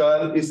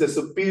provincial is the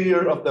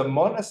superior of the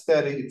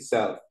monastery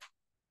itself.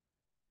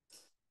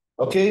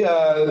 Okay,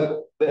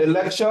 the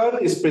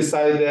election is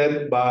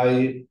presided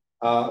by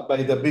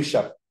the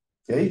bishop.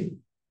 Okay.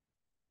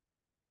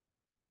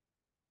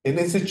 In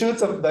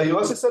institutes of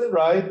diocesan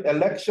right,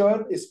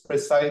 election is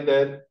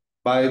presided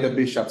by the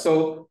bishop.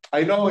 So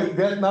I know in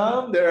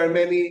Vietnam there are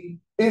many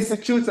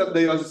institutes of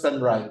diocesan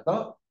right.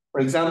 No? For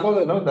example,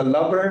 the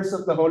Lovers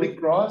of the Holy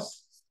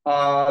Cross,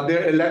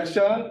 their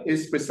election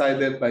is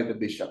presided by the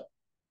bishop.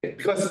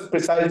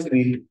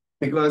 Precisely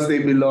because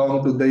they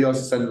belong to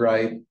diocesan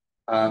right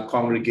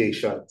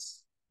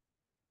congregations.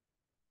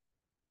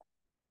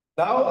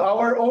 Now,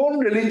 our own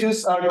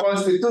religious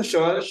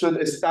constitution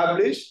should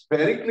establish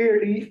very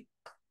clearly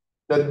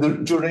the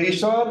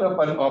duration of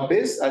an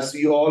office, as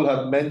you all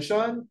have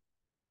mentioned.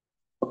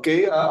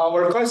 Okay,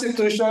 our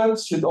constitution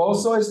should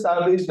also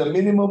establish the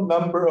minimum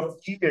number of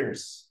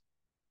years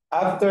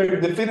after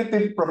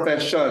definitive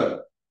profession,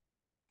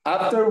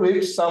 after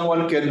which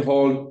someone can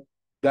hold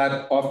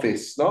that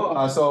office. No,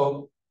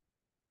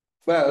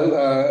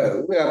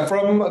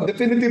 from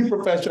definitive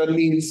profession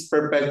means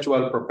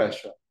perpetual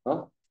profession.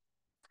 Huh?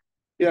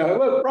 Yeah,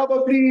 well,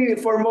 probably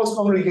for most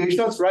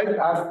congregations, right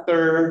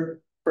after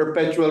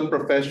perpetual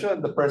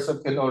profession, the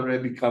person can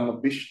already become a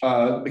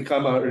bishop,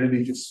 become a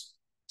religious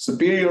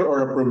superior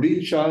or a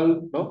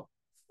provincial, no?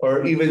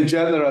 Or even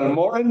general.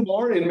 More and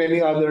more in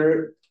many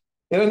other,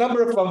 in a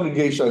number of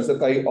congregations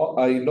that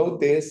I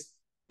noticed,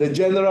 the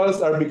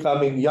generals are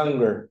becoming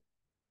younger.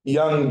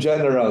 Young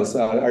generals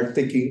are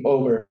taking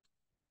over.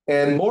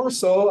 And more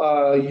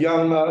so,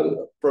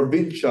 young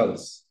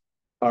provincials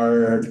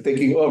are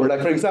taking over.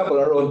 Like, for example,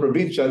 our own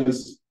provincial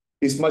is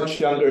much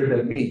younger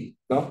than me,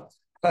 no?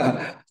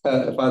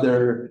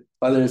 Father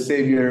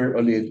Xavier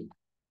Olive.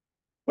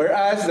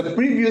 Whereas the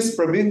previous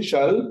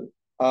provincial,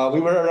 we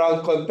were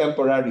around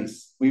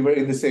contemporaries. We were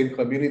in the same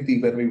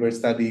community when we were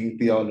studying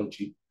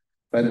theology.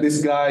 But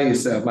this guy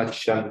is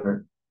much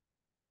younger.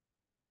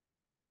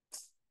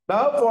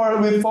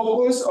 Now, we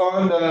focus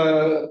on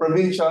the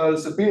provincial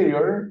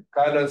superior,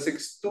 Canon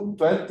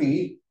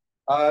 6:20.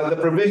 The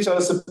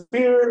provincial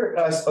superior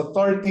has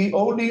authority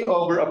only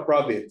over a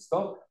province,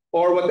 no?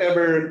 Or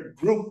whatever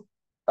group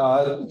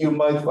you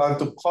might want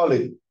to call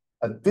it,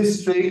 a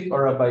district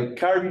or a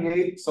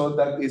vicariate. So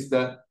that is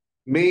the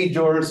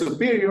major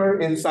superior,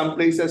 in some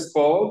places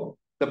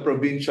called the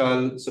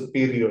provincial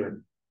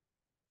superior.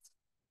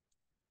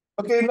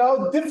 Okay,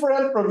 now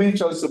different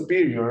provincial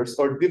superiors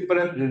or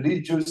different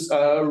religious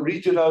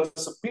regional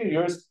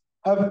superiors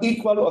have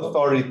equal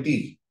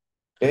authority.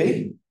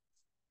 Okay,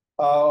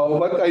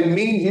 what I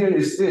mean here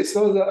is this: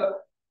 so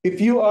if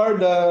you are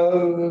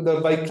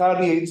the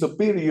vicariate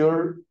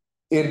superior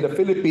in the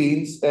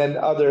Philippines and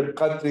other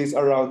countries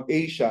around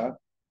Asia,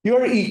 you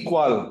are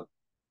equal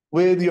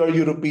with your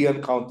European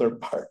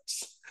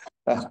counterparts.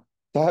 I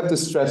have to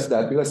stress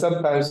that because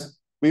sometimes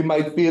we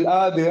might feel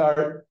they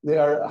are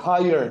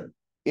higher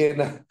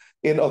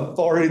in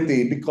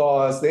authority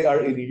because they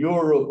are in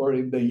Europe or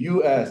in the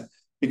US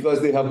because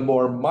they have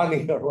more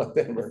money or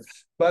whatever.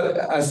 But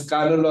as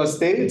canon law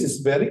states, it's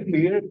very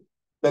clear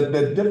that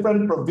the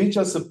different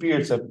provincial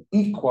superiors have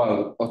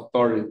equal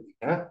authority.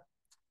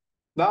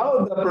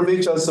 Now, the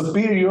provincial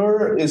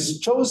superior is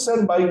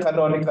chosen by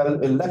canonical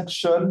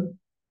election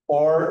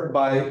or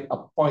by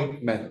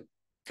appointment.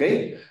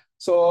 Okay?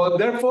 So,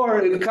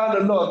 therefore, in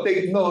canon law,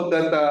 take note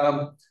that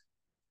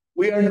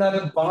we are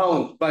not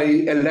bound by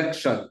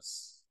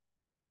elections.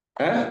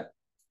 Our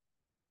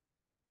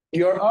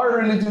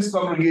religious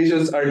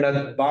congregations are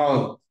not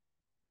bound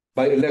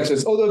by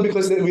elections, although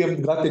because we have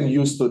gotten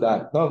used to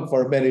that, no,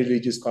 for many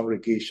religious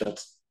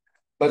congregations.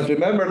 But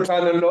remember,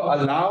 canon law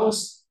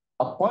allows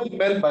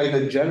appointment by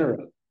the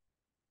general.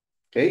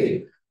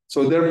 Okay?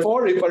 So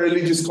therefore, if a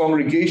religious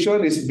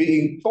congregation is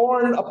being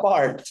torn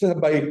apart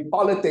by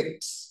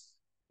politics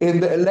in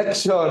the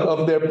election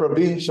of their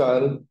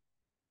provincial,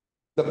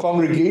 the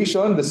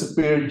congregation, the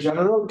superior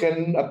general,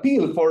 can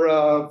appeal for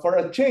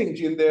a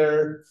change in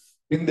their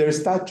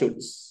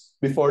statutes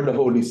before the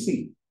Holy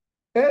See.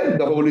 And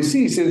the Holy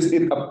See, since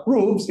it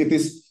approves, it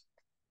is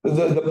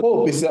the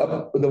Pope is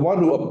the one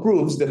who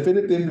approves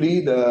definitively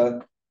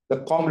the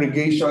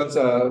congregation's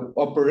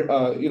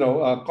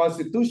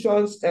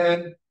constitutions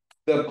and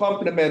the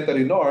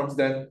complementary norms,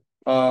 that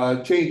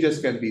changes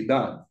can be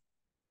done.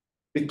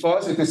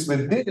 Because it is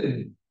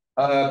within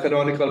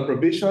canonical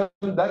provision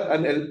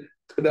that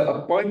the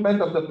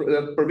appointment of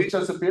the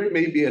provincial superior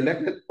may be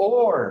elected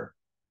or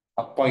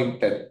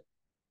appointed.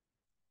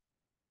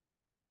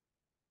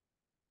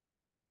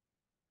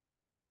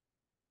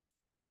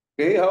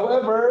 Okay,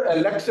 however,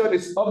 election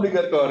is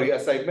obligatory,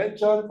 as I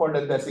mentioned, for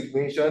the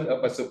designation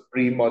of a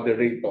supreme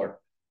moderator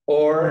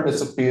or the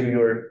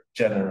superior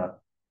general.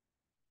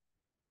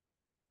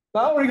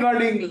 Now,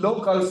 regarding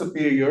local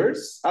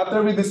superiors,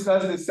 after we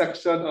discuss this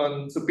section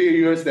on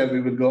superiors, then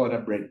we will go on a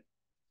break.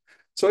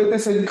 So it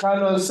is in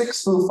Canon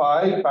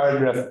 625,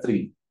 paragraph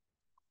 3.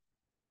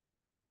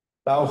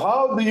 Now,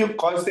 how do you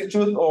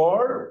constitute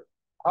or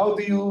how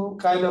do you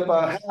kind of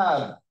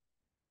have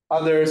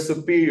other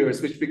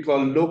superiors, which we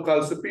call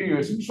local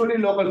superiors? Usually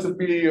local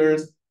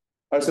superiors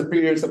are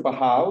superiors of a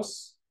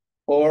house,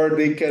 or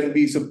they can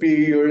be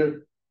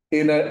superior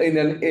in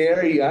an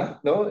area,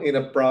 no, in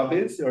a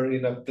province or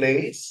in a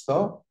place,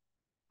 no.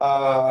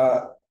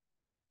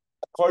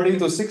 According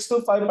to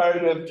 625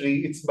 paragraph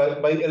 3, it's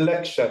by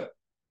election.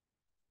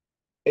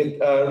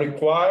 It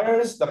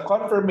requires the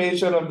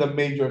confirmation of the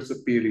major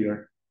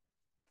superior.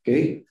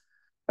 Okay.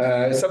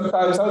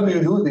 Sometimes, how do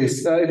you do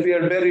this? If you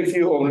are very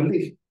few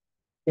only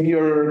in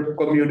your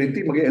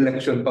community,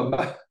 mag-election pa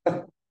ba?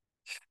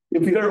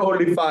 If you are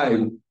only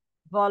 5.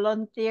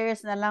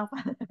 Volunteers na lang.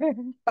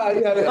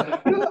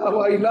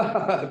 Why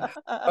not?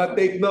 But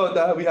take note,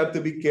 we have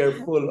to be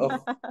careful of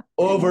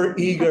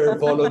over-eager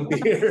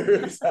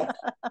volunteers.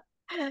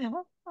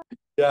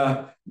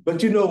 Yeah,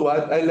 but you know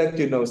what? I'll let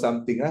you know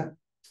something.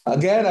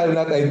 Again, I will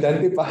not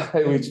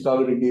identify which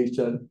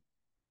congregation.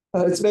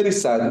 It's very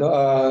sad.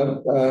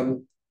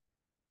 No?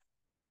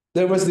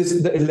 There was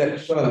the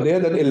election. They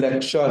had an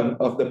election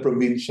of the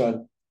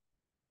provincial.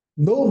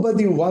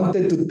 Nobody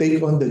wanted to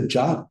take on the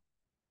job.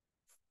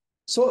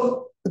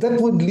 So that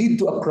would lead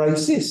to a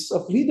crisis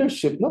of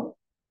leadership, no?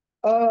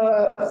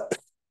 Yeah,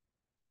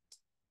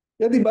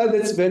 diba?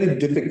 That's very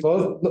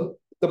difficult. No?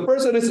 The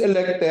person is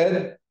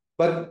elected,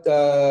 but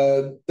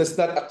does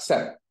not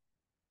accept.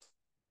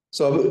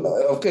 So,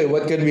 okay,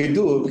 what can we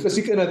do? Because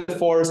you cannot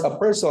force a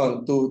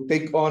person to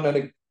take on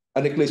an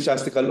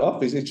ecclesiastical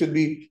office. It should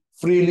be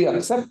freely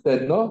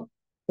accepted, no?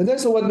 And then,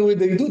 so what do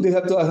they do? They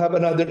have to have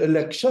another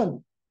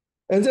election.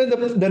 And then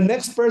the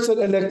next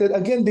person elected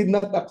again did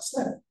not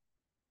accept.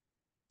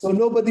 So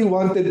nobody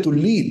wanted to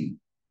lead.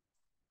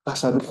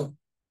 Sabi ko,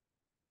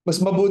 mas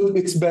mabuti,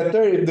 it's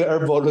better if there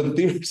are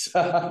volunteers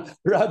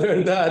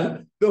rather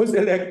than those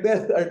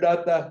elected are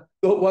not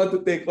don't want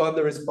to take on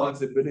the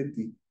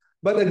responsibility.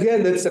 But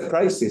again, that's a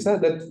crisis.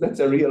 That's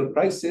a real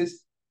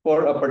crisis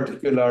for a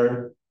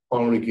particular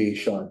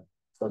congregation.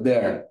 So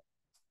there.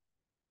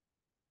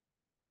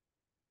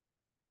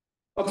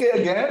 Okay,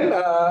 again,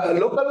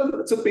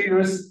 local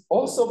superiors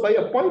also by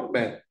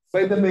appointment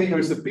by the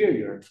major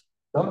superior.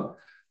 No?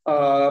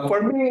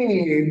 For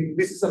me,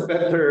 this is a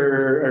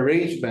better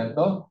arrangement.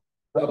 No?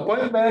 The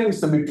appointment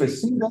is to be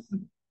preceded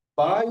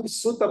by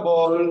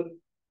suitable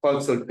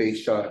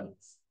consultations.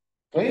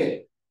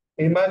 Okay?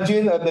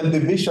 Imagine the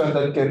division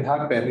that can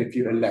happen if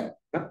you elect.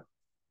 Huh?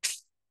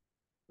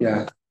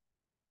 Yeah.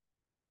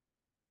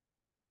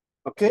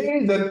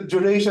 Okay, the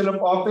duration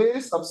of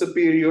office of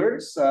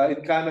superiors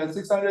in Canon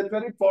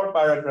 624,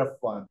 paragraph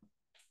 1.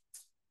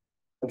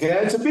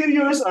 Again,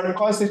 superiors are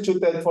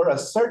constituted for a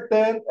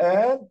certain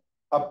and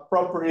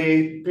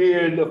appropriate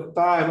period of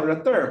time or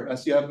a term,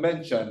 as you have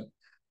mentioned,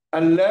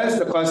 unless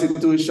the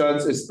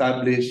constitutions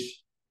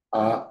establish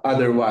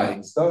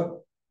otherwise.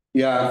 So,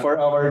 yeah, for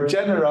our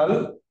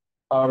general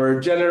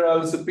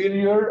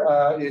superior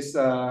is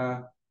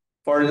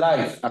for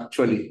life,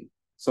 actually.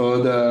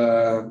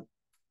 So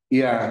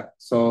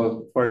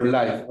so for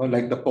life,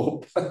 like the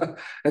Pope.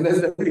 And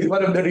that's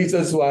one of the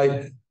reasons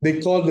why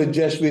they call the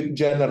Jesuit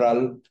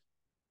general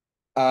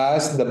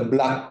as the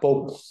Black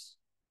Pope.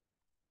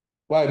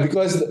 Why?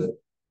 Because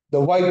the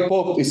White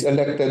Pope is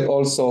elected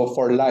also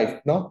for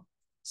life, no?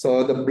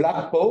 So the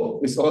Black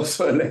Pope is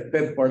also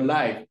elected for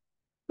life.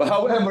 But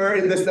however,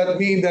 it does not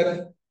mean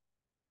that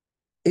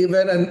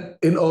even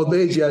in old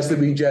age he has to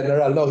be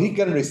general. No, he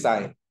can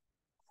resign.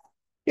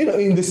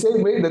 In the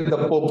same way that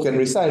the Pope can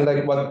resign,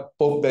 like what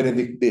Pope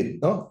Benedict did,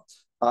 no?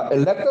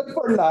 Elected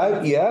for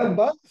life, yeah,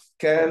 but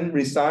can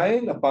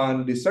resign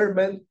upon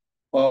discernment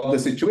of the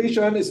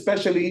situation,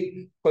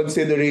 especially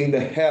considering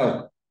the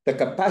health, the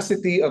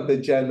capacity of the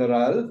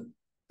general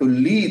to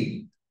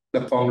lead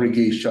the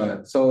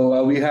congregation.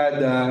 So we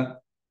had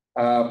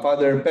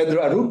Father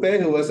Pedro Arupe,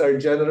 who was our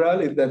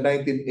general in the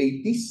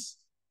 1980s,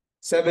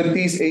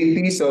 70s,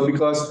 80s. So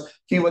because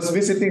he was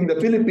visiting the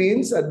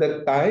Philippines at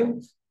that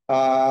time,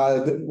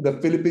 the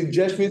Philippine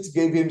Jesuits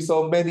gave him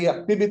so many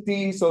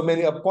activities, so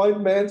many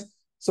appointments.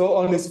 So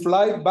on his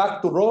flight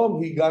back to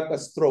Rome, he got a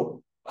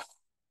stroke.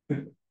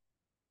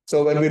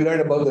 So when we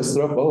learned about the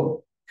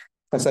stroke,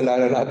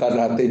 kasalanan ata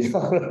natin.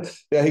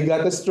 Yeah, he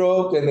got a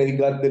stroke and then he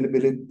got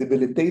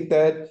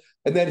debilitated.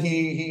 And then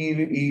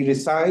he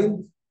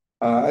resigned.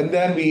 And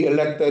then we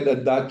elected a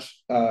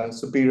Dutch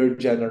superior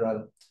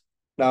general.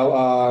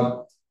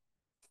 Now,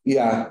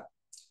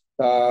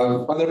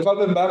 Father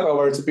Kaltenbach,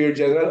 our superior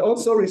general,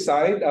 also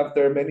resigned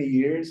after many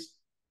years.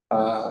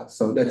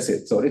 So that's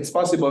it. So it's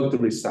possible to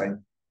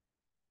resign.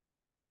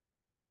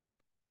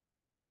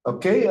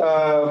 Okay,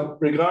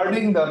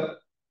 regarding the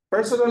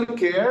personal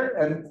care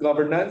and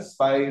governance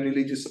by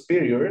religious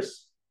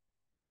superiors.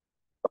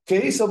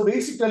 Okay, so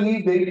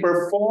basically they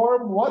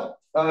perform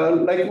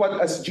like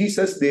what as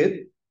Jesus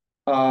did,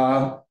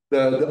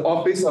 the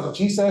office of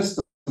Jesus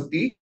to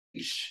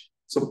teach.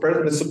 So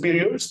the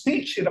superiors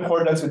teach in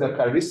accordance with the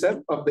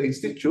charism of the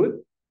institute.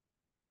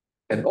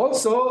 And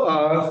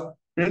also,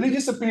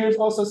 religious superiors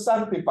also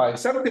sanctify.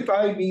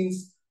 Sanctify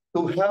means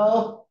to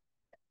help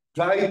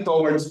guide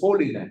towards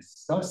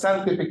holiness, no?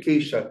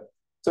 Sanctification.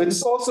 So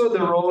it's also the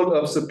role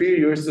of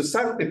superiors to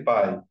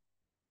sanctify.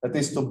 That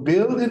is to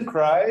build in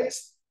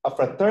Christ a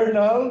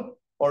fraternal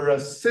or a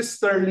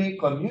sisterly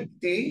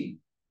community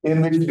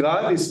in which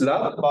God is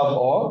loved above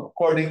all,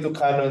 according to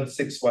Canon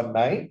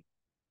 619.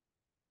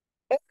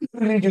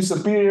 Religious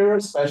superior,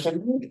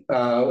 especially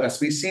as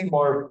we see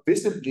more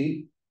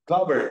visibly,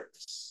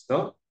 governs,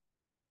 no?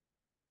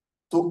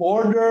 To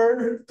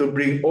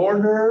bring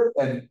order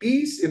and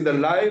peace in the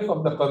life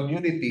of the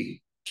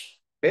community.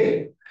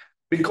 Okay?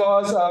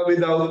 Because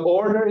without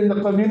order in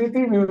the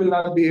community, we will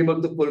not be able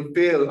to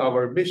fulfill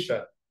our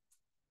mission.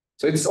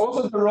 So it's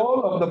also the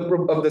role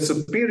of the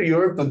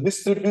superior to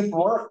distribute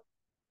work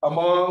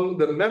among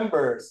the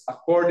members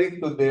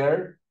according to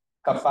their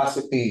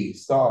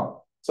capacities.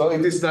 So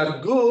it is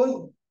not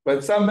good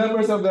when some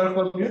members of their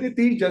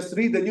community just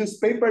read the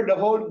newspaper the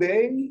whole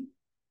day,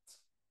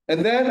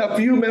 and then a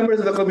few members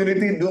of the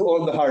community do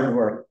all the hard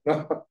work.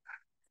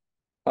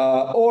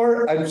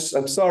 Or I'm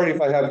sorry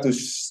if I have to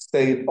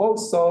say it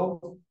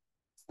also.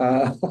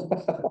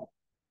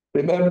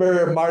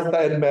 Remember Martha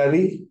and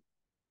Mary?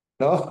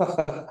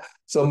 No?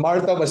 So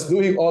Martha was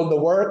doing all the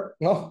work,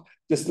 no?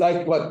 Just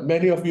like what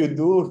many of you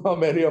do, no?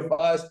 Many of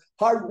us,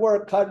 hard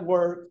work.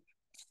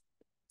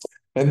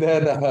 And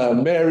then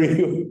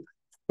Mary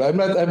But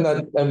I'm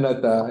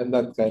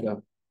not kind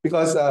of,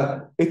 because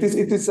it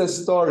is a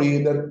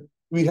story that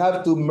we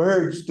have to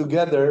merge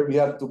together. We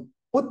have to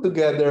put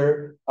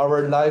together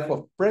our life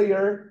of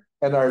prayer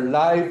and our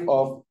life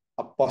of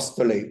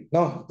apostolate.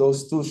 No,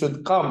 those two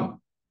should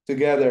come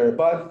together.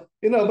 But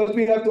but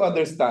we have to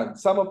understand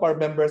some of our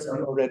members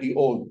are already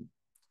old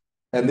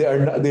and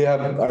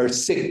are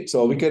sick,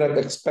 so we cannot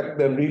expect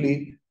them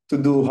really to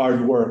do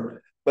hard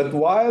work. But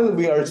while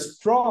we are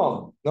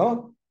strong,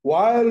 no,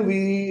 while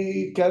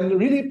we can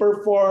really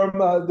perform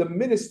the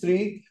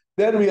ministry,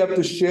 then we have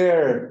to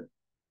share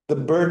the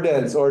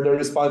burdens or the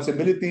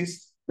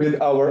responsibilities with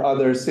our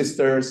other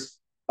sisters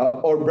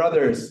or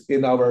brothers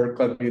in our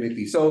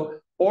community. So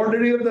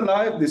ordering of the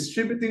life,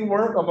 distributing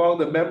work among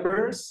the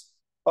members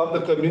of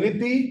the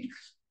community,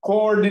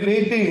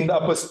 coordinating the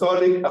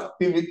apostolic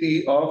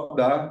activity of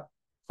the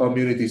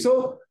community.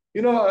 So,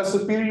 a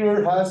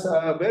superior has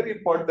a very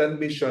important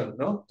mission,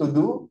 no, to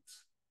do,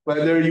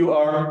 whether you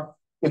are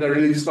in a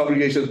religious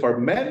congregation for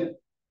men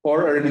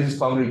or a religious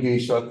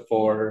congregation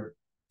for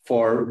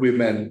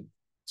women.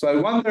 So I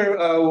wonder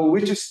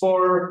which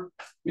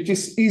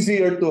is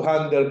easier to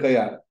handle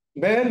kaya,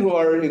 men who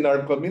are in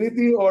our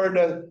community or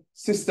the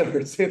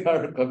sisters in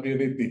our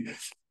community.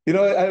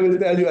 I will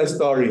tell you a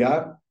story,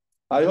 huh?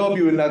 I hope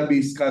you will not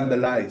be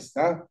scandalized,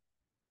 huh?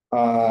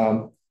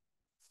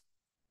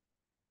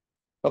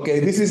 Okay,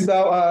 this is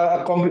now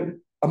a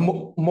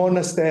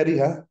monastery,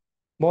 huh?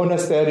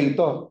 Monastery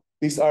ito.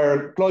 These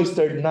are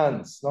cloistered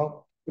nuns,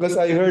 no? Because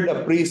I heard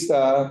a priest,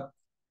 the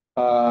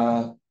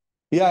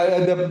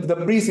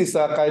priest is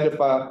a kind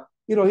of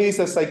he's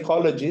a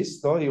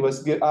psychologist, no? He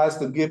was asked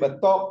to give a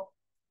talk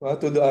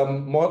to the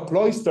more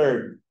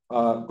cloistered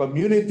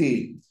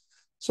community.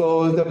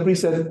 So the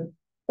priest said,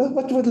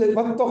 what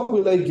talk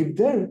will I give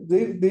there?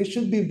 They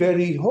should be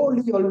very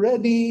holy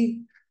already.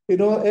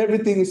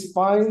 Everything is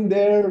fine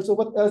there. So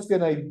what else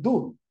can I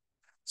do?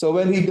 So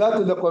when he got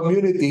to the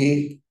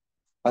community,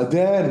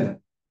 then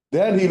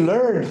he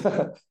learned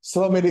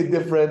so many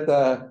different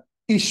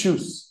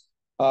issues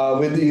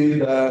within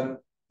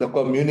the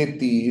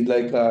community.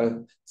 Like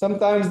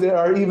sometimes there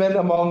are, even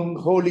among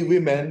holy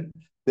women,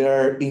 there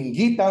are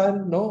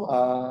inggitan,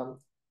 no?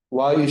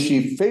 Why is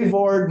she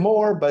favored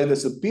more by the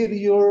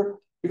superior?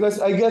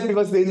 Because I guess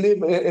because they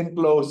live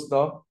enclosed,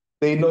 no?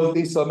 They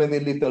notice so many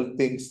little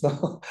things,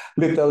 no?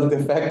 Little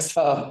defects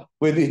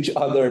with each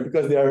other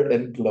because they are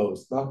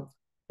enclosed, no?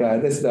 Yeah,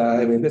 that's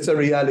a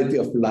reality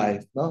of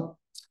life, no?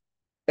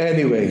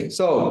 Anyway,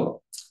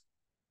 so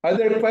are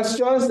there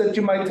questions that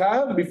you might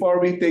have before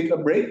we take a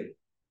break?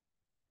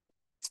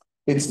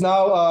 It's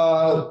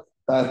now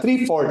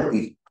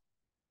 3:40.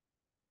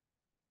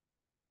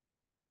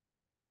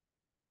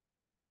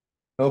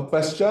 No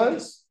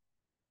questions?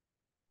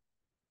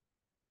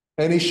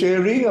 Any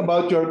sharing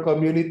about your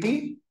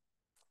community?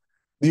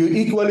 Do you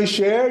equally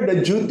share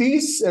the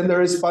duties and the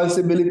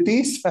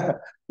responsibilities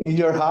in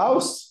your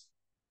house?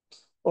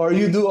 Or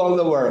you do all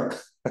the work?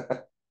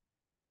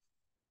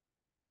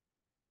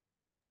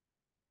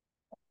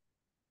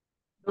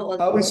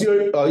 How is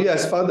your... Oh,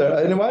 yes, Father.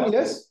 Anyone?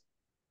 Yes?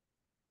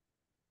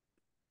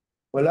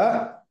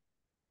 Wala?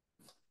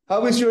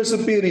 How is your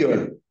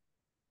superior?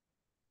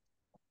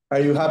 Are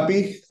you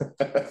happy?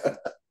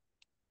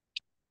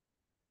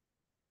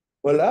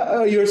 Wala?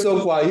 Oh, you're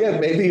so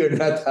quiet. Maybe you're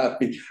not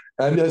happy.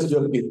 I'm just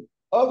joking.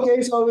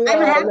 Okay, so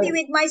I'm happy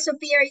with my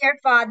superior,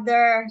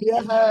 Father.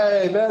 Yeah,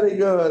 very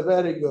good,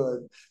 very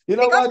good. You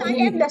know Because what? I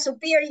am the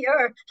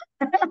superior.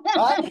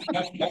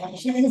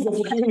 She is the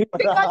superior.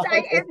 Because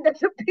I am the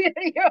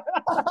superior.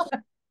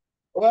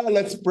 Well,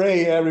 let's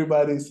pray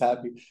everybody's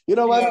happy. You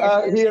know what?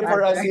 Yes, Here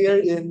for us Father. here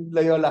in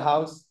Loyola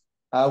House,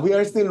 we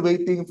are still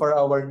waiting for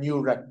our new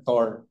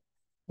rector.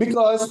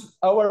 Because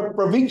our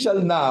provincial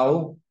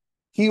now,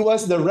 he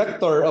was the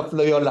rector of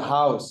Loyola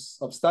House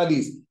of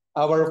Studies,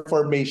 our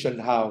formation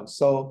house.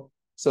 So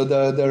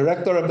the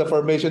rector of the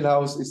formation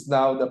house is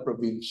now the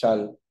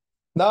provincial.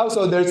 Now,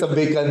 so there's a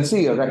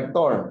vacancy, a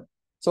rector.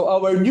 So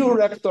our new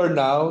rector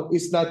now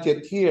is not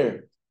yet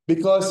here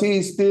because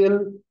he is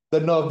still the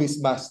novice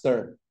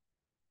master.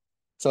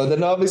 So the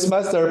novice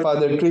master,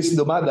 Father Chris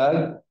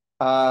Dumadag,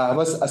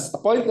 was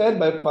appointed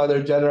by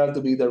Father General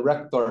to be the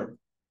rector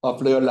of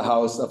Loyola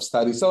House of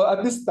Study. So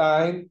at this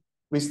time,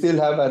 we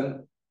still have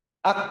an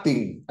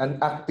acting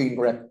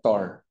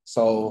rector.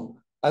 So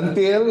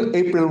until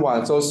April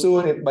 1. So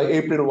soon, by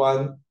April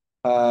 1,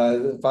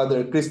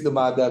 Father Chris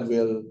Dumadag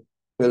will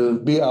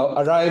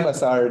arrive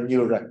as our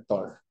new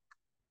rector.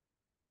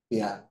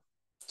 Yeah.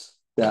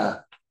 Yeah.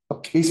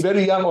 Okay. He's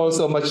very young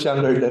also, much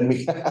younger than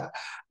me.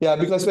 Yeah,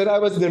 because when I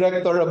was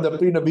director of the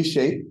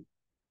pre-novitiate,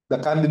 the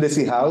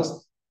candidacy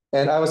house,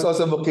 and I was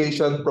also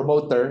vocation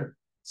promoter,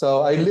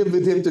 so I lived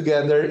with him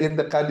together in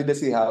the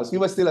candidacy house. He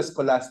was still a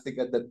scholastic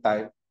at that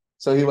time.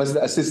 So he was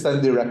the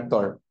assistant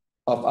director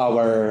of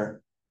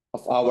our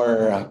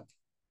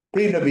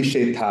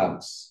pre-novitiate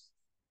house.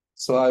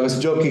 So I was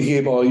joking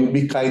him, oh, you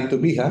be kind to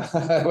me, huh?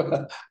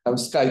 I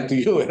was kind to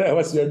you when I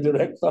was your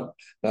director.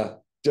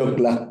 Joke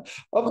lang.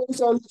 Okay,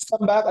 so let's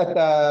come back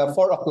at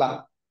 4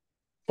 o'clock.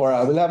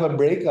 we'll have a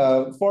break,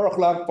 4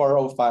 o'clock,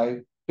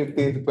 4:05,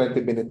 15 to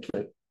 20-minute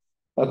break.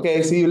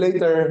 Okay, see you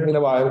later in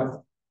a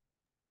while.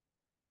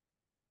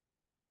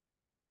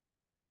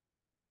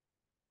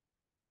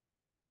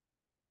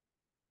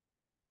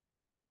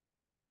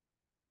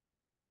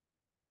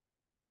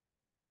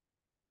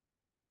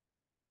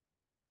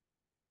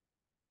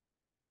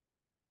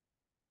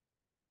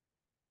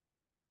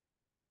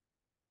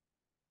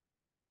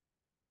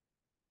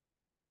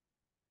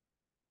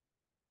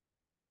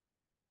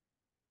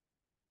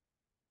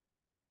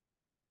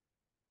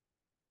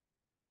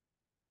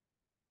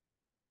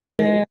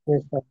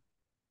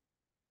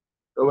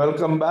 So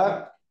welcome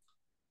back.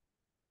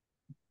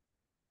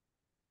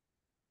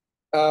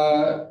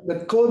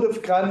 The Code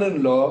of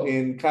Canon Law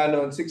in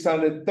Canon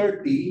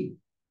 630,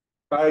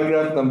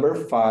 paragraph number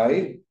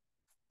 5,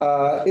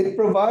 it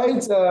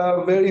provides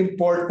a very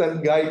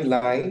important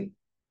guideline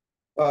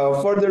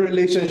for the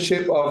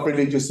relationship of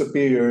religious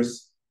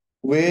superiors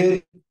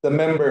with the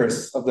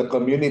members of the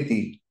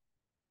community.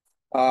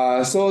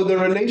 So the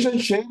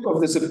relationship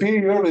of the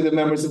superior with the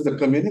members of the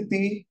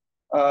community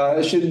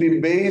should be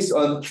based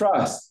on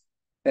trust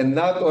and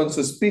not on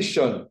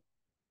suspicion.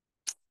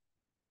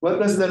 What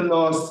does the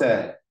law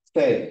say?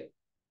 The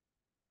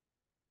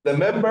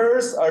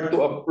members are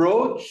to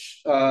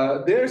approach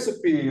their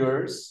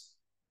superiors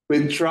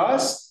with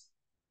trust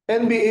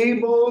and be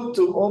able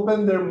to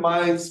open their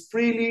minds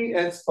freely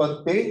and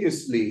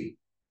spontaneously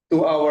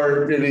to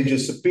our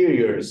religious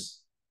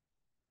superiors.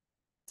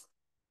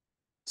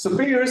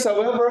 Superiors,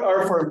 however,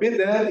 are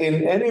forbidden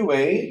in any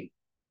way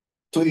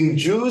to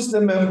induce the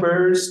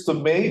members to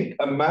make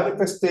a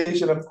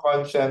manifestation of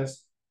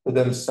conscience to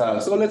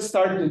themselves. So let's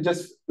start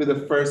just with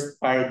the first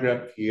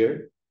paragraph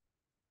here.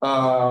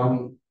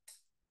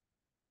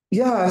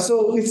 Yeah,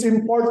 so it's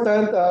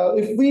important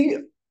if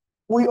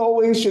we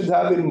always should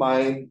have in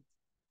mind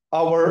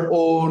our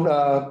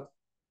own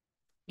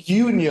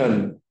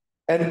union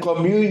and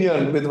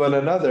communion with one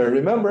another.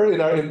 Remember, in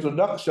our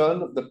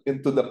introduction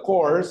into the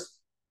course,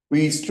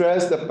 we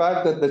stressed the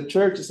fact that the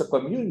church is a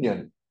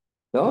communion.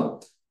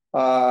 No,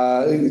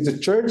 the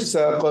church is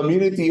a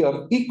community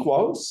of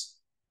equals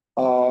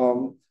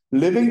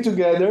living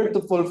together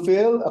to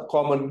fulfill a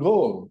common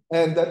goal,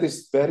 and that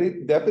is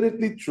very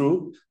definitely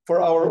true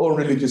for our own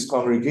religious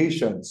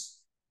congregations.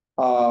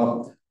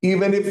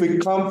 Even if we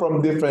come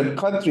from different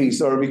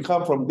countries or we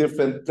come from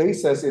different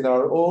places in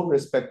our own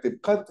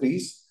respective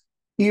countries,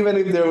 even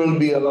if there will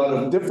be a lot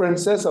of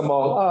differences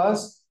among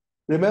us,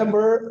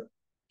 remember,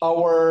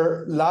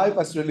 our life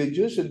as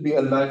religious should be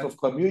a life of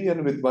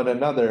communion with one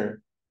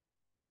another.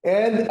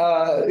 And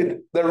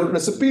the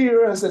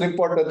superior has an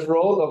important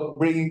role of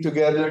bringing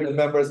together the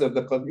members of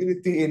the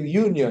community in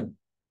union.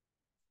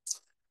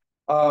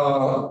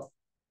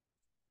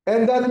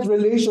 And that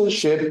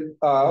relationship,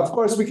 of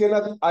course, we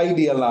cannot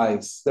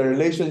idealize the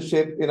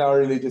relationship in our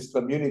religious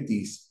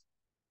communities.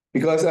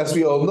 Because as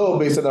we all know,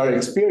 based on our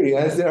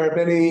experience, there are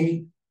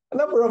a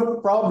number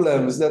of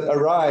problems that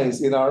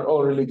arise in our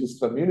own religious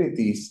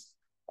communities.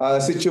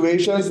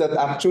 Situations that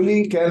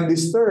actually can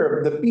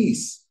disturb the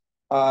peace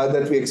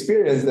that we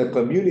experience in the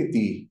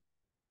community.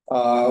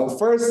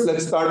 First,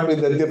 let's start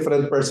with the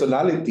different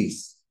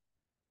personalities.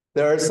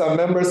 There are some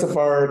members of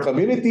our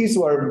communities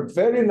who are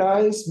very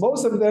nice.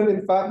 Most of them,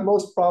 in fact,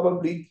 most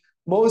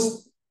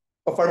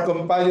of our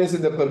companions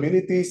in the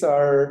communities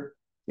are,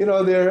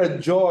 they're a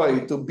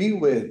joy to be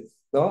with,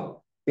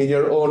 no? In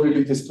your own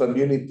religious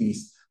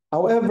communities.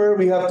 However,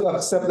 we have to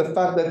accept the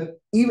fact that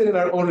even in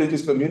our own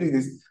religious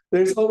communities,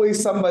 there's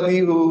always somebody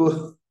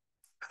who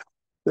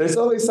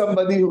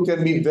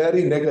can be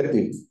very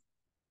negative,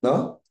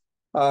 no?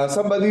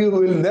 Somebody who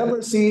will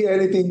never see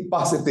anything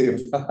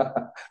positive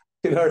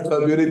in our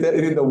community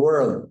and in the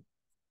world.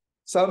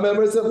 Some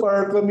members of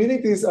our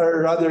communities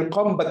are rather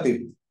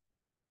combative,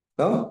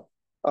 no?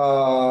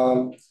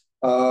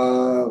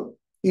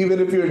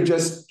 Even if you're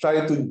just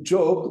trying to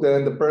joke,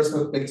 then the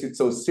person takes it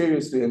so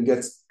seriously and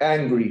gets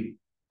angry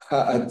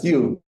at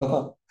you.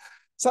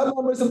 Some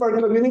members of our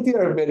community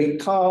are very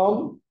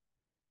calm,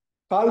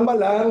 kalma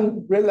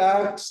lang,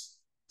 relaxed.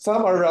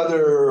 Some are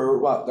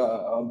rather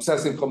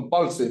obsessive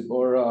compulsive,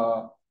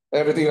 or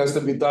everything has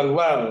to be done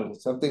well.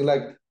 Something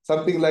like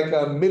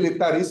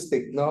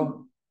militaristic,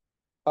 no?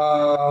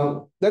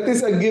 That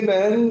is a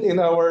given in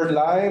our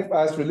life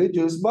as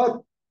religious,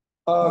 but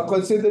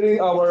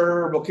considering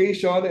our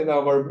vocation and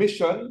our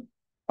mission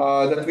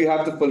that we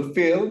have to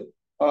fulfill,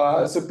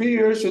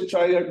 superiors should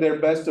try their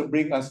best to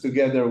bring us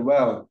together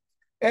well.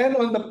 And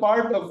on the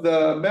part of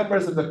the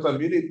members of the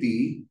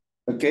community,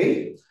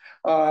 okay,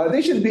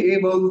 they should be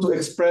able to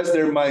express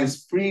their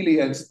minds freely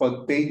and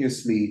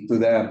spontaneously to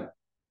them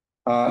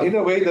in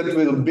a way that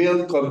will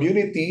build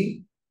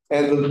community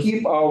and will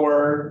keep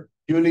our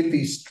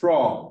unity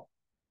strong.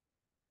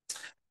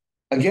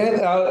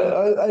 Again,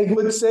 I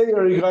would say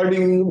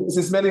regarding,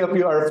 since many of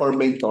you are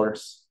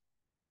formators,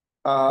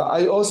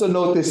 I also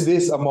noticed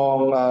this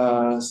among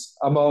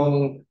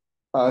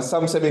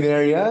some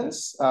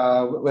seminarians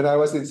when I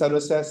was in San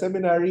Jose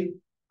Seminary,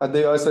 at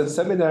the Ocean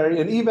Seminary,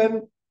 and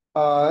even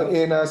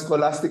in a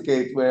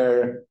scholasticate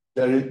where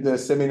the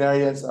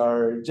seminarians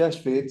are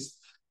Jesuits,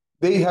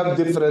 they have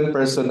different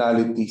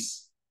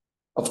personalities.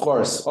 Of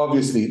course,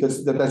 obviously,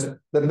 that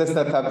does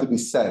not have to be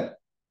said.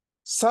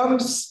 Some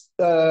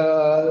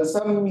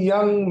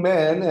young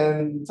men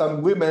and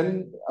some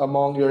women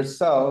among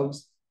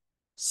yourselves,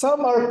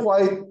 some are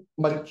quite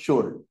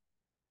mature.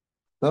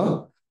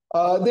 No?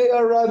 They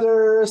are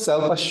rather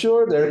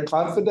self-assured, they're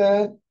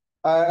confident,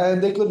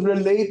 and they could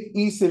relate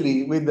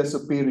easily with the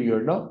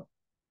superior, no?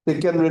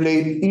 They can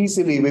relate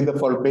easily with the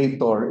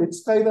formator.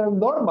 It's kind of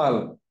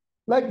normal,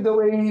 like the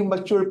way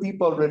mature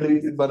people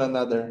relate with one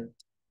another.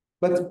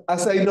 But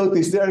as I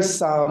noticed, there are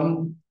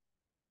some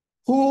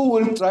who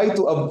will try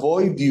to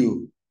avoid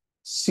you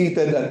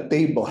seated at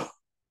table.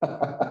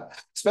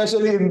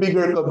 Especially in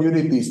bigger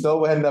communities, no?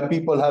 When the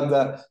people have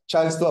the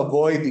chance to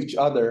avoid each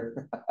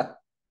other.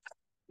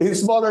 In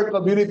smaller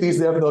communities,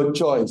 they have no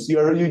choice.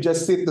 You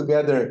just sit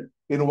together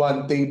in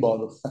one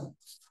table.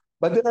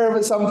 But there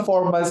are some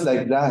formats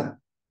like that.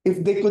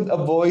 If they could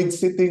avoid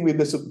sitting with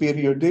the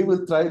superior, they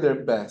will try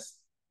their best.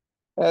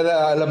 And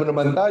alam mo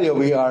naman tayo,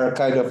 we are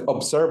kind of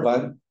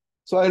observant.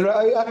 So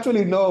I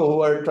actually know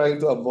who are trying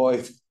to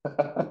avoid.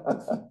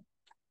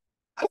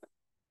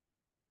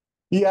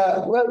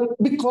 Yeah, well,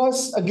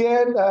 because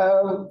again,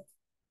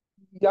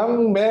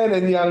 young men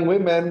and young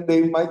women,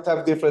 they might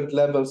have different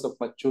levels of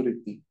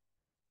maturity.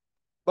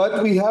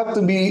 But we have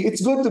to be, it's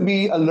good to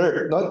be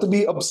alert, not to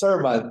be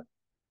observant,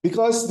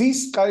 because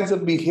these kinds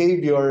of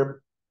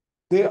behavior,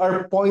 they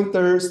are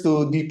pointers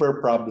to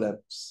deeper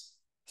problems.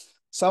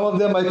 Some of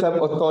them might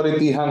have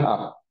authority hang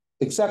up.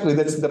 Exactly,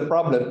 that's the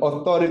problem,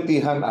 authority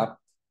hang up.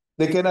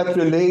 They cannot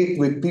relate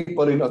with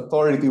people in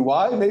authority.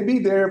 Why? Maybe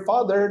their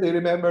father, they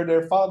remember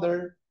their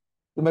father.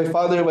 My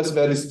father was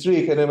very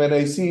strict, and when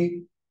I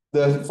see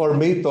the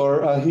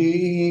formator,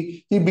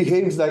 he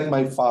behaves like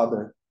my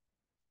father.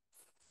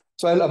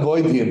 So I'll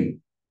avoid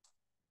him.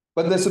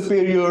 But the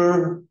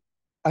superior,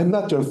 I'm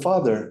not your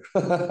father.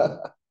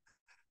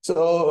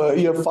 So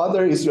your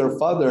father is your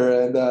father,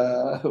 and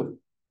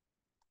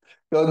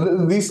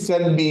this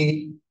can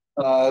be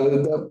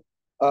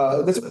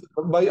this,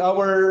 by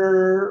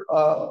our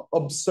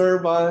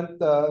observant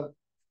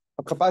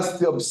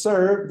capacity to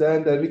observe.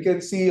 Then we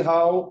can see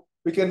how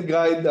we can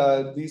guide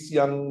these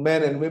young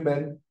men and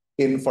women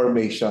in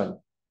formation.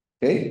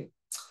 Okay.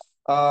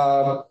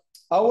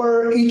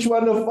 Each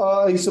one of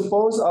I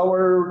suppose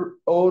our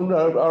own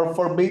our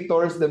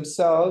formators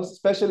themselves,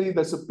 especially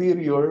the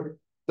superior,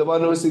 the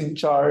one who's in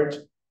charge,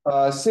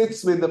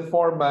 sits with the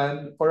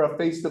foreman for a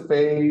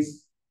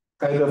face-to-face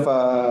kind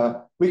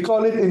of we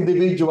call it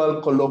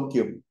individual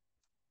colloquium.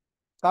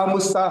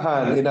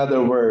 Kamustahan, in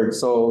other words.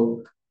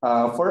 So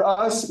for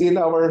us in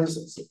our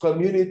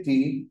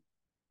community,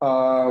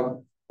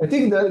 I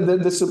think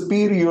the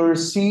superior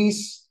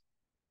sees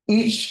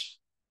each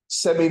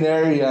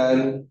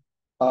seminarian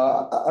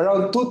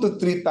around 2 to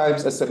 3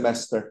 times a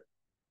semester.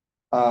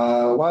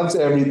 Once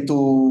every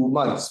 2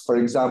 months, for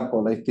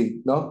example, I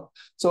think, no?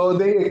 So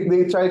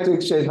they try to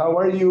exchange, how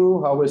are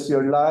you? How is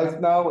your life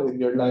now in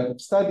your life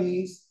of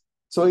studies?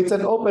 So it's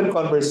an open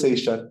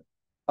conversation.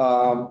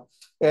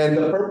 And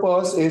the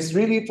purpose is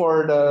really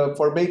for the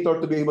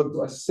formator to be able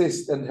to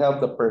assist and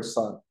help the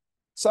person.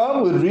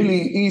 Some will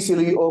really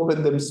easily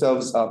open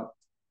themselves up,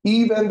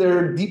 even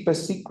their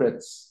deepest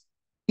secrets,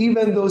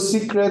 even those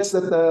secrets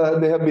that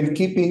they have been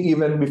keeping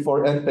even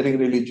before entering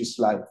religious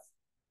life.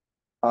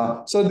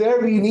 So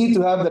there we need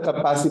to have the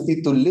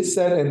capacity to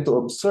listen and to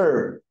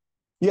observe.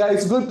 Yeah,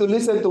 it's good to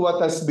listen to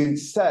what has been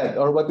said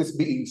or what is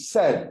being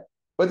said,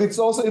 but it's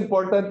also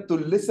important to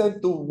listen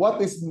to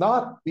what is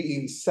not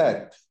being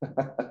said.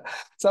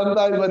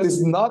 Sometimes what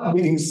is not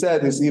being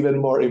said is even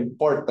more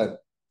important.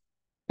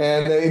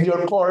 And in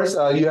your course,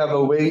 you have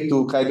a way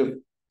to kind of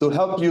to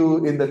help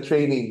you in the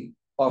training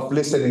of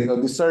listening,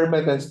 of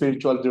discernment and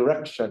spiritual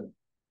direction.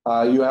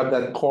 You have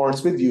that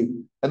course with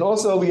you. And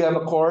also we have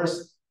a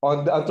course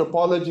on the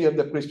anthropology of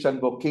the Christian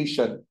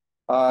vocation.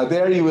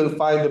 There you will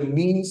find the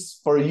means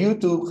for you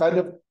to kind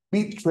of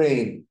be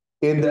trained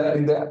in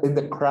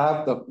the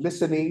craft of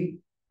listening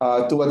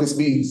to what is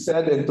being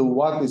said and to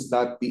what is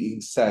not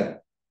being said.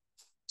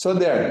 So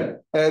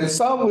there, and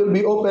some will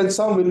be open,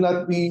 some will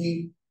not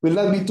be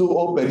too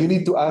open. You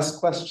need to ask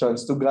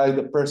questions to guide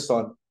the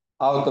person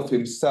out of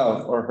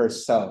himself or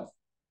herself.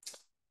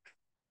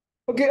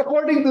 Okay,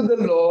 according to the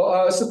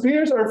law,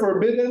 superiors are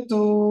forbidden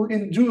to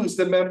induce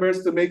the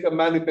members to make a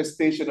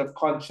manifestation of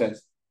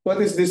conscience. What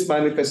is this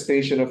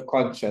manifestation of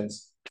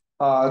conscience?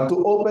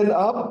 To open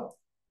up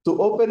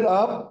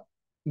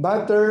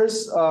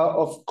matters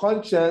of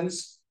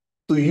conscience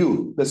to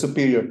you, the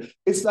superior.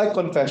 It's like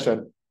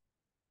confession.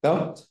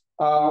 No?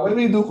 When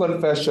we do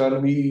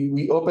confession,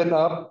 we open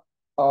up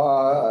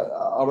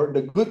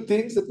the good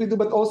things that we do,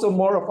 but also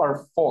more of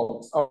our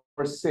faults,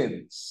 our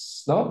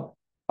sins. No?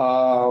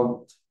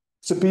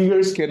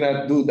 Superiors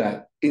cannot do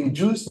that.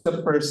 Induce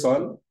the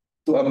person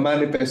to a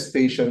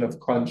manifestation of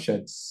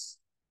conscience.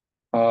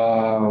 We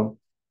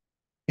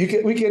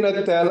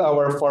cannot tell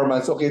our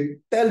formats, okay,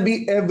 tell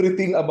me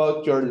everything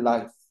about your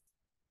life.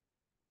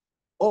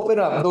 Open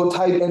up, don't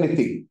hide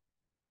anything.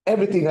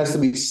 everything has to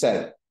be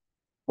said.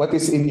 What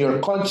is in your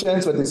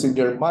conscience, what is in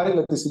your mind,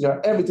 what is in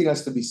your, everything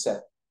has to be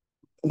said.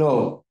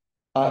 No,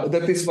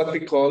 that is what we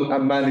call a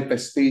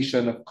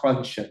manifestation of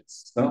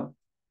conscience. No,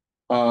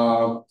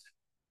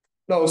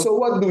 no. So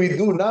what do we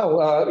do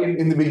now in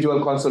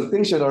individual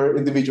consultation or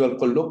individual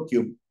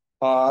colloquium?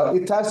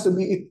 It has to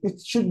be.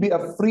 It should be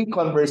a free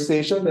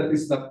conversation that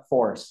is not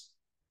forced.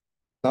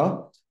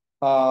 No,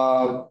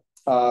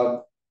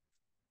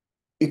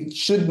 it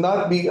should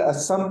not be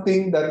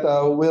something that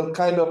will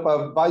kind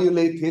of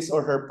violate his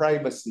or her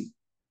privacy.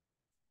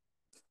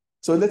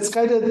 So that's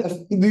kind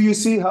of, do you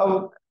see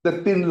how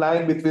the thin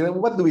line between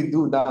what do we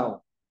do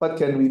now? What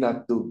can we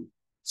not do?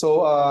 So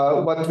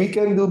what we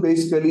can do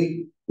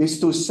basically is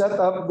to set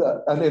up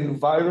an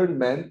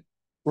environment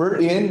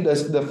wherein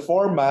the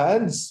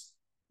formans,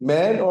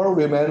 men or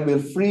women,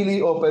 will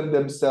freely open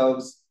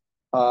themselves,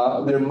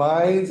 their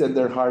minds and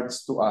their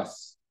hearts to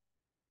us.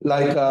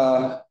 Like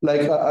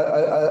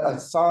a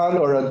son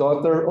or a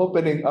daughter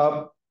opening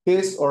up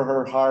his or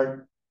her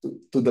heart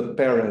to the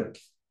parent.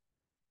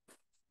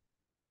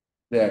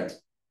 There.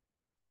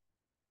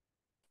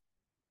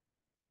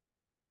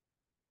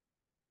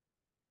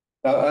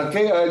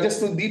 Just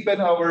to deepen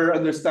our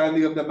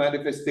understanding of the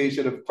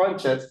manifestation of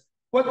conscience,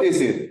 what is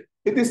it?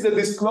 It is the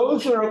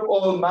disclosure of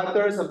all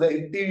matters of the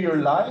interior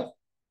life,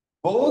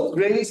 both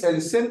grace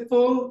and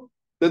sinful,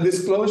 the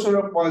disclosure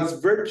of one's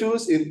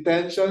virtues,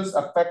 intentions,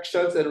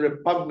 affections, and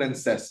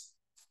repugnances.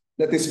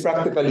 That is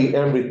practically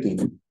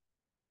everything.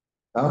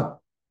 The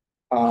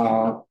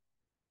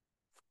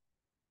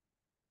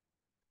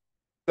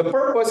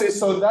purpose is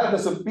so that the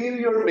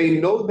superior may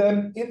know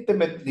them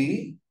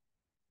intimately,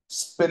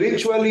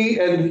 spiritually,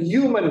 and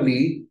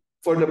humanly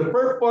for the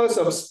purpose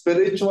of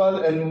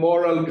spiritual and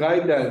moral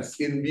guidance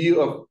in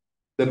view of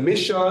the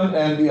mission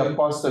and the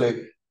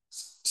apostolate.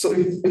 So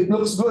it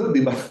looks good,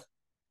 di ba?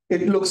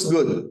 It looks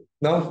good,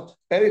 no?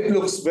 And it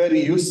looks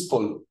very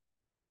useful.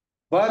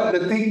 But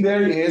the thing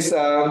there is,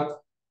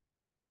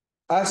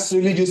 as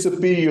religious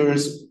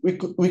superiors, we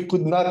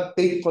could not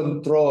take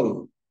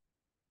control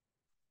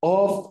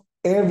of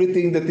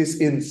everything that is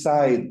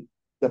inside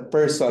the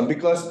person,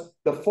 because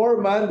the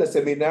foreman, the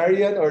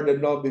seminarian, or the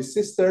novice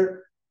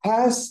sister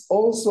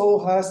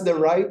also has the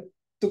right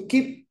to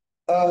keep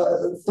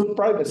to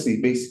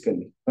privacy,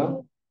 basically,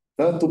 no?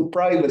 To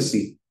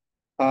privacy.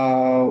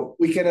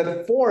 We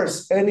cannot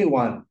force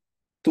anyone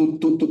to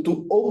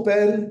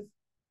open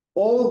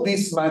all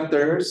these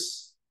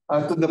matters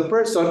to the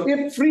person.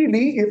 If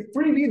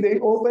freely they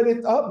open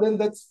it up, then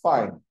that's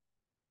fine.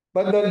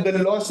 But then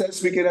the law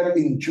says we cannot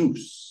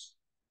induce,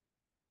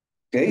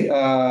 okay,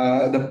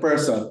 the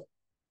person.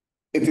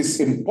 It is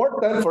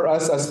important for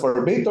us as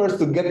formators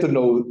to get to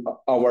know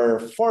our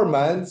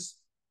formans,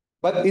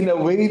 but in a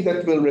way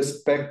that will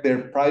respect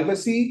their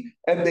privacy,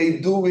 and they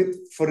do it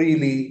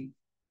freely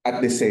at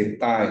the same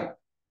time.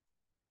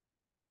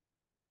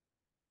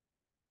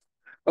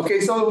 Okay,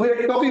 so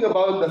we're talking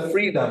about the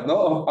freedom,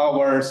 no, of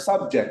our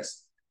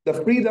subjects, the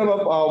freedom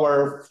of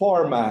our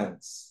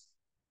formans.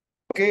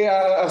 Okay,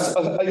 as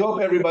I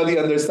hope everybody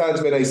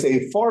understands when I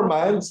say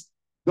formans,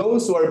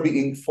 those who are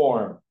being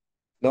formed,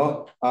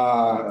 no,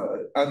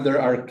 under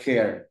our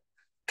care.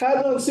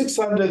 Canon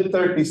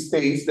 630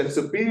 states that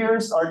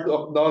superiors are to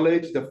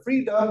acknowledge the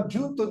freedom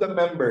due to the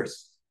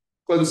members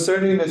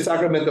concerning the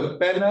sacrament of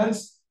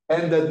penance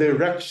and the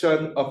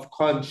direction of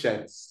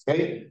conscience.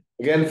 Okay,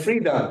 again,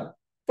 freedom.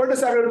 For the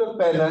sacrament of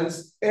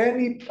penance,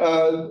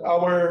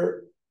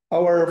 our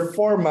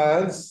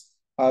formans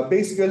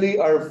basically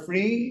are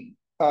free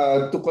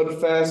to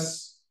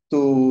confess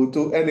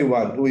to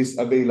anyone who is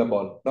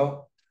available.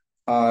 No,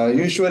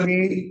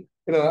 usually,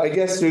 I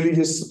guess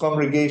religious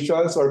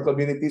congregations or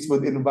communities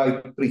would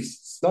invite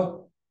priests,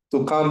 no,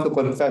 to come to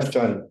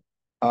confession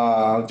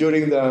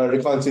during the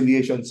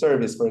reconciliation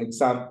service, for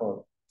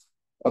example.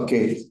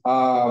 Okay.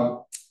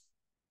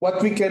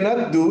 What we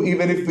cannot do,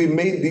 even if we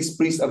made these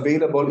priests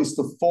available, is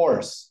to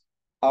force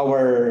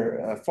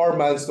our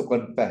formans to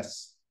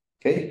confess.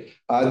 Okay.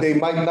 They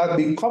might not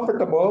be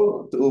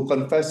comfortable to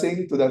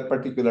confessing to that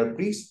particular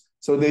priest,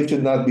 so they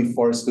should not be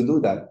forced to do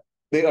that.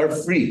 They are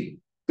free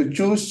to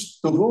choose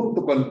to whom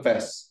to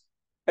confess.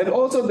 And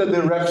also the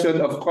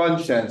direction of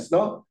conscience,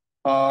 no?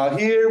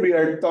 Here we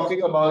are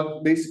talking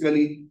about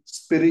basically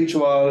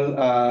spiritual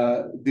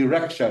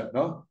direction,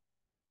 no?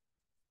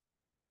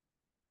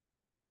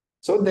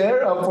 So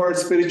there, for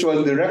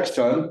spiritual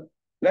direction,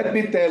 let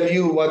me tell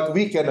you what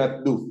we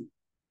cannot do.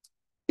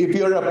 If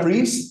you're a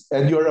priest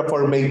and you're a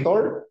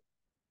formator,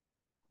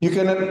 you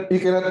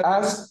cannot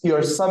ask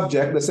your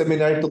subject, the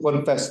seminary, to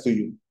confess to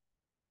you.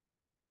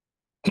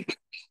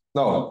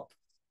 No.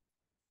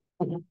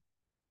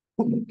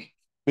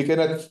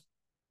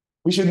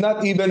 We should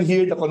not even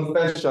hear the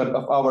confession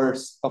of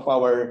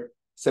our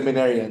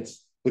seminarians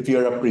if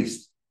you're a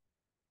priest.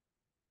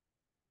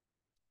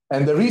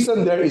 And the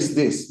reason there is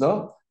this,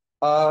 no?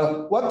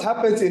 What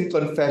happens in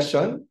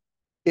confession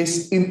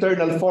is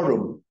internal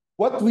forum.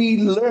 What we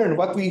learn,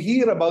 what we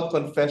hear about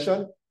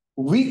confession,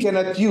 we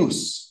cannot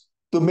use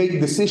to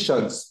make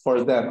decisions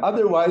for them.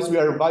 Otherwise, we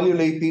are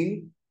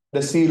violating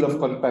the seal of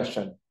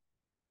confession.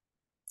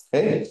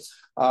 Okay?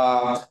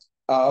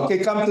 Okay,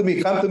 come to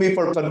me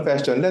for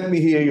confession. Let me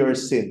hear your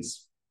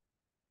sins.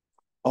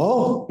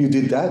 Oh, you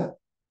did that?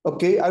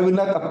 Okay, I will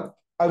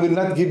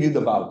not give you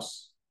the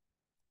vows.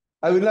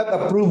 I will not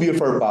approve you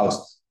for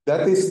vows.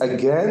 That is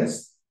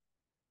against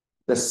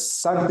the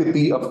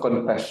sanctity of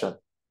confession.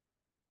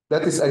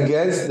 That is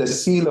against the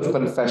seal of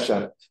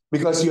confession,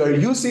 because you are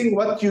using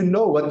what you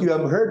know, what you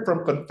have heard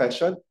from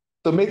confession,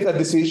 to make a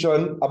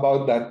decision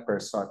about that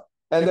person.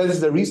 And that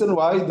is the reason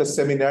why the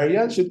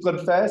seminarian should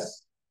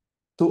confess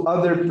to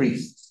other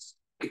priests.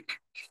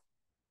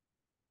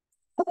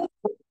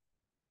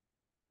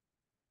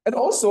 And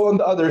also on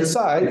the other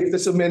side, if the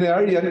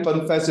seminarian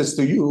confesses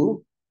to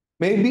you,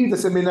 maybe the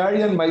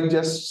seminarian might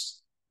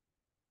just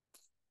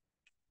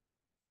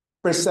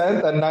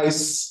present a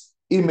nice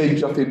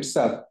image of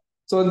himself.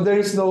 So there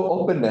is no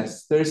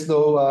openness. There is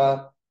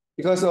no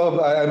because of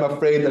I'm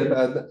afraid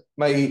that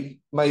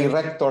my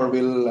rector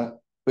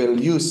will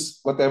use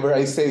whatever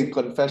I say in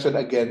confession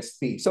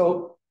against me.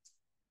 So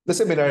the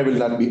seminary will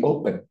not be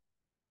open.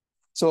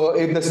 So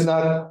it does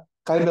not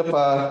kind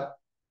of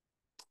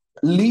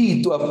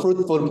lead to a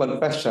fruitful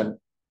confession.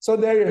 So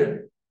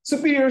their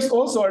superiors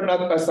also are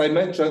not, as I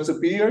mentioned,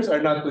 superiors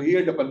are not to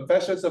hear the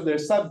confessions of their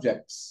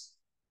subjects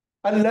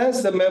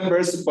unless the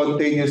members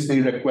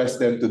spontaneously request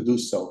them to do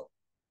so.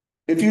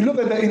 If you look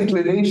at the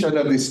inclination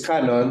of this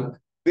canon,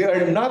 they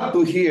are not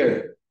to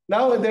hear.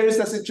 Now there is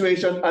a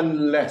situation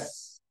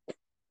unless.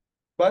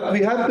 But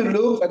we have to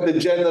look at the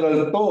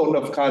general tone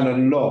of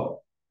canon law.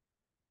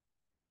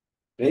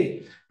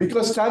 Okay?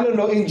 Because canon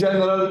law in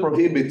general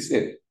prohibits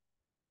it.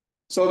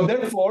 So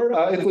therefore,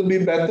 it would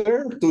be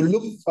better to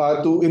look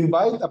to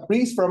invite a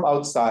priest from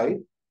outside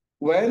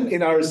when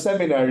in our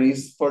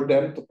seminaries for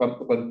them to come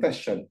to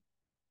confession.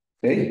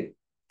 Okay?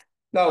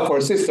 Now,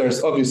 for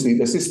sisters, obviously,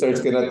 the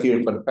sisters cannot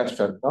hear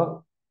confession.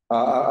 No?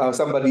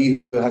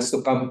 Somebody has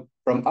to come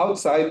from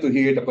outside to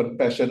hear the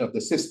confession of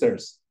the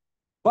sisters.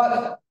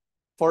 But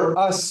for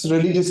us,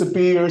 religious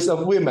superiors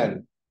of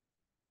women,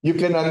 you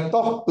cannot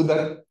talk to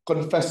that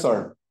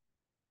confessor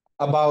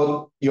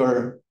about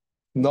your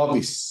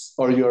novice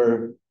or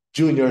your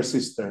junior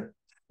sister.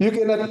 You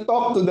cannot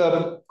talk to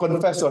the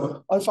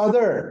confessor, "Oh,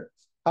 Father,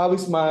 how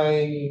is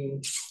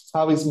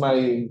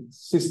my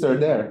sister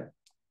there?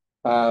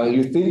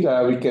 You think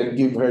we can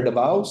give her the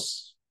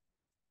vows?"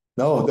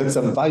 No, that's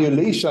a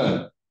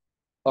violation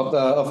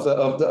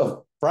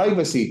of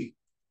privacy.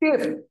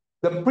 If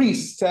the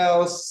priest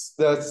tells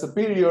the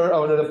superior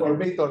or the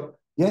formator,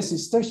 "Yes,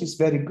 sister, she's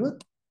very good.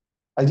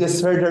 I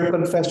just heard her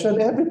confession.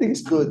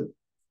 Everything's good."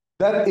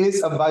 That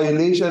is a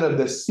violation of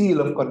the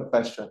seal of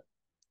confession.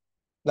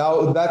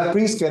 Now, that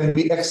priest can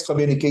be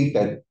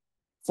excommunicated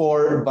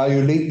for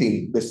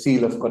violating the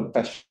seal of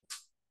confession.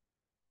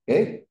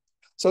 Okay?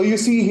 So you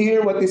see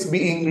here what is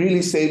being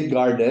really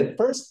safeguarded.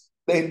 First,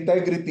 the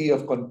integrity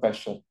of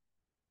confession.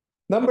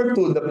 Number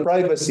two, the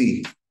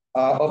privacy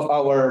of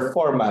our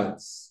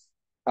formants.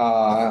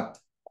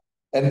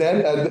 And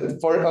then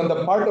on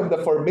the part of the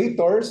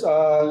formators,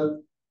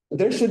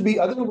 there should be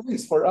other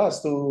ways for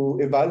us to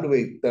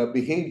evaluate the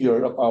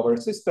behavior of our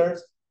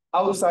sisters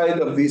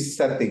outside of these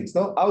settings,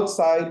 no?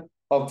 Outside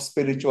of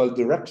spiritual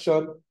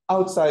direction,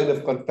 outside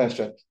of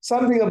confession.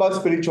 Something about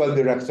spiritual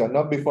direction,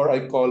 not before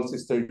I call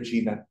Sister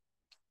Gina.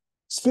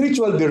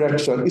 Spiritual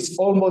direction is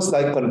almost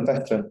like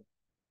confession.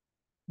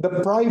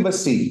 The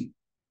privacy,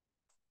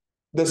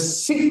 the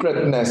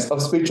secretness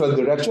of spiritual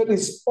direction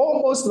is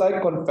almost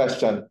like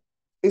confession.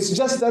 It's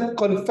just that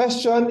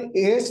confession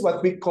is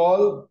what we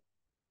call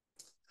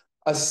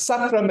a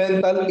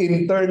sacramental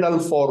internal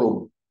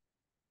forum.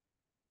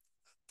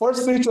 For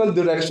spiritual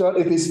direction,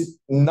 it is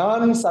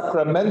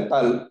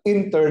non-sacramental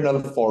internal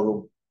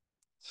forum.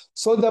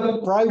 So the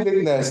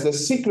privateness, the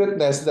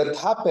secretness that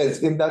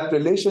happens in that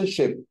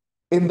relationship,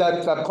 in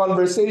that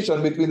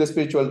conversation between the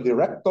spiritual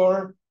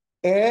director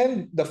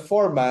and the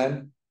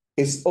foreman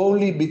is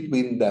only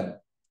between them.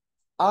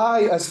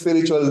 I, as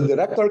spiritual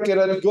director,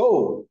 cannot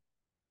go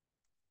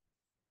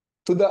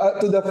to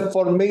the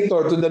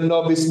formator, to the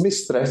novice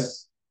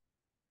mistress,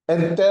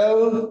 and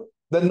tell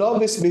the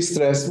novice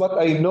mistress what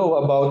I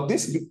know about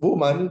this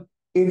woman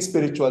in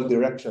spiritual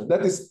direction.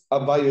 That is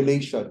a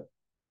violation,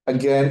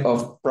 again,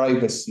 of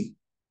privacy.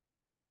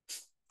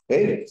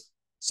 Okay?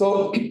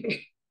 So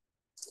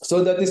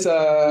that is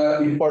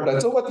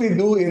important. So what we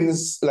do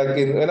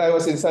when I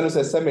was in San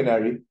Jose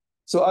Seminary,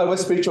 so I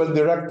was spiritual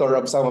director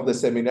of some of the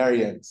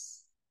seminarians.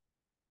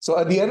 So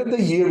at the end of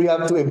the year, we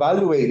have to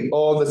evaluate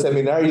all the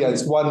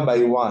seminarians one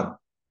by one.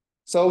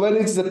 So when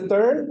it's the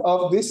turn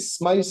of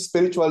my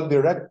spiritual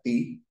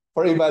directee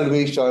for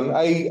evaluation,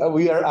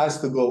 we are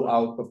asked to go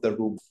out of the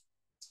room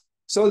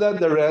so that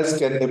the rest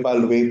can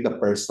evaluate the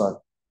person.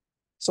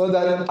 So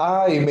that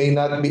I may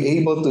not be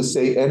able to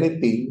say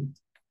anything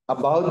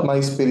about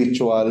my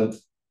spiritual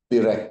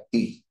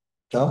directee.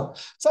 No?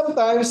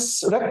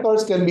 Sometimes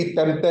rectors can be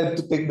tempted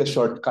to take the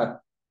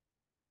shortcut.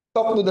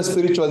 Talk to the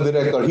spiritual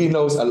director, he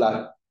knows a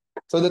lot.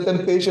 So the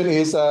temptation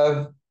is,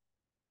 I'll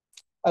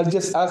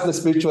just ask the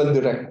spiritual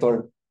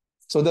director.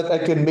 so that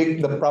I can make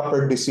the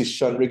proper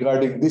decision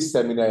regarding this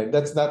seminary.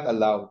 That's not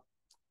allowed.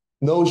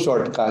 No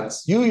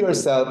shortcuts. You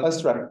yourself,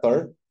 as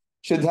rector,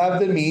 should have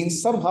the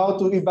means somehow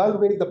to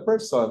evaluate the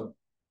person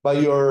by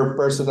your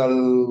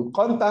personal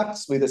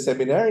contacts with the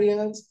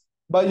seminarians,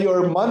 by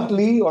your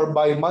monthly or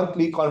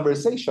bi-monthly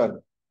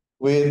conversation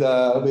with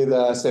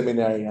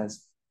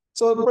seminarians.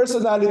 So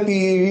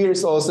personality here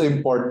is also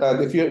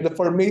important. If you the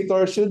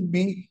formator should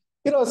be,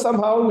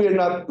 somehow we're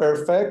not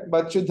perfect,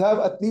 but should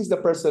have at least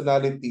the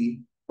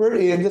personality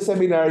wherein the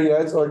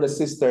seminarians or the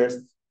sisters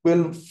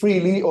will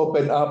freely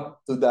open up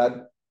to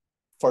that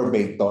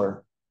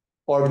formator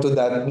or to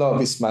that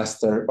novice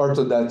master or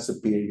to that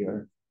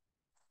superior.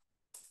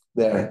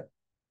 There.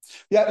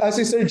 Yeah,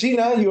 Sister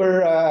Gina, you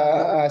were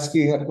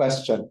asking a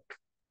question.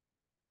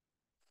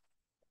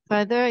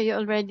 Father, you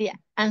already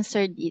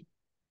answered it.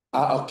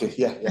 Okay,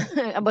 yeah.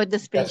 About the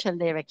spiritual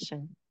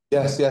direction.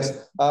 Yes. I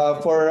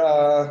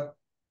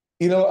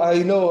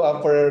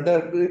know for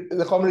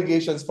the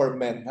congregations for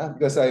men,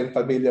 because I'm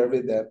familiar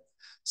with them.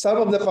 Some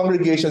of the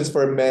congregations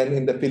for men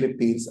in the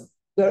Philippines,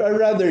 they are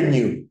rather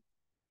new.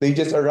 They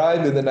just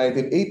arrived in the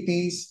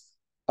 1980s.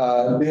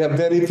 They have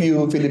very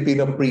few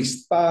Filipino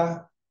priests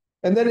pa.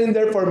 And then in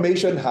their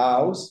formation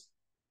house,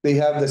 they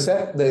have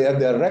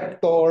the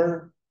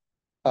rector,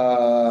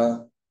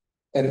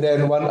 and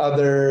then one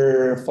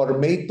other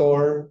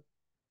formator.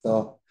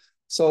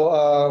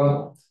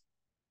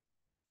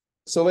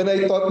 So when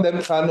I taught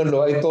them canon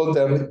law, I told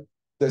them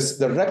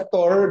the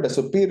rector, the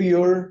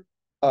superior,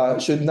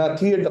 should not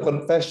hear the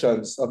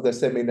confessions of the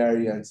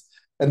seminarians.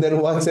 And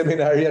then one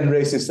seminarian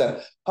raised his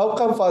hand. How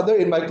come, Father,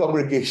 in my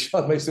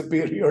congregation, my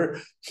superior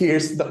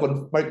hears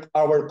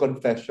our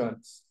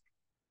confessions?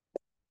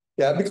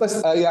 Yeah,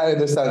 because I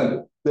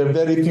understand. There are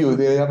very few.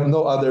 They have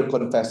no other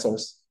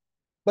confessors.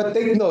 But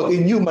take note,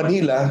 in New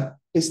Manila,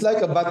 it's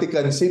like a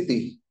Vatican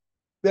City.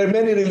 There are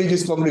many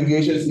religious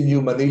congregations in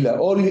New Manila.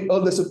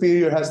 All the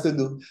superior has to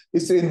do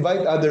is to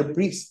invite other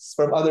priests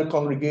from other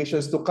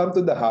congregations to come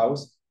to the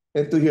house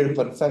and to hear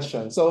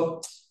confession.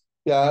 So,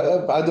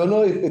 yeah, I don't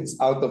know if it's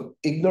out of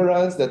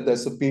ignorance that the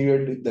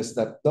superior does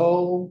not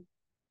know.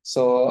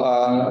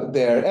 So,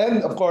 there.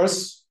 And of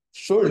course,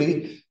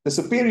 surely, the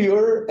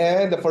superior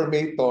and the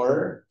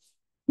formator,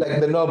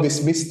 like the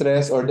novice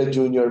mistress or the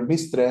junior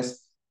mistress,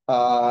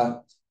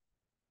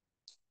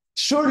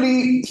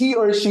 surely he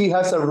or she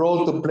has a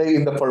role to play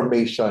in the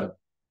formation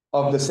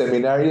of the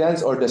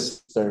seminarians or the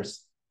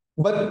sisters.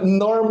 But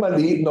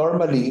normally,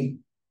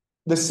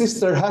 the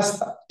sister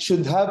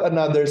should have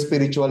another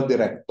spiritual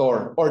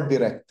director or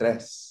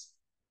directress.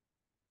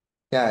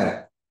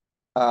 Yeah.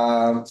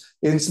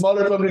 In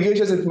smaller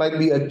congregations, it might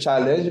be a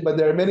challenge, but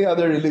there are many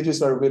other religions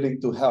who are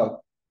willing to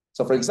help.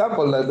 So, for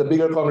example, the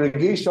bigger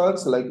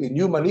congregations like in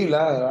New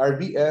Manila,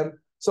 RBM.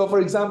 So,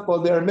 for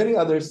example, there are many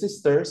other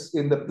sisters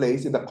in the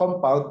place, in the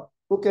compound,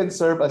 who can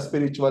serve as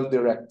spiritual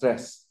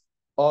directress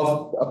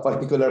of a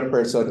particular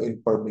person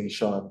in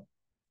formation.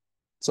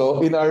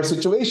 So, in our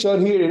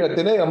situation here in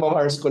Ateneo, among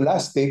our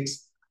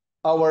scholastics,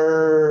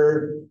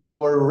 our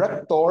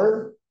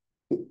rector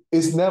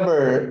is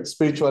never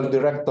spiritual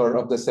director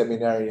of the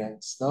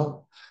seminarians.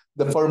 No,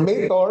 the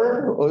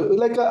formator,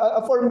 like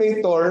a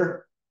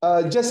formator,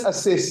 just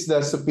assists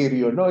the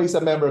superior. No, he's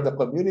a member of the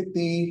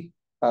community,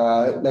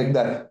 like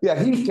that.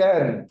 Yeah,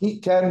 he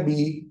can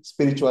be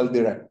spiritual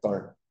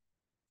director.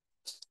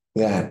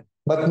 Yeah,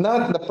 but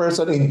not the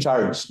person in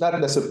charge, not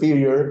the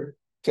superior,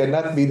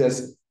 cannot be the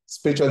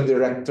spiritual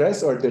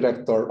directress or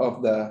director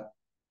of the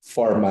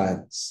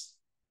formats.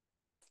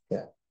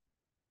 Yeah.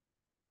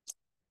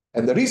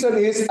 And the reason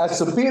is, as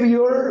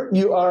superior,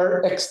 you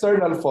are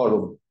external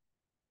forum.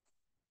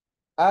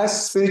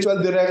 As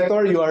spiritual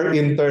director, you are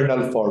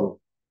internal forum.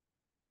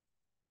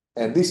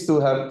 And these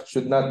two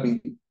should not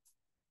be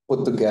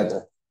put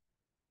together.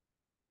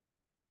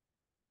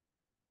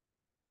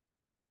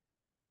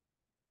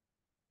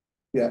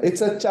 Yeah,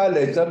 it's a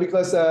challenge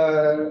because,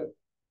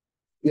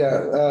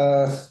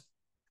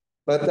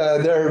 but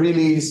there are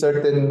really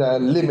certain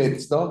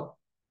limits, no?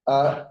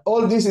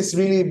 All this is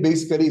really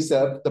basically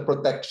the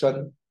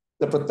protection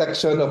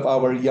of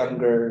our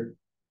younger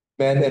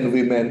men and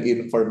women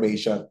in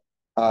formation.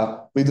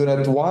 We do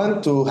not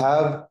want to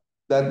have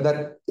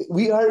that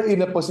we are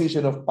in a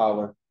position of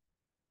power.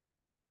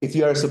 If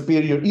you are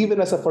superior,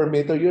 even as a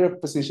formator, you're in a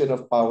position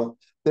of power.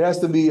 There has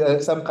to be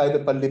some kind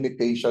of a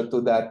limitation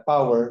to that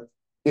power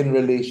in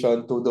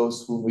relation to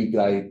those whom we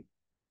guide.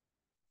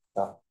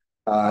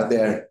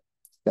 There.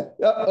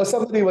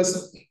 Somebody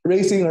was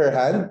raising her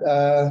hand.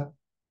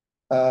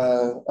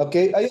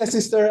 Okay.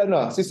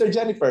 Sister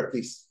Jennifer,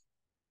 please.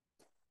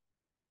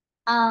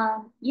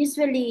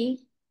 Usually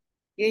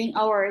during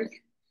our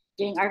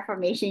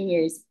formation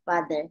years,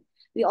 Father,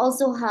 we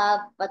also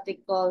have what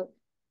we call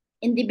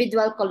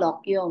individual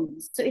colloquium.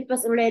 So it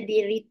was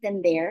already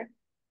written there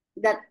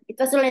that it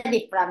was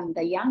already from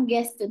the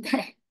youngest to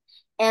the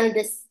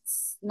eldest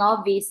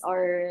novice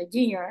or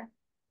junior.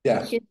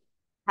 Yeah. Should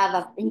have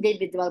an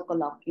individual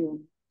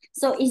colloquium.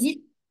 So is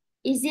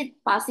it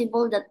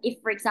possible that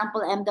if, for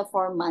example, I'm the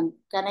foreman,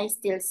 can I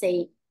still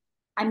say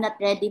I'm not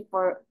ready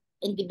for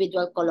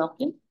individual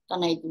colloquium?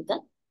 Can I do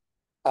that?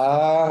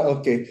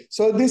 Okay.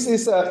 So this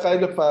is a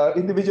kind of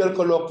individual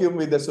colloquium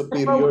with the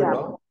superior,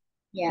 no?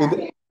 Yeah.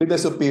 With the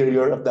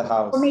superior of the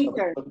house. Or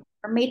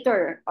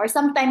mater, or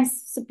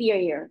sometimes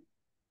superior.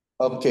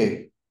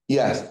 Okay.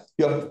 Yes.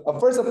 Yeah.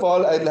 First of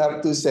all, I'd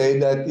have to say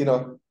that,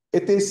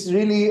 it is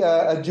really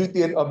a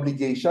duty and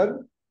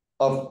obligation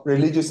of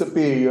religious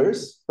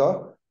superiors.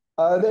 No?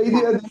 The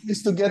idea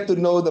is to get to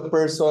know the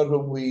person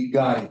whom we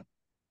guide.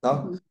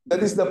 No?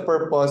 That is the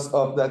purpose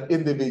of that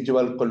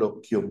individual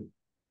colloquium.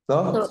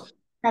 No? So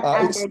not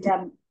under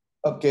them.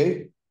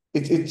 Okay.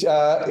 It's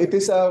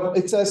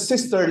a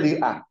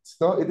sisterly act.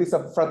 No? It is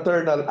a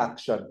fraternal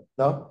action.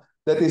 No?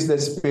 That is the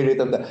spirit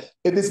of that.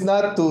 It is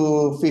not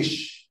to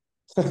fish.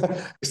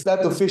 It's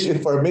not to fish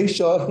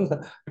information.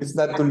 It's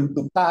not to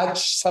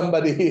catch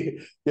somebody.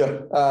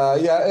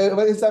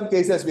 But in some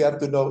cases we have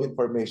to know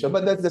information.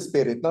 But that's the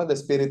spirit, no? The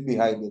spirit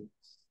behind it.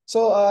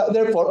 So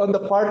therefore, on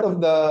the part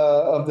of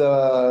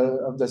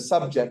the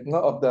subject, no,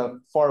 of the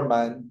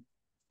foreman,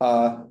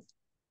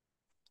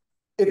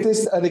 it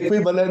is an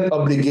equivalent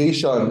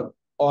obligation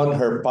on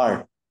her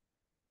part.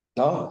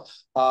 No?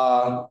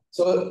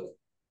 So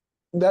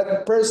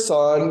that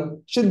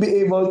person should be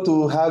able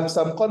to have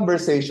some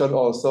conversation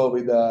also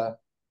with the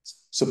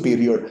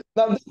superior.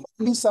 Now, there might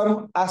be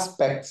some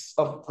aspects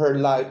of her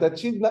life that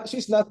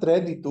she's not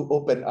ready to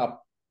open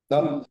up.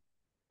 No?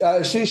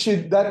 That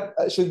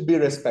should be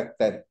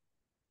respected.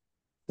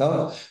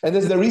 No? And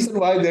that's the reason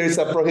why there is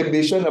a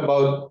prohibition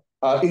about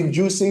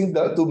inducing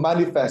to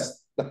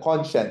manifest the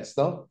conscience.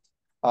 No?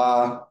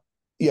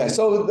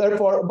 So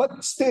therefore,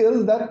 but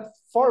still that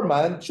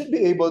foreman should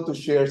be able to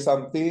share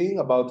something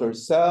about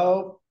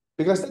herself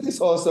because that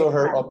is also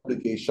her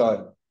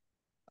obligation.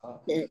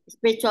 The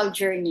spiritual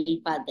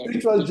journey, Father.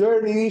 Spiritual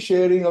journey,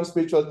 sharing of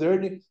spiritual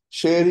journey,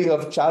 sharing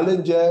of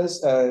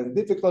challenges and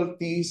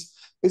difficulties.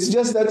 It's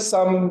just that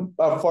some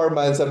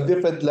formans have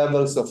different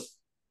levels of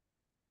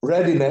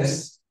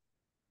readiness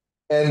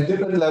and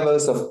different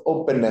levels of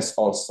openness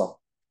also.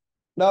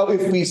 Now, for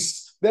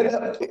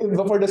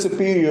the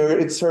superior,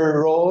 it's her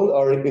role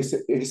or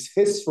it's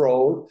his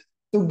role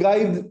to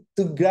guide,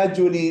 to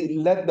gradually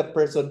let the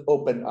person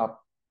open up,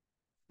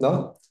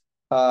 no?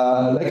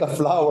 Like a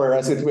flower,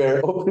 as it were,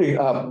 opening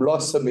up,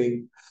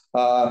 blossoming.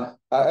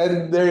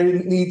 And there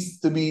needs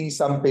to be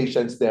some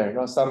patience there.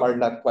 No? Some are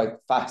not quite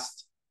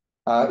fast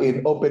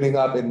in opening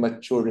up and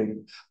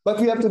maturing. But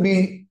we have to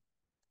be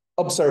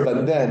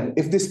observant then.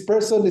 If this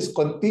person is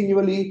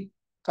continually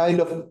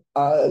kind of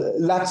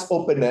lacks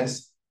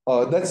openness,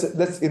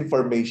 that's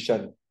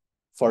information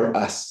for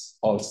us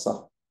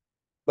also.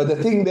 But the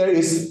thing there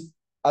is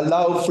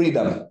allow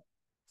freedom.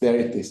 There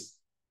it is.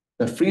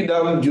 The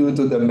freedom due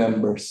to the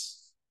members.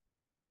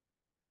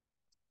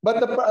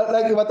 But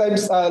like what I'm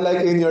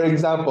like in your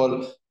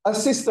example, a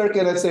sister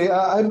cannot say,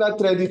 I'm not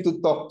ready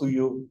to talk to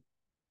you.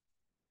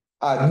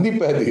 Hindi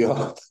pwede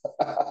yun.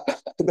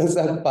 That's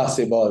not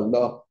possible,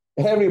 no?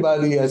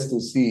 Everybody has to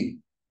see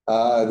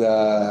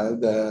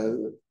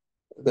the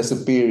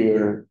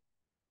superior.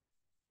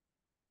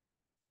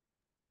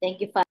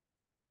 Thank you, Father.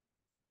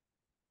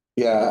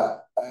 Yeah,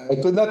 I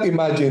could not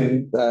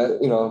imagine,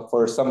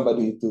 for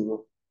somebody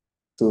to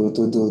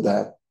do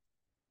that.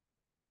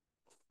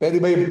 Pwede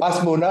ba yung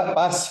pass muna?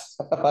 Pass.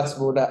 Pass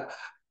muna.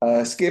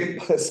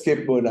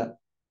 Skip muna.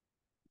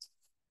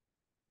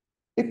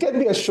 It can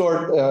be a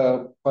short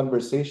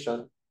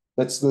conversation.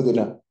 That's good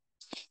enough.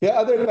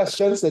 Yeah, other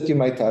questions that you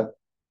might have?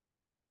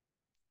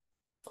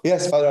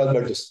 Yes, Father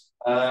Albertus.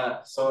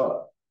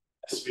 So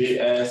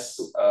as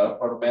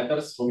for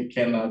matters, we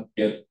cannot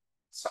get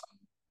some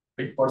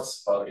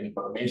reports or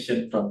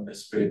information from the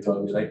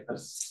spiritual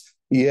directors.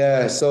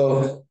 Yeah,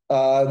 so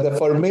the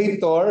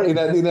formator in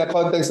a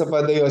context of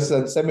a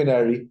diocesan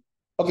seminary,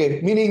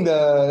 okay, meaning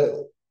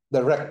the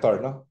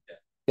rector, no?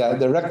 Yeah,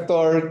 the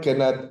rector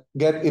cannot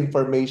get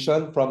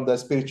information from the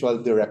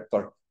spiritual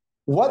director.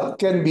 What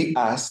can be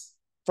asked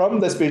from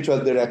the spiritual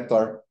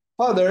director?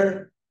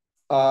 Father,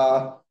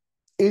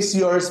 is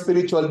your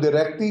spiritual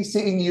directee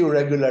seeing you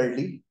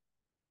regularly?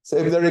 So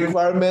if the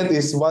requirement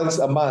is once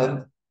a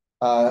month,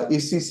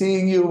 is he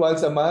seeing you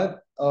once a month?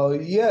 Oh,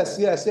 yes,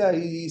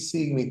 he's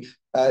seeing me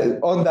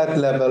on that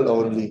level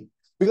only.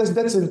 Because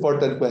that's an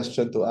important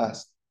question to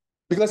ask.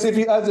 Because if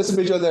you ask the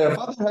spiritual director,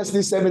 Father, has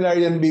this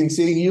seminarian been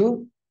seeing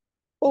you?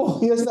 Oh,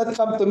 he has not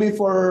come to me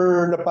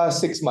for the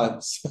past 6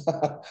 months.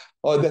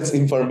 Oh, that's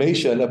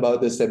information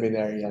about the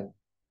seminarian.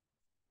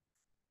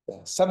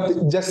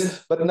 Something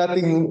just, but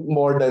nothing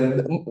more than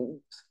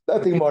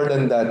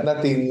that,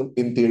 nothing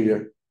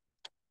interior.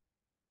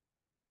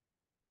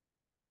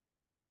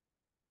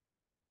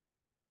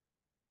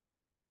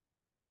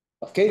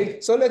 Okay,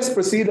 so let's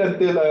proceed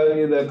until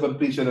the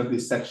completion of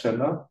this section.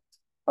 No?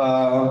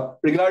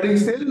 Regarding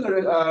still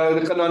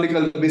the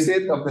canonical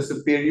visit of the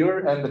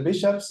superior and the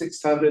bishop,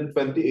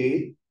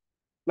 628.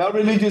 Now,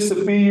 religious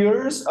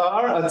superiors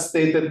are at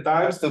stated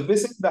times to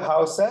visit the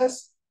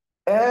houses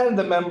and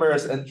the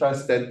members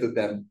entrusted to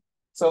them.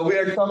 So we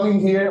are talking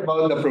here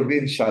about the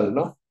provincial,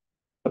 no?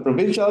 The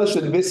provincial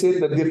should visit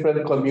the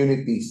different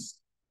communities.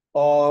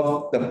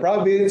 of the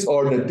province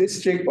or the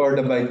district or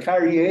the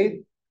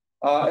vicariate.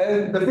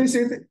 And the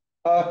visit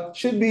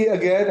should be,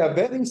 again, a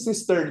very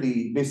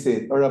sisterly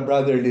visit or a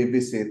brotherly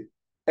visit.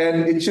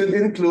 And it should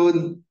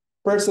include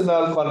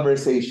personal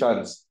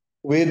conversations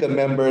with the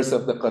members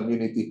of the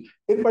community.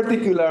 In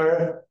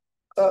particular,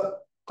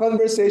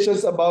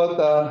 conversations about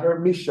her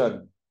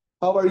mission.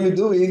 How are you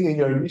doing in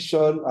your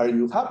mission? Are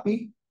you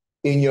happy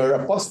in your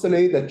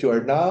apostolate that you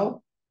are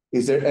now?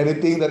 Is there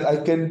anything that I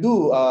can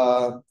do?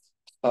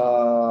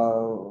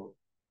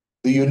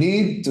 Do you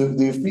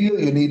feel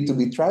you need to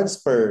be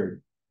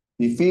transferred?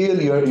 Do you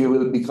feel you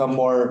will become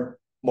more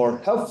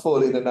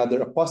helpful in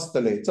another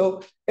apostolate?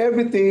 So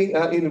everything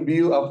in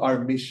view of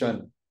our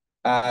mission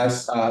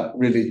as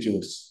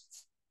religious.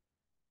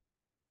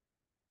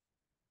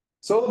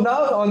 So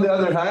now, on the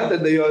other hand, the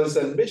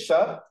diocesan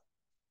bishop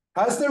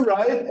has the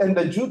right and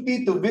the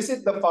duty to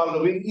visit the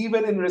following,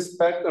 even in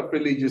respect of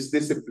religious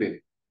discipline.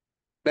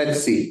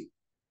 Let's see.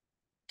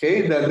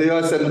 Okay, the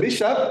diocesan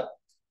bishop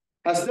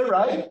has the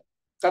right,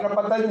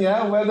 karapatan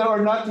niya, whether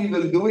or not he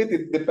will do it,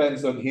 it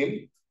depends on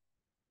him.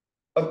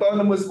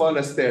 Autonomous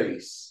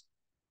monasteries.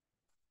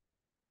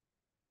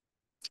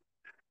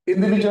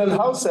 Individual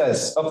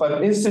houses of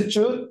an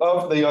institute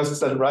of the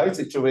diocesan right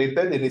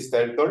situated in his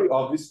territory,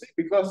 obviously,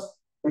 because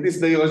it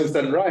is the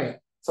diocesan right.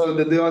 So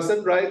the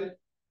diocesan right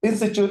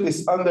institute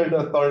is under the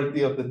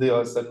authority of the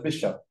diocesan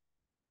bishop.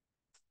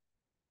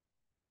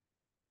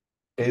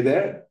 Okay,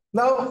 there.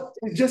 Now,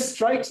 it just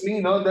strikes me,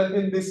 that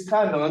in this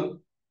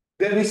canon,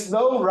 there is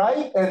no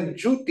right and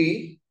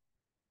duty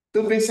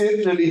to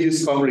visit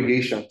religious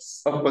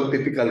congregations of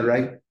pontifical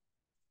right.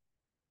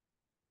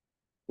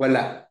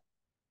 Wala.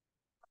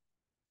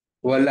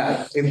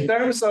 Wala. In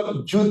terms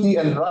of duty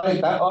and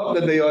right of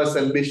the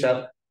diocesan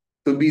bishop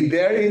to be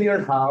there in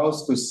your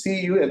house, to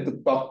see you and to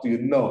talk to you,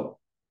 no.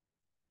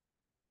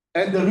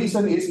 And the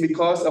reason is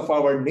because of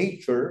our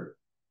nature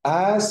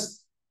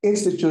as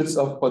institutes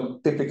of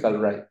pontifical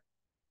right.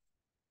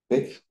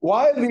 Okay?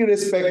 While we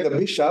respect the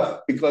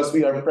bishop because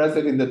we are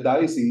present in the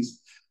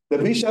diocese, the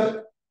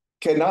bishop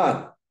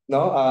cannot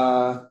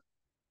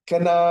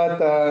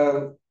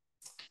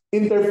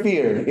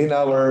interfere in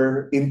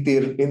our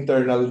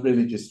internal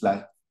religious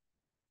life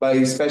by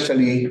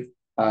especially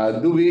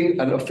doing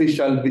an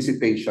official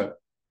visitation.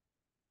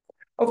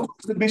 Of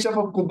course, the Bishop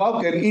of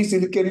Cubao can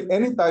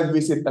anytime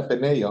visit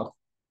Ateneo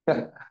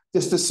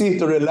just to see,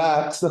 to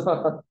relax,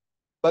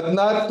 but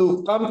not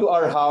to come to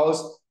our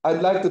house.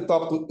 I'd like to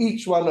talk to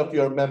each one of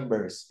your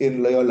members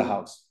in Loyola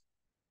House.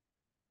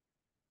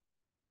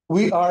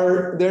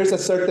 There's a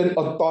certain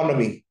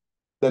autonomy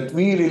that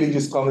we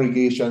religious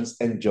congregations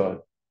enjoy.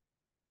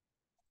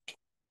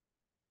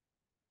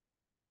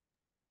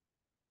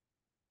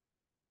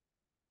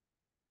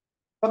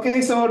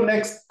 Okay, so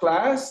next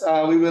class,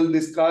 we will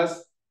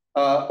discuss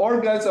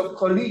organs of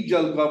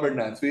collegial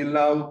governance. We'll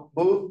now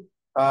move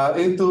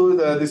into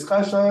the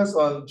discussions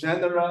on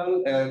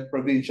general and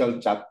provincial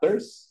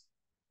chapters.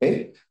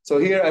 Okay, so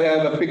here I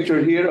have a picture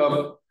here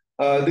of,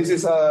 this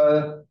is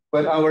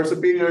when our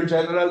Superior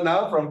General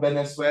now from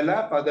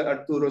Venezuela, Father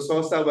Arturo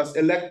Sosa, was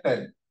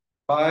elected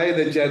by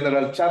the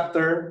general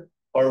chapter,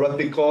 or what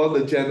they call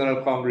the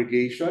general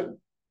congregation.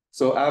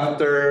 So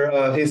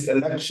after his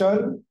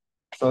election,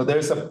 so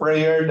there's a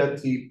prayer that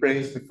he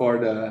prays before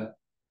the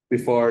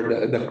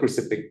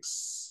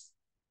crucifix.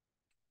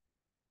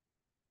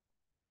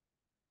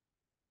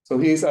 So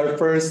he's our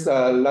first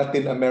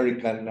Latin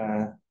American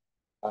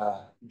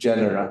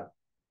general.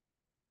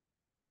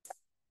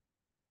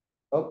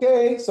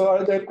 Okay, so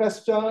are there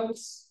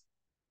questions?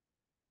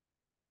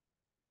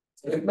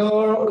 If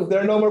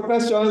there are no more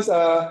questions,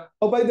 oh,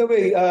 by the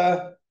way,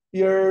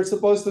 you're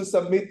supposed to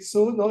submit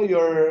soon, no,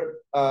 your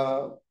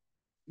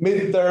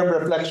midterm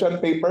reflection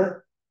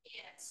paper.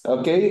 Yes.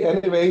 Okay,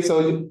 anyway,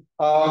 so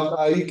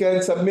you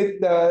can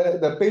submit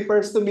the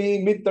papers to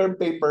me, midterm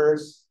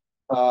papers,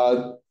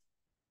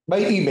 by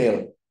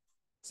email.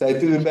 So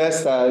it will be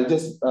best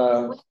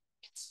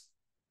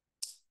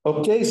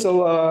okay,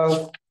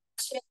 so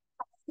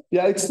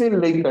yeah, it's still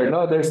later,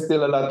 no? There's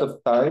still a lot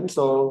of time.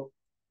 So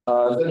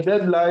the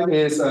deadline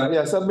is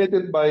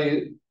submitted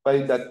by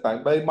that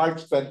time, by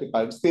March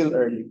 25, still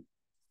early.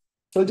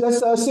 So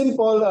just a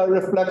simple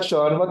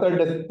reflection, what are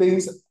the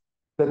things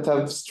that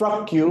have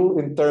struck you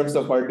in terms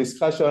of our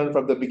discussion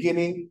from the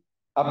beginning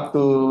up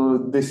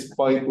to this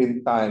point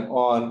in time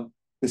on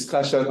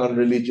discussion on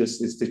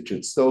religious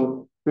institutes?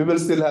 So we will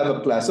still have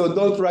a class. So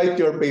don't write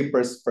your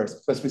papers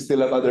first because we still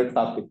have other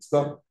topics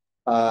to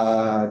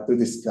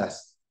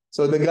discuss.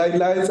 So the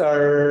guidelines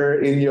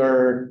are in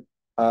your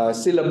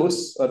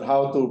syllabus on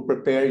how to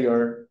prepare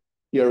your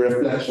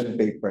reflection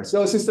paper.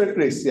 So Sister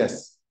Chris,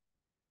 yes.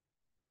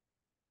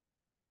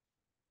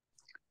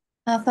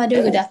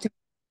 Father, good afternoon.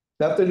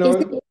 Good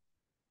afternoon.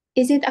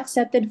 Is it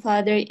accepted,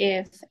 Father,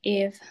 if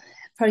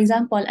for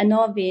example, a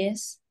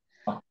novice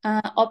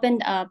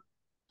opened up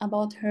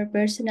about her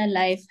personal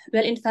life?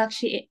 Well, in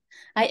fact,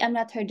 I am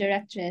not her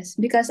directress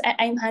because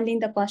I'm handling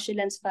the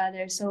postulants,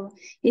 Father. So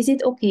is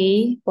it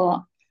okay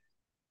po?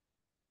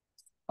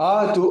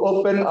 To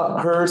open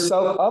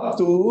herself up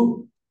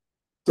to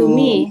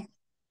me.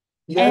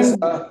 yes.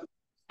 And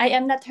I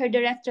am not her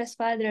directress,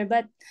 Father,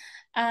 but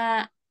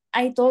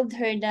I told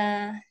her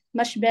that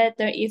much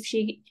better if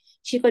she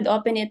could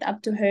open it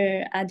up to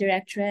her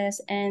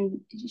directress,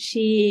 and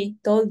she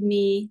told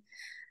me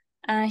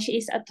she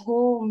is at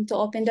home to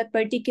open that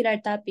particular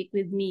topic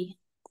with me.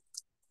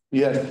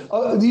 Yes.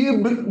 Do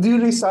you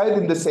reside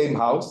in the same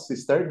house,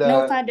 sister?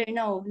 No, Father,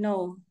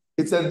 no.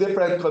 It's a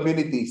different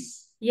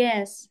communities.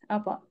 Yes,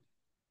 apo.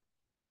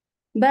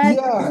 But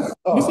yeah.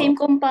 the same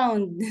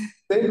compound.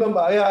 Same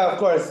compound. Yeah, of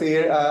course.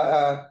 Here,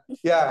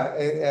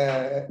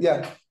 yeah,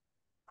 yeah.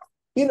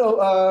 You know,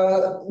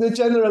 the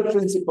general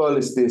principle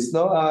is this,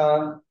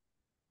 no?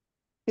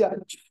 Yeah,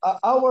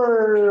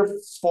 our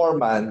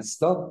formans,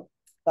 no,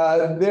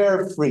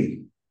 they're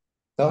free,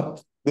 no?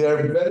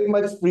 They're very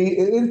much free.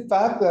 In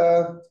fact,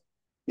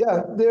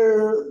 yeah,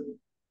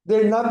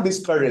 they're not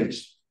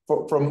discouraged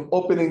from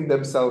opening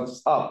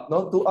themselves up,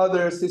 no, to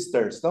other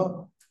sisters,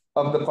 no,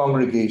 of the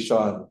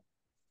congregation.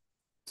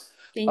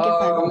 Thank you,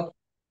 Father.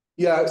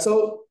 Yeah,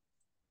 so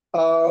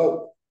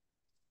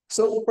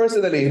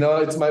personally,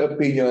 it's my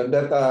opinion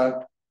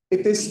that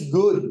it is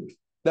good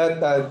that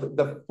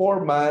the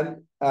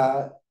foreman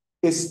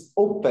is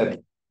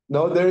open.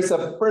 No, there is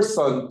a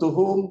person to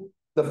whom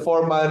the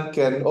foreman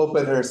can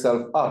open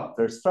herself up,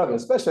 her struggle,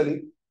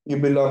 especially you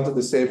belong to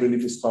the same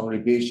religious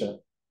congregation.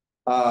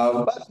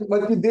 But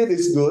what you did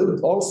is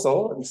good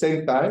also at the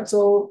same time.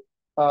 So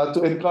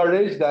to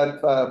encourage that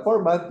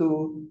foreman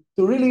to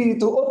really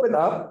to open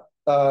up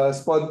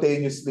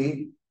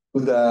spontaneously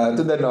to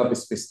the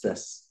novice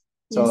mistress.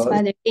 Yes,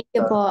 Father. Thank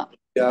you po.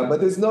 Yeah,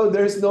 but there's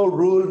no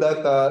rule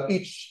that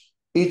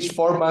each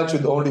foreman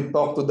should only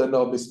talk to the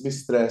novice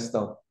mistress.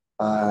 No,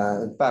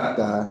 in fact,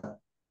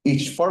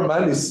 each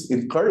foreman is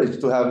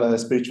encouraged to have a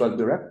spiritual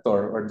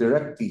director or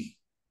directee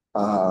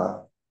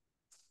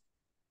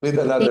with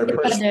another Thank you,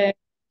 person. Father.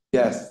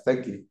 Yes,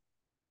 thank you.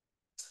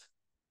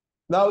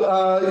 Now,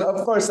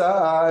 of course,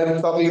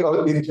 I'm talking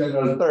in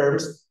general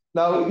terms.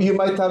 Now, you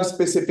might have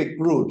specific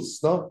rules,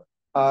 no,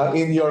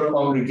 in your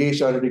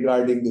congregation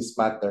regarding this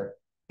matter.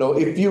 So,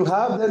 if you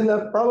have, then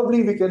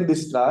probably we can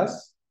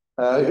discuss.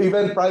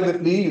 Even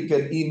privately, you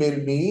can email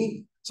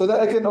me so that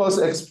I can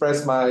also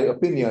express my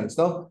opinions,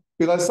 no?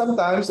 Because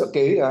sometimes,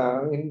 okay,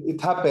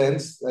 it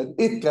happens,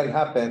 it can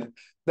happen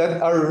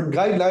that our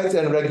guidelines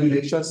and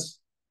regulations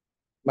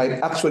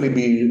might actually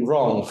be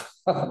wrong.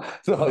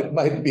 No, it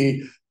might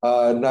be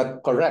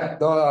not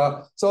correct.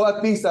 No? So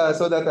at least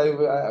so that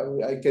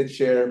I can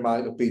share my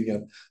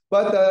opinion.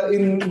 But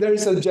there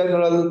is a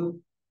general,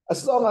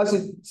 as long as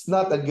it's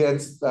not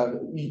against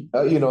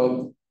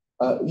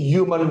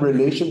human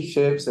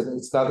relationships and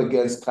it's not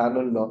against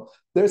canon law,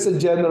 there's a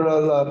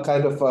general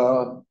kind of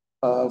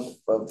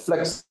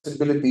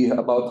flexibility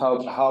about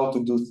how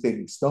to do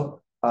things. No,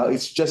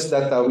 it's just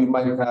that we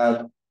might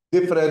have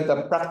different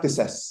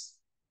practices.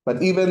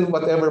 But even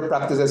whatever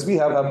practices we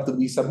have to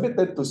be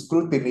submitted to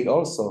scrutiny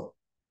also.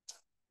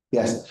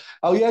 Yes.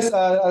 Oh, yes.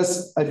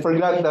 As I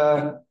forgot,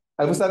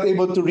 I was not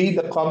able to read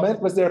the comment.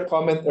 Was there a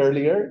comment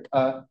earlier?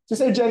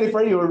 Sister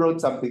Jennifer, you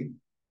wrote something.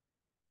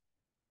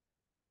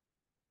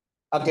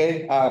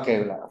 Okay.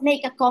 Okay.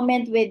 Make a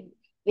comment with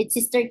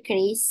Sister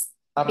Chris.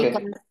 Okay.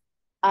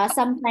 Because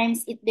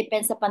sometimes it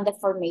depends upon the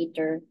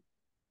formator.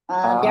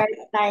 There are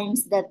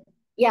times that,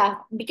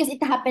 yeah, because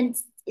it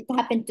happened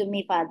to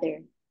me,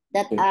 Father,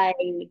 that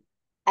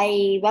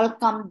I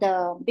welcome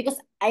because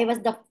I was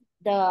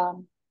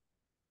the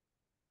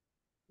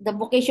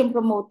vocation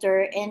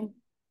promoter, and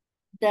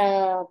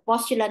the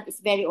postulant is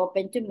very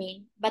open to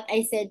me, but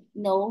I said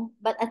no,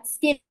 but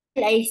still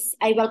I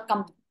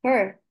welcomed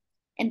her.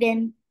 And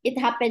then it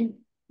happened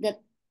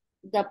that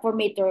the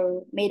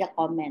formator made a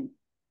comment.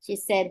 She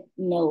said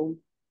no,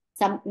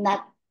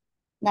 not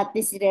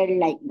necessarily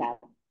like that.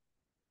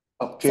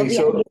 Okay, we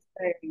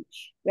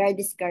are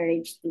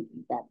discouraged to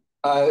do that.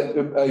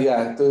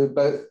 Yeah,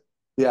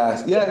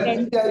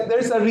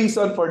 there's a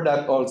reason for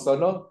that also,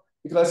 no?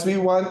 Because we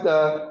want,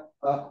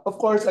 of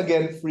course,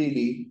 again,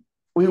 freely,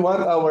 we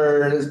want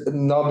our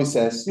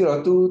novices,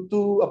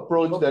 to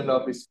approach the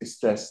novice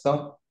mistress,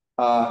 no?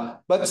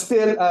 But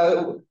still,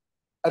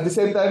 at the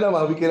same time,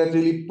 naman, we cannot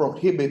really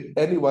prohibit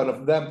any one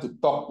of them to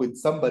talk with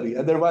somebody.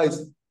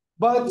 Otherwise,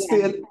 but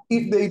still,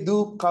 if they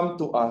do come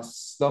to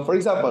us, now, for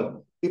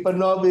example, if a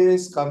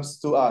novice comes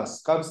to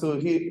us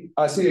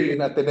here in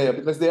Ateneo,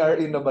 because they are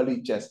in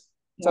Novaliches,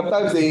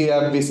 sometimes they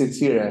have visits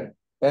here.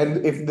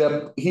 And if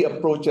he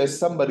approaches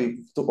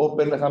somebody to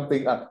open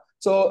something up.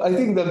 So I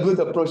think the good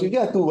approach is,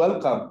 to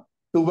welcome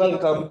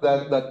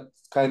that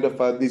kind of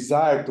a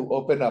desire to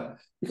open up.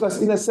 Because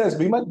in a sense,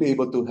 we might be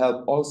able to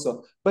help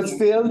also. But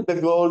still,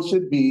 the goal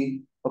should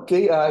be,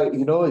 okay,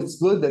 it's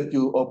good that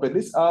you open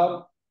this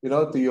up,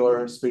 to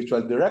your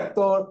spiritual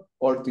director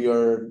or to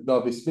your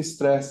novice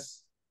mistress.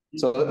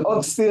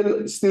 So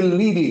still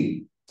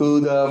leading to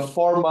the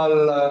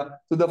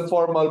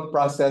formal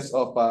process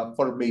of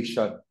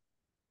formation.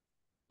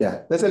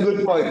 Yeah, that's a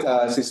good point,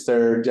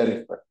 Sister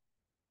Jennifer.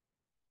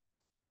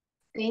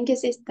 Thank you,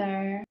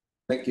 Sister.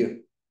 Thank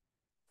you.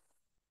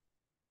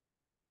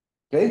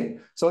 Okay,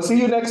 so see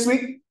you next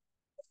week.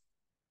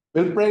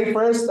 We'll pray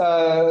first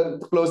to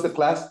close the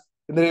class.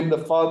 In the name of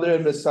the Father,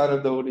 and the Son,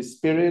 and the Holy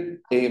Spirit.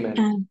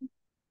 Amen.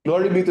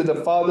 Glory be to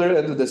the Father,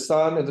 and to the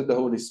Son, and to the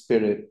Holy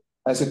Spirit,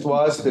 as it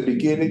was in the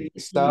beginning,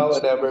 is now,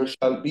 and ever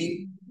shall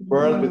be,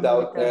 world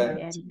without end.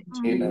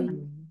 Amen.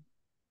 In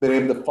the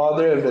name of the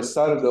Father, and the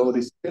Son, and the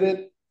Holy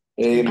Spirit.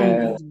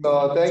 Amen.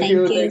 So thank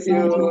you. Thank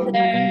you.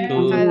 Thank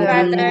you. Father,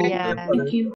 Thank you. yeah. Thank you.